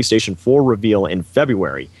during the PlayStation 4 reveal in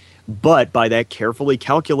February. But by that carefully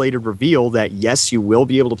calculated reveal that, yes, you will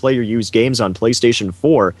be able to play your used games on PlayStation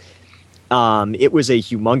 4, it was a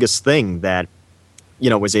humongous thing that,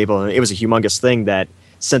 it was a humongous thing that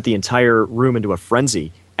sent the entire room into a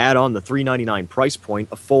frenzy. Add on the $399 price point,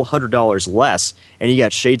 a full $100 less, and you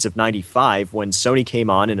got shades of 95 when Sony came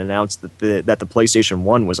on and announced that the PlayStation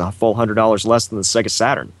 1 was a full $100 less than the Sega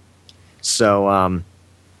Saturn. So,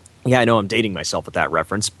 I know I'm dating myself with that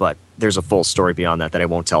reference, but there's a full story beyond that I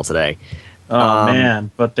won't tell today. Oh man,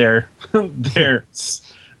 but their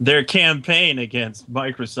campaign against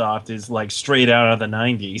Microsoft is like straight out of the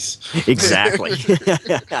 90s. Exactly.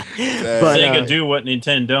 But Sega do what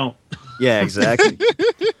Nintendo don't. Yeah, exactly.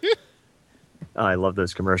 I love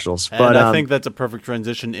those commercials. And but I think that's a perfect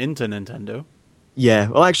transition into Nintendo. Yeah,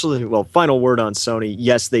 well, final word on Sony.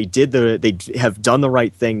 Yes, they have done the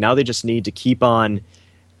right thing. Now they just need to keep on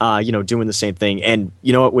doing the same thing. And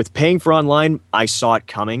you know what, with paying for online, I saw it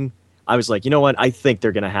coming. I was like, you know what, I think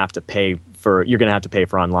you're going to have to pay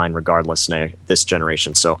for online regardless this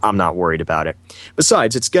generation. So I'm not worried about it.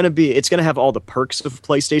 Besides, it's going to have all the perks of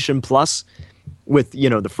PlayStation Plus with,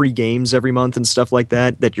 the free games every month and stuff like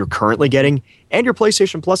that you're currently getting. And your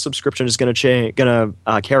PlayStation Plus subscription is going to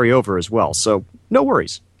carry over as well. So no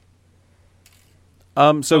worries.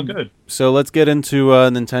 Good. So let's get into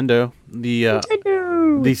Nintendo,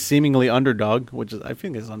 the seemingly underdog, which I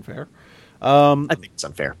think is unfair. I think it's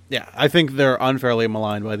unfair. Yeah, I think they're unfairly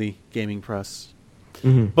maligned by the gaming press.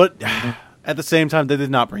 Mm-hmm. But at the same time, they did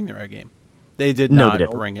not bring their A game. They did not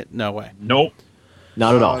bring it. No way. Nope.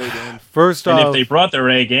 Not at all. First and off, if they brought their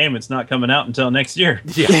A game, it's not coming out until next year.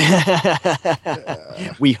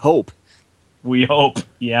 Yeah. We hope. We hope.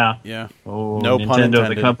 Yeah. Yeah. Oh, no Nintendo, pun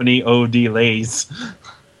intended. the company, delays.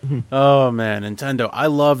 Oh man, Nintendo. I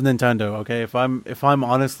love Nintendo. Okay, if I'm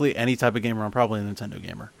honestly any type of gamer, I'm probably a Nintendo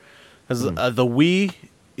gamer. Because the Wii,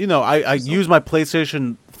 I use my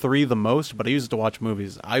PlayStation 3 the most, but I use it to watch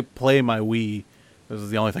movies. I play my Wii. This is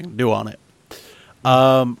the only thing to do on it,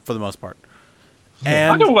 for the most part.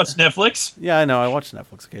 And I can watch Netflix. Yeah, I know. I watch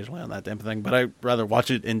Netflix occasionally on that damn thing, but I'd rather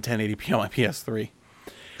watch it in 1080p on my PS3.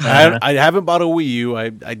 I haven't bought a Wii U. I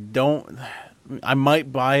don't. I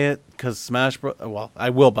might buy it because Smash Bros. Well, I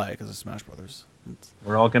will buy it because of Smash Brothers.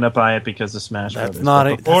 We're all gonna buy it because of Smash That's Brothers. not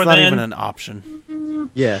But a, before that's not then, even an option.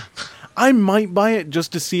 Yeah. I might buy it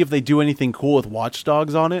just to see if they do anything cool with Watch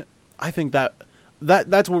Dogs on it. I think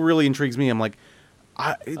that's what really intrigues me. I'm like,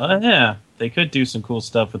 yeah, they could do some cool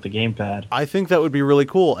stuff with the gamepad. I think that would be really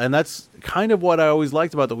cool, and that's kind of what I always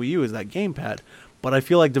liked about the Wii U is that gamepad. But I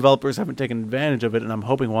feel like developers haven't taken advantage of it, and I'm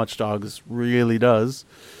hoping Watch Dogs really does.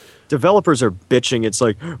 Developers are bitching. It's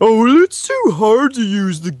like, oh, it's too hard to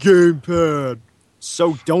use the gamepad.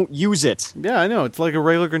 So don't use it. Yeah, I know. It's like a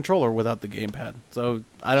regular controller without the gamepad. So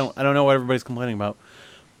I don't know what everybody's complaining about.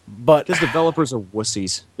 But because developers are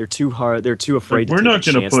wussies. They're too hard. They're too afraid to We're take not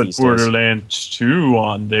a going to chance put these days. Borderlands 2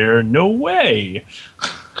 on there. No way.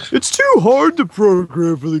 It's too hard to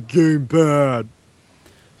program for the gamepad.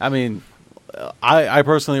 I mean, I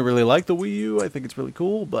personally really like the Wii U. I think it's really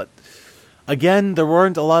cool. But again, there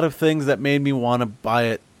weren't a lot of things that made me want to buy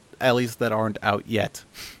it, at least that aren't out yet.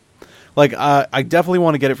 Like, I definitely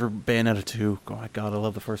want to get it for Bayonetta 2. Oh my god, I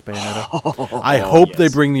love the first Bayonetta. I hope they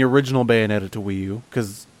bring the original Bayonetta to Wii U,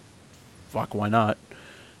 because, fuck, why not?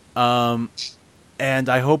 And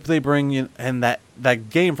I hope they bring and that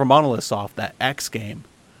game from Monolith Soft, that X game.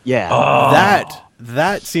 Yeah.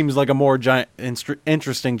 That seems like a more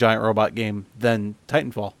interesting giant robot game than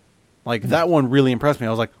Titanfall. Like, that one really impressed me. I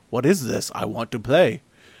was like, what is this? I want to play.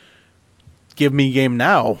 Give me game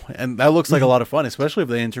now. And that looks like a lot of fun, especially if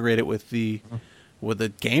they integrate it with the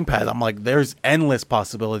gamepad. I'm like, there's endless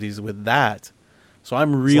possibilities with that. So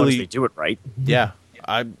I'm really, as long as they do it right. Yeah.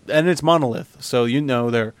 And it's Monolith, so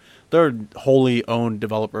they're a wholly owned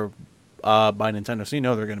developer by Nintendo,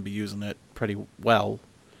 so they're going to be using it pretty well.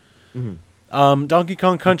 Mm-hmm. Donkey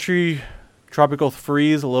Kong Country Tropical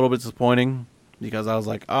Freeze, a little bit disappointing because I was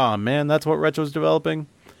like, oh man, that's what Retro's developing.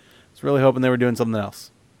 I was really hoping they were doing something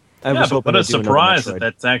else. I was hoping what a to do another surprise Metroid.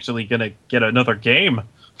 that's actually going to get another game.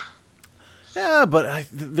 Yeah, but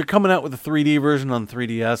they're coming out with a 3D version on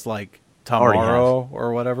 3DS like tomorrow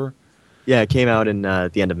or whatever. Yeah, it came out in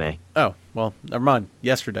the end of May. Oh, well, never mind.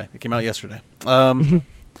 Yesterday. It came out yesterday.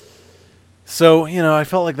 So, I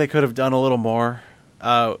felt like they could have done a little more.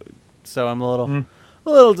 So I'm a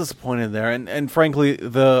little disappointed there. And frankly,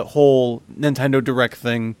 the whole Nintendo Direct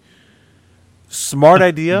thing, smart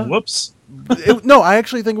idea. Whoops. No, I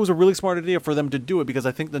actually think it was a really smart idea for them to do it because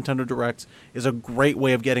I think Nintendo Direct is a great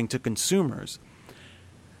way of getting to consumers.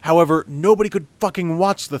 However, nobody could fucking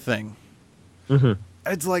watch the thing. Mm-hmm.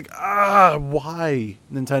 It's like, why,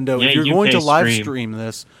 Nintendo? Yeah, if you're UK going to live stream. stream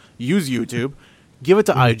this, use YouTube, give it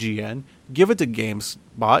to IGN, give it to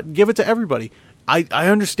GameSpot, give it to everybody. I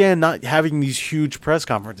understand not having these huge press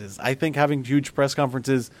conferences. I think having huge press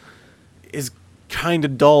conferences is kind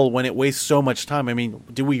of dull when it wastes so much time. I mean,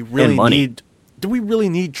 do we really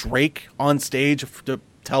need Drake on stage to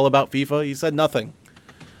tell about FIFA? He said nothing.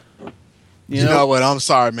 You know what? I'm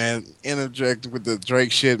sorry, man. Interject with the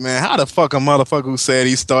Drake shit, man. How the fuck a motherfucker who said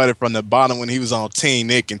he started from the bottom when he was on Team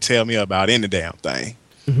Nick can tell me about any damn thing?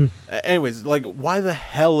 Anyways, like, why the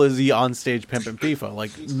hell is he on stage pimping FIFA?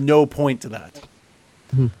 Like, no point to that.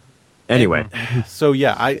 Anyway. So,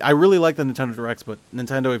 yeah, I really like the Nintendo Directs, but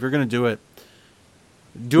Nintendo, if you're going to do it,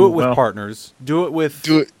 do it with partners. Do it with...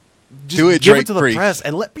 Do it give it to the Drake-free. press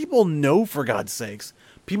and let people know, for God's sakes.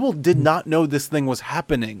 People did not know this thing was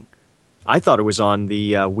happening. I thought it was on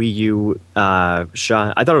the Wii U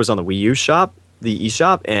shop. I thought it was on the Wii U shop, the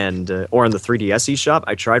eShop, and or on the 3DS eShop.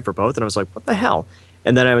 I tried for both, and I was like, "What the hell?"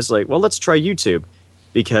 And then I was like, "Well, let's try YouTube,"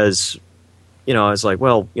 because I was like,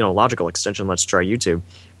 "Well, logical extension. Let's try YouTube."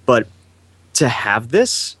 But to have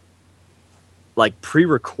this like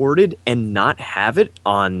pre-recorded and not have it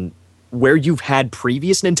on where you've had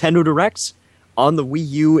previous Nintendo Directs on the Wii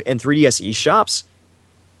U and 3DS eShops.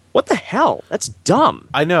 What the hell? That's dumb.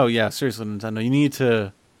 I know, yeah, seriously, Nintendo. You need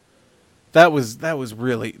to... That was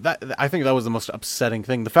really... I think that was the most upsetting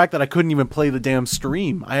thing. The fact that I couldn't even play the damn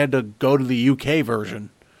stream. I had to go to the UK version.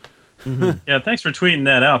 Yeah, thanks for tweeting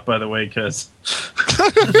that out, by the way, because...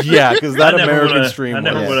 Yeah, because that American stream... I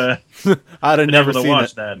never would have... I'd have never seen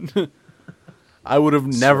watch it. that. I would have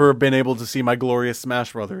never been able to see my glorious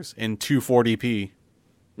Smash Brothers in 240p.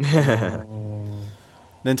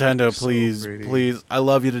 Nintendo, please, please, I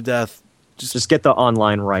love you to death. Just get the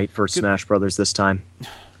online right for Smash Brothers this time.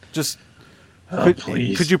 Just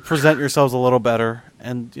please. Could you present yourselves a little better?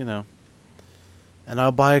 And and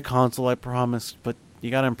I'll buy a console, I promise. But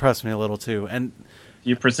you gotta impress me a little too. And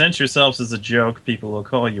you present yourselves as a joke, people will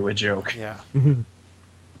call you a joke. Yeah.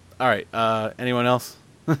 All right. Anyone else?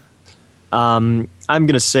 I'm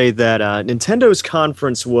gonna say that Nintendo's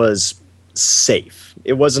conference was safe.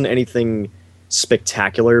 It wasn't anything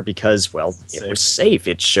spectacular because, well, it was safe.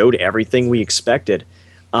 It showed everything we expected.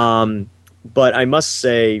 But I must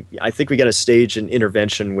say, I think we got to stage an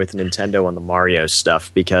intervention with Nintendo on the Mario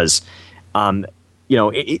stuff because,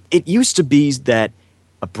 it used to be that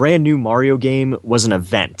a brand new Mario game was an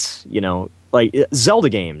event. Like Zelda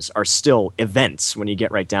games are still events when you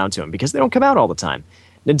get right down to them because they don't come out all the time.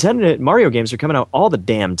 Nintendo Mario games are coming out all the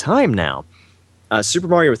damn time now. Super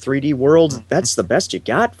Mario 3D World, that's the best you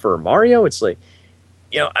got for Mario. It's like,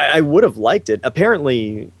 I would have liked it.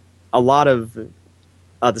 Apparently, a lot of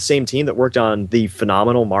the same team that worked on the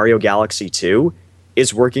phenomenal Mario Galaxy 2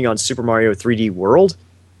 is working on Super Mario 3D World.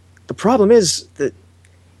 The problem is that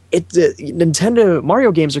Nintendo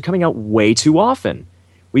Mario games are coming out way too often.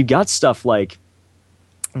 We've got stuff like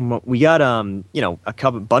we got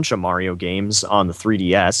a bunch of Mario games on the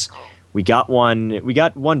 3DS. We got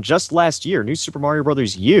one just last year, New Super Mario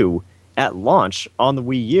Bros. U at launch on the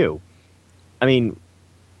Wii U. I mean,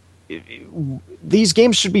 these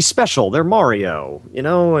games should be special. They're Mario,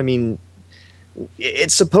 I mean,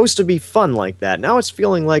 it's supposed to be fun like that. Now it's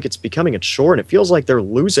feeling like it's becoming a chore, and it feels like they're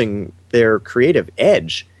losing their creative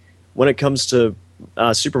edge when it comes to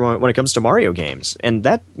when it comes to Mario games, and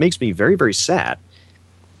that makes me very, very sad.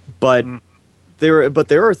 But there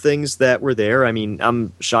are things that were there. I mean,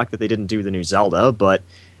 I'm shocked that they didn't do the new Zelda, but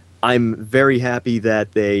I'm very happy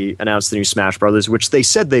that they announced the new Smash Brothers, which they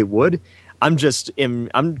said they would. I'm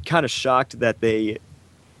kind of shocked that they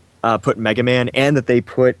put Mega Man and that they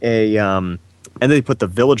put the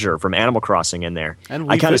Villager from Animal Crossing in there. And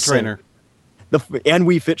Wii Fit Trainer. And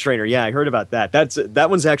Wii Fit Trainer. Yeah, I heard about that. That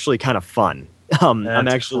one's actually kind of fun.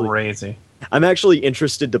 That's crazy. I'm actually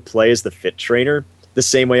interested to play as the Fit Trainer the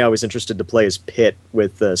same way I was interested to play as Pit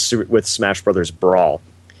with Smash Brothers Brawl.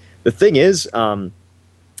 The thing is, a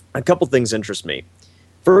couple things interest me.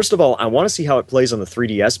 First of all, I want to see how it plays on the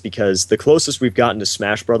 3DS because the closest we've gotten to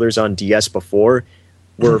Smash Brothers on DS before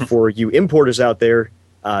were for you importers out there,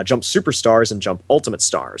 Jump Superstars and Jump Ultimate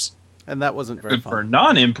Stars. And that wasn't very good fun. For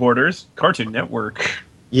non-importers, Cartoon Network.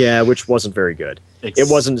 Yeah, which wasn't very good. It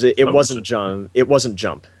wasn't Jump,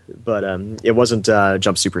 but it wasn't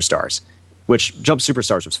Jump Superstars, which Jump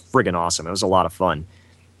Superstars was friggin' awesome. It was a lot of fun.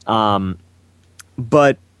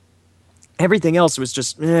 But everything else was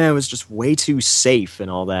just way too safe and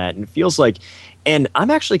all that. And it feels like, and I'm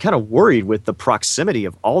actually kind of worried with the proximity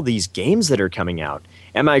of all these games that are coming out.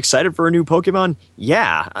 Am I excited for a new Pokemon?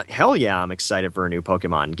 Yeah, hell yeah, I'm excited for a new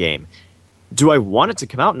Pokemon game. Do I want it to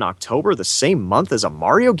come out in October, the same month as a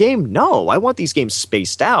Mario game? No, I want these games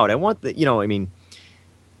spaced out. I want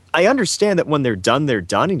I understand that when they're done,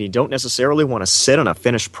 and you don't necessarily want to sit on a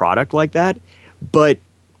finished product like that, but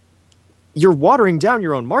you're watering down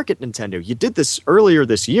your own market, Nintendo. You did this earlier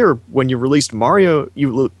this year when you released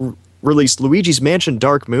released Luigi's Mansion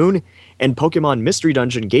Dark Moon and Pokemon Mystery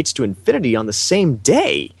Dungeon Gates to Infinity on the same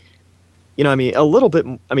day. A little bit,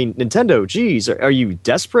 Nintendo, geez, are you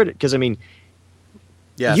desperate? Because,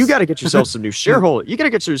 yes. You got to get yourself some new shareholders. You got to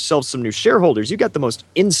get yourself some new shareholders. You got the most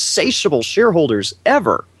insatiable shareholders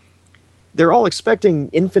ever. They're all expecting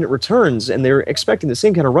infinite returns, and they're expecting the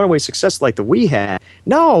same kind of runaway success like the Wii had.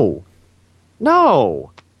 No.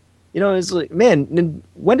 It's like, man,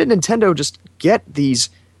 when did Nintendo just get these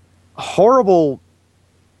horrible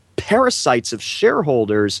parasites of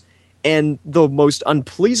shareholders and the most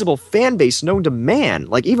unpleasable fan base known to man?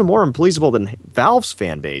 Like, even more unpleasable than Valve's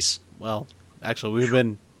fan base. Well, actually,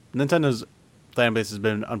 Nintendo's fan base has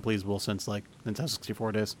been unpleasable since, like, Nintendo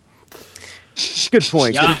 64 days. Good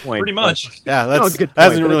point. Yeah, good point. pretty much. Yeah, that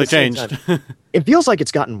hasn't really changed. It feels like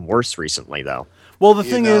it's gotten worse recently, though. Well, the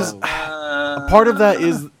thing is, a part of that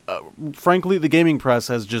is, frankly, the gaming press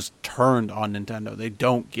has just turned on Nintendo. They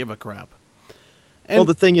don't give a crap. And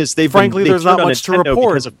the thing is, there's not much to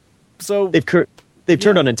report. So they've turned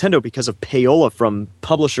on Nintendo because of payola from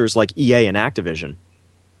publishers like EA and Activision.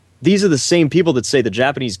 These are the same people that say the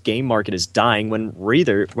Japanese game market is dying when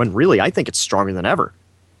really I think it's stronger than ever.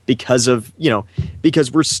 Because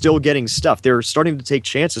we're still getting stuff. They're starting to take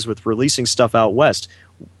chances with releasing stuff out west.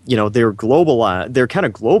 They're they're kind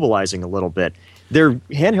of globalizing a little bit. Their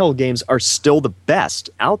handheld games are still the best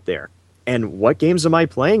out there. And what games am I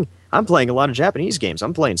playing? I'm playing a lot of Japanese games.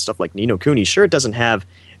 I'm playing stuff like Ni no Kuni. Sure, it doesn't have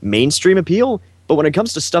mainstream appeal, but when it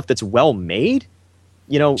comes to stuff that's well made,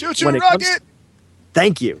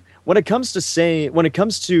 thank you. When it comes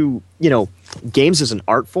to games as an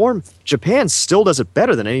art form, Japan still does it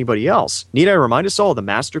better than anybody else. Need I remind us all of the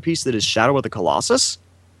masterpiece that is Shadow of the Colossus?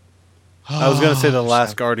 I was gonna say The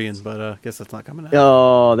Last Guardian, but I guess that's not coming out.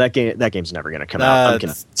 Oh, that game's never gonna come out. I'm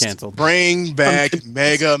That's canceled. Bring back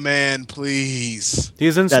Mega Man, please.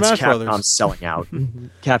 He's in That's Smash Capcom's Brothers. selling out.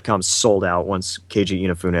 Capcom sold out once Keiji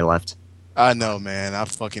Inafune left. I know, man. I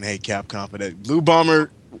fucking hate Capcom for that. Blue Bomber,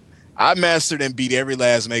 I mastered and beat every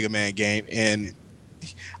last Mega Man game, and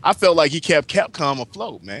I felt like he kept Capcom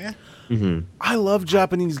afloat, man. Mm-hmm. I love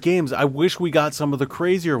Japanese games. I wish we got some of the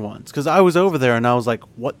crazier ones because I was over there and I was like,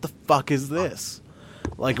 "What the fuck is this?"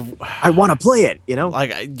 Like, I want to play it. You know,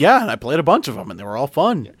 like yeah, and I played a bunch of them and they were all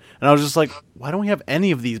fun. And I was just like, "Why don't we have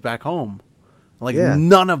any of these back home?" Like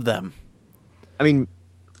none of them. I mean,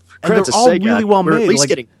 and they're all Sega, really well we're made. At least like,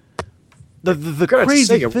 getting the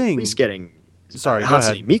crazy Sega, thing. At least getting. Sorry, go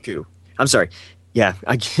ahead. Hatsune Miku. I'm sorry. Yeah,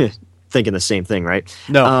 I thinking the same thing, right?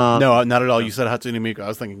 No, no, not at all. You said Hatsune Miku. I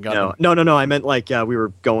was thinking Gundam. No. I meant like we were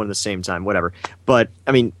going at the same time, whatever. But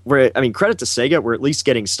I mean, credit to Sega. We're at least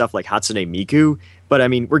getting stuff like Hatsune Miku. But I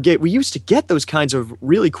mean, we used to get those kinds of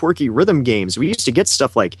really quirky rhythm games. We used to get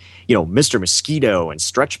stuff like Mr. Mosquito and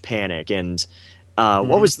Stretch Panic and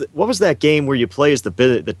what was that game where you play as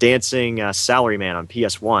the dancing salaryman on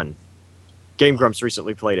PS1? Game Grumps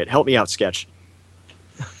recently played it. Help me out, Sketch.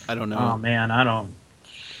 I don't know. Oh man, I don't.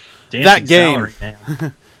 That game.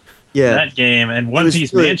 Yeah, that game and One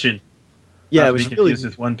Piece really, Mansion. Yeah, it was really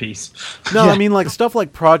with One Piece. No, I mean like stuff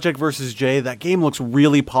like Project vs. J. That game looks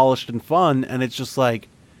really polished and fun, and it's just like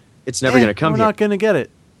it's never going to come. We're not going to get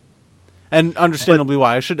it, and understandably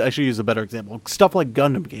why. I should use a better example. Stuff like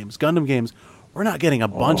Gundam games. Gundam games, we're not getting a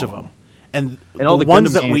bunch of them, and all the the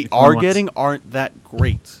ones Gundam that we games are getting aren't that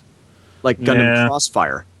great. Like Gundam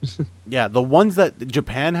Crossfire. Yeah, the ones that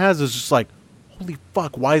Japan has is just like, holy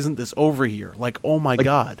fuck, why isn't this over here? Like, oh my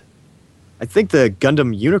god. I think the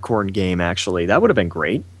Gundam Unicorn game, actually, that would have been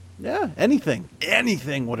great. Yeah, anything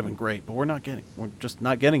would have been great, but we're just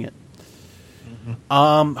not getting it.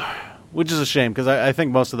 Mm-hmm. Which is a shame, because I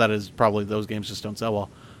think most of that is probably those games just don't sell well.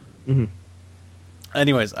 Mm-hmm.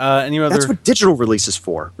 Anyways, any other... That's what digital release is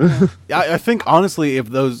for. I think, honestly,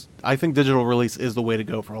 I think digital release is the way to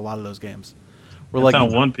go for a lot of those games. That's how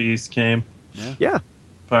One Piece came. Yeah.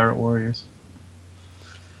 Pirate Warriors.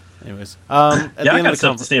 Anyways. I got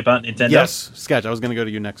stuff to say about Nintendo. Yes, Sketch, I was going to go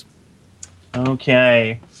to you next.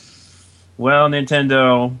 Okay. Well,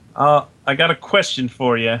 Nintendo, I got a question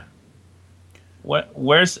for you.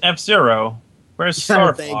 Where's F-Zero? Where's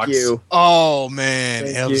Star Thank Fox? you. Oh, man.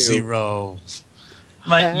 Thank F-Zero.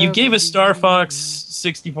 You gave us Star Fox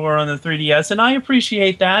 64 on the 3DS, and I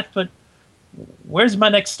appreciate that, but where's my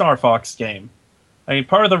next Star Fox game? I mean,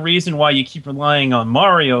 part of the reason why you keep relying on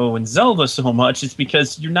Mario and Zelda so much is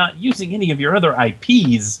because you're not using any of your other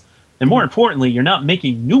IPs, and more importantly, you're not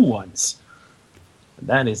making new ones.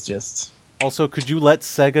 That is just... Also, could you let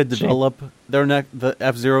Sega develop the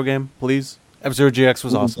F-Zero game, please? F-Zero GX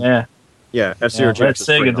was awesome. Yeah, F-Zero GX let was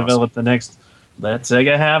pretty Sega develop awesome. the next... Let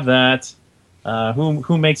Sega have that.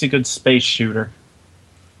 Who makes a good space shooter?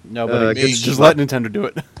 Nobody. Just let Nintendo do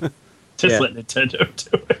it. Let Nintendo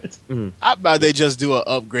do it. Mm-hmm. How about they just do an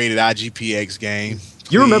upgraded IGPX game?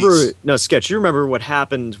 Please. You remember... No, Sketch, you remember what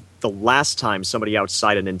happened the last time somebody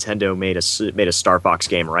outside of Nintendo made a Star Fox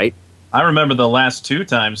game, right? I remember the last two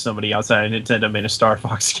times somebody outside of Nintendo made a Star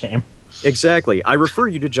Fox game. Exactly. I refer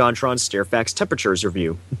you to JonTron's Stairfax Temperatures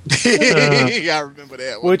review. I remember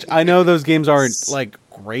that one. Which I know those games aren't like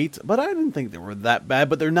great, but I didn't think they were that bad.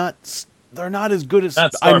 But they're not as good as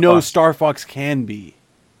I know Star Fox can be.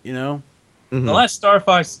 You know, Mm-hmm. The last Star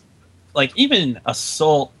Fox, like even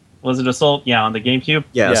Assault, was it Assault? Yeah, on the GameCube.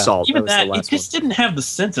 Yeah, Assault. Even that, it just didn't have the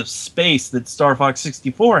sense of space that Star Fox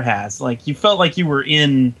 64 has. Like you felt like you were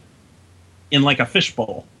in like a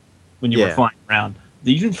fishbowl when you were flying around.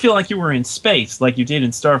 You didn't feel like you were in space like you did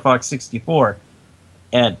in Star Fox 64.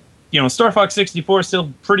 And, Star Fox 64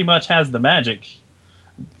 still pretty much has the magic.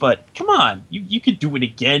 But, come on. You could do it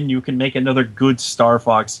again. You can make another good Star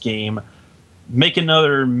Fox game. Make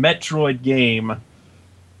another Metroid game.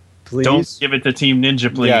 Please? Don't give it to Team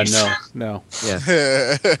Ninja, please. Yeah, no.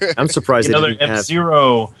 Yeah. I'm surprised they another didn't have...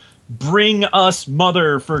 F-Zero. Bring us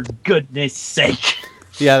Mother, for goodness sake.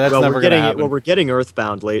 Yeah, that's never going to happen. Well, we're getting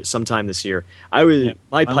Earthbound sometime this year.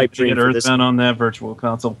 My pipe dream for this... Earthbound on that Virtual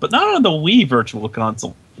Console, but not on the Wii Virtual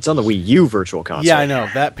Console. It's on the Wii U Virtual Console. Yeah, I know.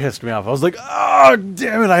 That pissed me off. I was like, oh,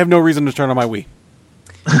 damn it. I have no reason to turn on my Wii.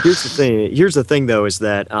 Here's the thing, though, is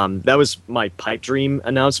that that was my pipe dream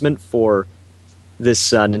announcement for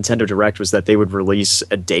this Nintendo Direct, was that they would release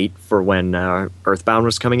a date for when Earthbound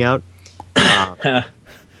was coming out. They're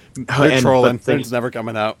trolling. It's never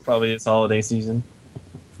coming out. Probably this holiday season.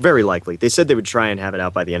 Very likely. They said they would try and have it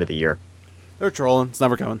out by the end of the year. They're trolling. It's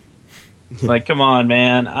never coming. Like, come on,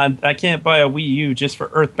 man. I can't buy a Wii U just for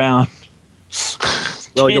Earthbound.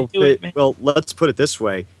 Well, let's put it this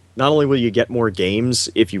way. Not only will you get more games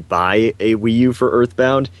if you buy a Wii U for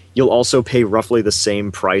Earthbound, you'll also pay roughly the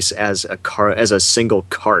same price as a single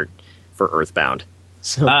cart for Earthbound.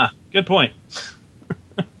 So, good point.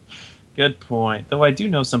 Good point. Though I do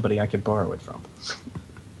know somebody I could borrow it from.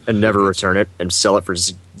 And never return it and sell it for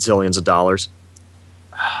zillions of dollars.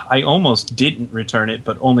 I almost didn't return it,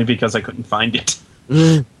 but only because I couldn't find it.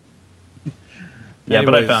 Yeah, Anyways,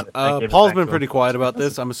 but I found it. Paul's been pretty quiet about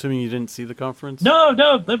this. I'm assuming you didn't see the conference? No,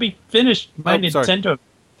 let me finish my sorry. Nintendo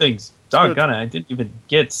things. Doggone it, I didn't even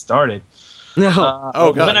get started. No.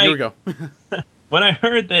 God, here we go. When I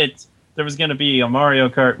heard that there was going to be a Mario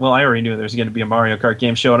Kart, well, I already knew there was going to be a Mario Kart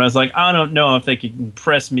game show, and I was like, I don't know if they could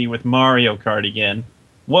impress me with Mario Kart again.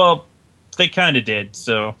 Well, they kind of did,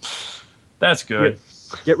 so that's good.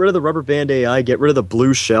 Get rid of the rubber band AI, get rid of the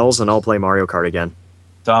blue shells, and I'll play Mario Kart again.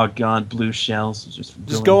 Doggone blue shells.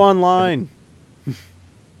 Just go online.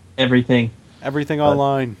 Everything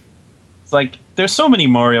online. It's like, there's so many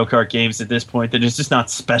Mario Kart games at this point that it's just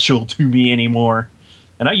not special to me anymore.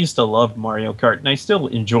 And I used to love Mario Kart, and I still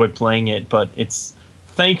enjoy playing it, but it's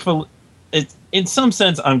thankful. It's, in some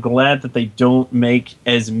sense, I'm glad that they don't make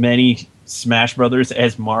as many Smash Brothers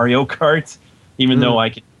as Mario Kart, even though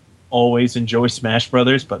I can always enjoy Smash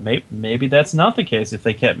Brothers, but maybe that's not the case if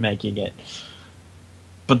they kept making it.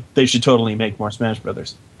 But they should totally make more Smash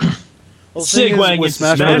Brothers. Well, Segueing into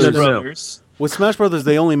Smash Brothers. With Smash Brothers,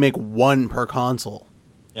 they only make one per console.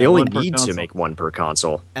 They only need to make one per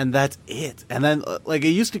console. And that's it. And then, like,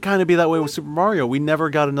 it used to kind of be that way with Super Mario. We never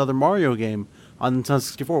got another Mario game on Nintendo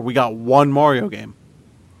 64. We got one Mario game.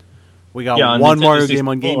 We got one Mario game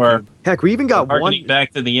on GameCube. Heck, we even got one.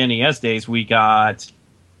 Back to the NES days, we got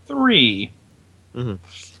 3. Mm-hmm.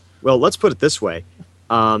 Well, let's put it this way.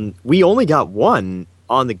 We only got one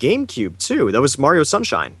on the GameCube, too. That was Mario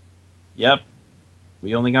Sunshine. Yep.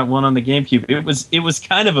 We only got one on the GameCube. It was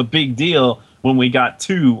kind of a big deal when we got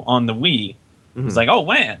 2 on the Wii. It was like, oh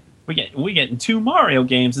man, we getting 2 Mario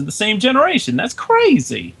games in the same generation. That's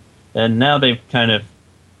crazy. And now they've kind of,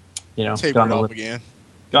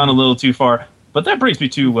 gone a little too far. But that brings me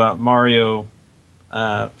to Mario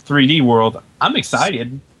 3D World. I'm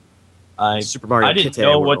excited. Super Mario I didn't Kite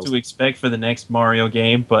know World. what to expect for the next Mario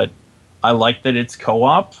game, but I like that it's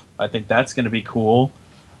co-op. I think that's going to be cool.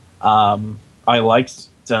 I liked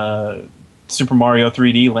Super Mario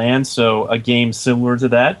 3D Land, so a game similar to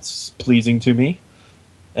that's pleasing to me.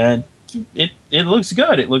 And it looks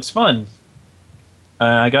good. It looks fun.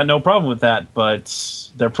 I got no problem with that,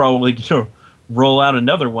 but they're probably going to roll out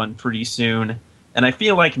another one pretty soon. And I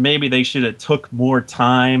feel like maybe they should have took more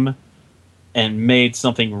time and made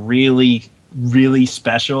something really, really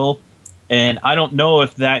special. And I don't know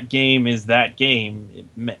if that game is that game.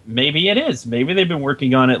 Maybe it is. Maybe they've been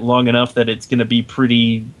working on it long enough that it's going to be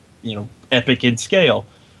pretty, epic in scale.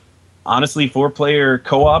 Honestly, 4-player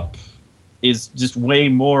co-op is just way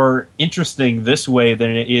more interesting this way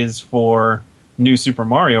than it is for New Super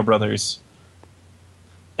Mario Brothers.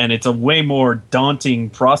 And it's a way more daunting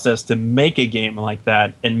process to make a game like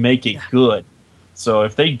that and make it good. So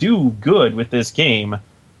if they do good with this game,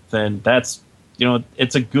 then that's,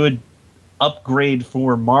 it's a good upgrade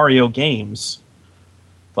for Mario games.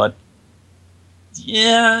 But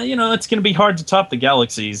yeah, it's going to be hard to top the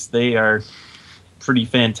Galaxies. They are pretty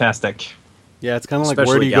fantastic. Yeah, it's kind of like,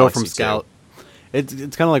 where do you go from Scout? It's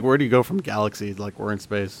kind of like, where do you go from Galaxy? Like, we're in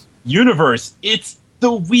space. Universe. It's the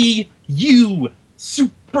Wii U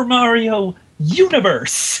Super Mario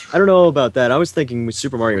Universe. I don't know about that. I was thinking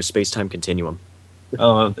Super Mario Space-Time Continuum.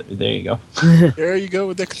 Oh, there you go. There you go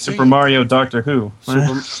with the Super Mario Doctor Who.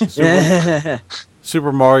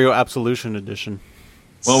 Super Mario Absolution Edition.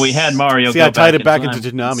 Well, we had Mario. See, I tied it back into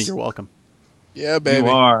Toonami. You're welcome. Yeah, baby.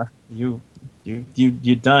 You are. You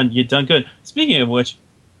done good. Speaking of which,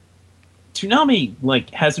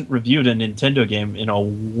 Toonami hasn't reviewed a Nintendo game in a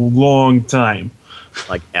long time.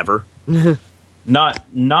 Like ever.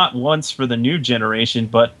 Not once for the new generation,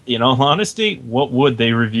 but in all honesty, what would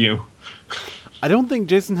they review? I don't think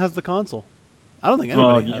Jason has the console. I don't think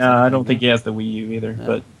anybody has I don't think he has the Wii U either. Yeah.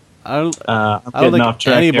 But I don't getting think off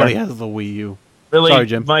track anybody here. has the Wii U. Really, sorry,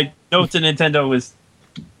 Jim. My note to Nintendo is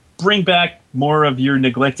bring back more of your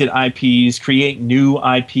neglected IPs, create new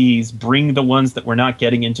IPs, bring the ones that we're not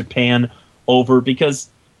getting in Japan over, because,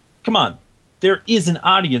 come on, there is an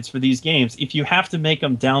audience for these games. If you have to make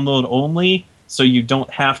them download only, so you don't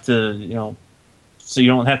have to,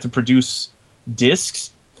 produce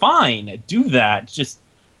discs, fine, do that. Just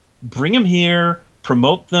bring them here,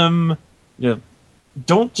 promote them.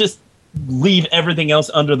 Don't just leave everything else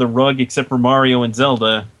under the rug except for Mario and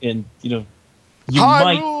Zelda, and you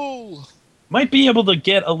might be able to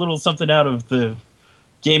get a little something out of the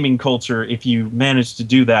gaming culture if you manage to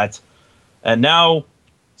do that. And now,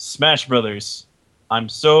 Smash Brothers. I'm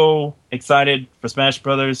so excited for Smash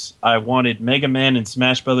Brothers. I wanted Mega Man in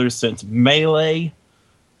Smash Brothers since Melee,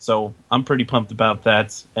 so I'm pretty pumped about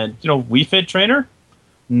that. And Wii Fit Trainer,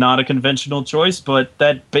 not a conventional choice, but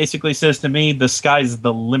that basically says to me the sky's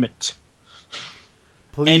the limit.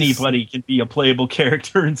 Please. Anybody can be a playable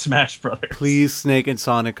character in Smash Brothers. Please, Snake and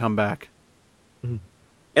Sonic come back.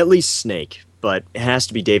 At least Snake, but it has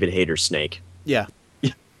to be David Hayter's Snake. Yeah.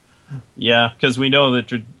 Yeah, because we know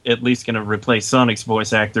that you're at least going to replace Sonic's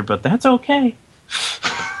voice actor, but that's okay.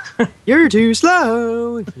 You're too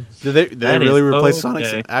slow. Did they really replace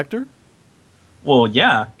Sonic's actor? Well,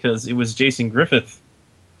 yeah, because it was Jason Griffith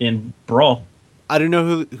in Brawl. I didn't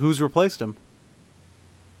know who's replaced him.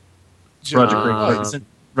 Roger Craig Ferguson.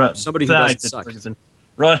 Somebody who doesn't suck.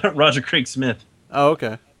 Roger Craig Smith. Oh,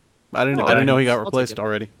 okay. I didn't know he got replaced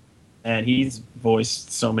already. And he's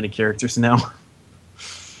voiced so many characters now.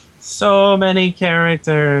 So many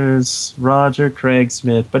characters. Roger Craig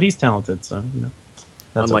Smith, but he's talented, so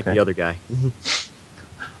that's unlike okay. the other guy.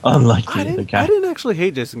 Unlike the other guy. I didn't actually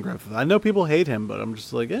hate Jason Griffith. I know people hate him, but I'm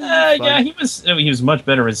just like, yeah, he was much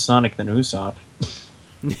better as Sonic than Usopp.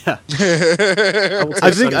 Yeah,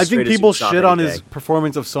 I think people shit on his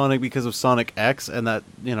performance of Sonic because of Sonic X, and that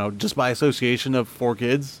just by association of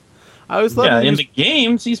 4Kids. I always thought in the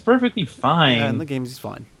games he's perfectly fine. Yeah, in the games he's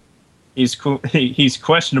fine. He's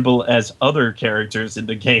questionable as other characters in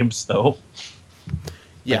the games, though.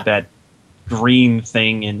 Yeah, like that green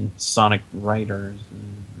thing in Sonic Riders.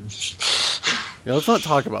 Yeah, let's not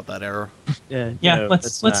talk about that era. Yeah. No,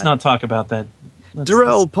 let's not talk about that.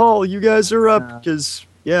 Darrell, Paul, you guys are up because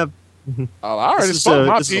Oh, I already spoke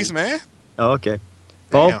my piece, man. Oh, okay.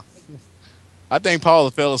 Paul, damn. I think Paul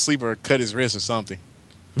fell asleep or cut his wrist or something.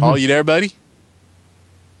 Paul, you there, buddy?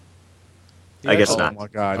 I guess not. Oh my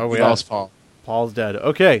God, we lost Paul. Paul's dead.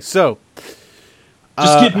 Okay, so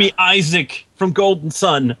just give me Isaac from Golden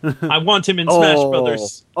Sun. I want him in Smash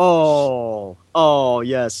Brothers. Oh,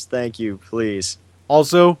 yes, thank you, please.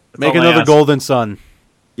 Also, make another Golden Sun.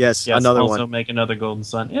 Yes, another also one. Make another Golden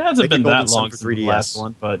Sun. It hasn't been that long since the last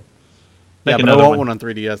one, but yeah, but I want one on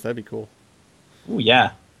 3DS. That'd be cool. Oh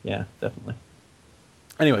yeah, definitely.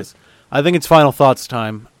 Anyways, I think it's final thoughts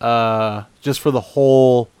time. Just for the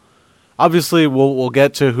whole. Obviously, we'll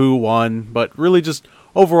get to who won, but really just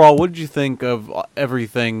overall, what did you think of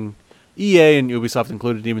everything, EA and Ubisoft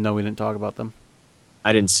included, even though we didn't talk about them?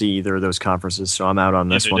 I didn't see either of those conferences, so I'm out on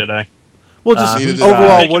this one. Did I? Well, just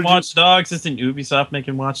overall, what Watch Dogs? Isn't Ubisoft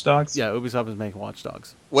making Watch Dogs? Yeah, Ubisoft is making Watch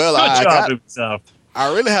Dogs. Well, Good job, Ubisoft.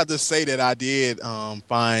 I really have to say that I did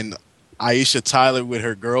find Aisha Tyler with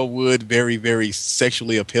her Girlwood very, very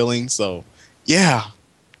sexually appealing. So, yeah.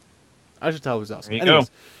 Aisha Tyler was awesome. There you go.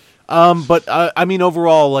 But I mean,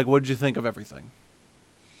 overall, like, what did you think of everything?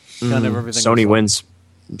 Kind of everything. Sony wins.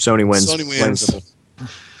 Sony wins.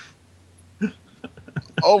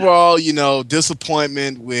 Overall,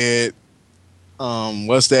 disappointment with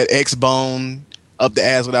what's that? X-Bone up the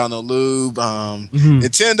ass without no lube.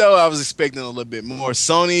 Nintendo, I was expecting a little bit more.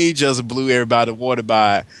 Sony just blew everybody water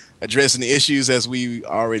by addressing the issues as we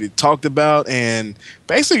already talked about, and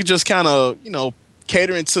basically just kind of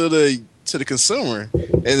catering to the consumer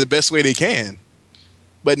in the best way they can.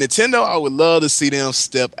 But Nintendo, I would love to see them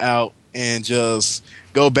step out and just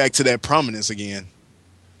go back to that prominence again.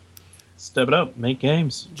 Step it up, make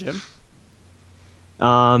games. Jim?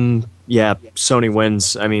 Yeah, Sony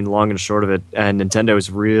wins. I mean, long and short of it. And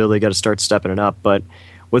Nintendo's really got to start stepping it up. But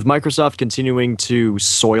with Microsoft continuing to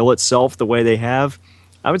soil itself the way they have,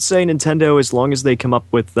 I would say Nintendo, as long as they come up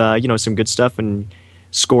with some good stuff and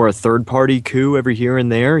score a third-party coup every here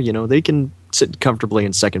and there, they can sit comfortably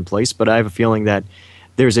in second place. But I have a feeling that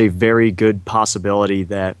there's a very good possibility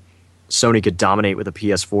that Sony could dominate with a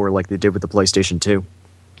PS4 like they did with the PlayStation 2.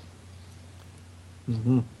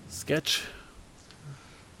 Sketch.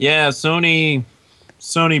 Yeah, Sony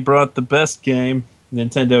brought the best game.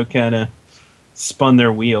 Nintendo kind of spun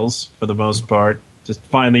their wheels for the most part. Just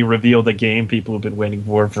finally revealed the game people have been waiting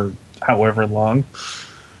for however long.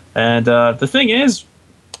 And the thing is,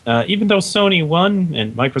 even though Sony won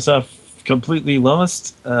and Microsoft completely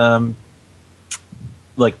lost, I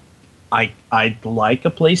like a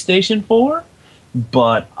PlayStation 4,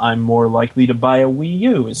 but I'm more likely to buy a Wii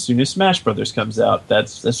U as soon as Smash Brothers comes out.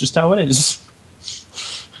 That's just how it is.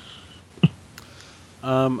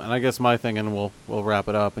 And I guess my thing, and we'll wrap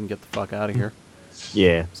it up and get the fuck out of here.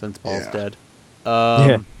 Yeah. Since Paul's dead.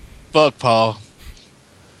 Fuck Paul.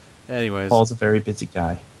 Anyways, Paul's a very busy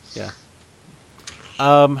guy. Yeah.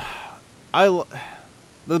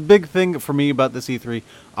 The big thing for me about this E3,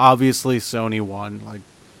 obviously Sony won. Like,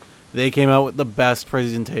 they came out with the best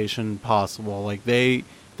presentation possible. Like, they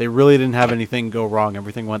really didn't have anything go wrong.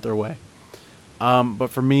 Everything went their way. But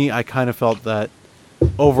for me, I kind of felt that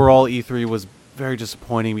overall E3 was very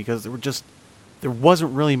disappointing because there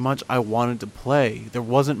wasn't really much I wanted to play. There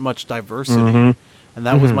wasn't much diversity, and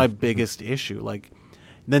that was my biggest issue. Like,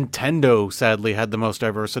 Nintendo sadly had the most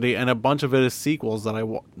diversity, and a bunch of it is sequels that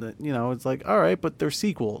it's like, all right, but they're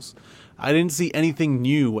sequels. I didn't see anything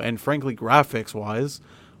new, and frankly, graphics-wise,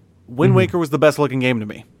 Wind Waker was the best looking game to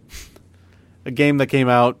me. A game that came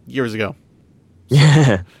out years ago.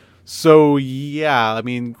 Yeah. So, yeah, I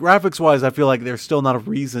mean, graphics-wise, I feel like there's still not a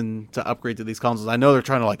reason to upgrade to these consoles. I know they're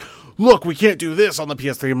trying to, like, look, we can't do this on the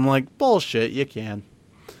PS3. I'm like, bullshit, you can.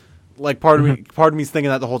 Like, part of me's thinking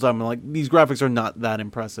that the whole time. I'm like, these graphics are not that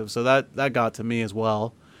impressive. So that got to me as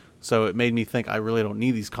well. So it made me think I really don't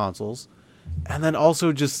need these consoles. And then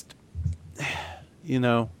also just,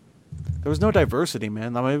 there was no diversity,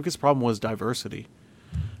 man. My biggest problem was diversity.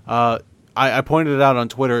 I pointed it out on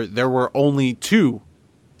Twitter. There were only 2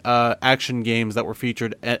 action games that were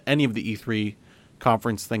featured at any of the E3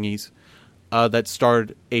 conference thingies that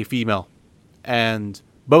starred a female. And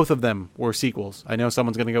both of them were sequels. I know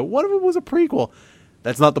someone's going to go, what if it was a prequel?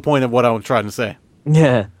 That's not the point of what I'm trying to say.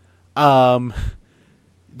 Yeah.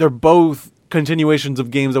 They're both continuations of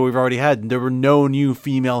games that we've already had. There were no new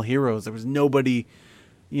female heroes. There was nobody,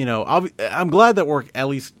 I'm glad that we're at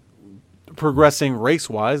least progressing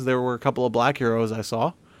race-wise. There were a couple of black heroes I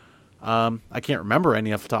saw. I can't remember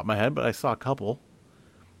any off the top of my head, but I saw a couple.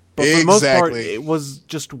 But for the most part, it was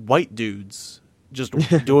just white dudes just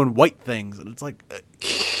doing white things. And it's like,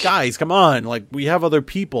 guys, come on. Like, we have other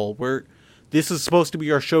people. This is supposed to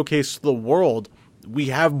be our showcase to the world. We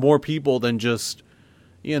have more people than just,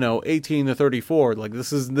 18 to 34. Like,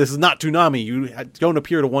 this is not Toonami. You don't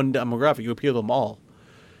appear to one demographic. You appeal to them all.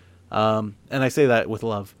 And I say that with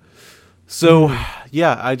love. So,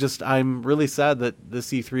 yeah, I'm really sad that this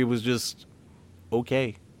E3 was just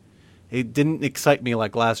okay. It didn't excite me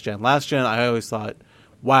like last gen. Last gen, I always thought,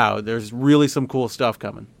 wow, there's really some cool stuff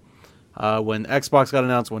coming. When Xbox got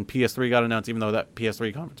announced, when PS3 got announced, even though that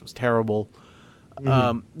PS3 conference was terrible,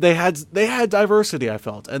 they had diversity, I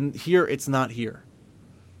felt. And here, it's not here.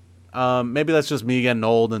 Maybe that's just me getting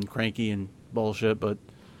old and cranky and bullshit, but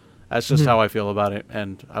that's just how I feel about it.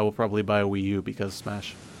 And I will probably buy a Wii U because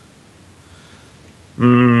Smash.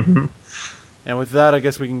 And with that, I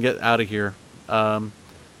guess we can get out of here.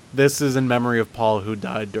 This is in memory of Paul, who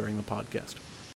died during the podcast.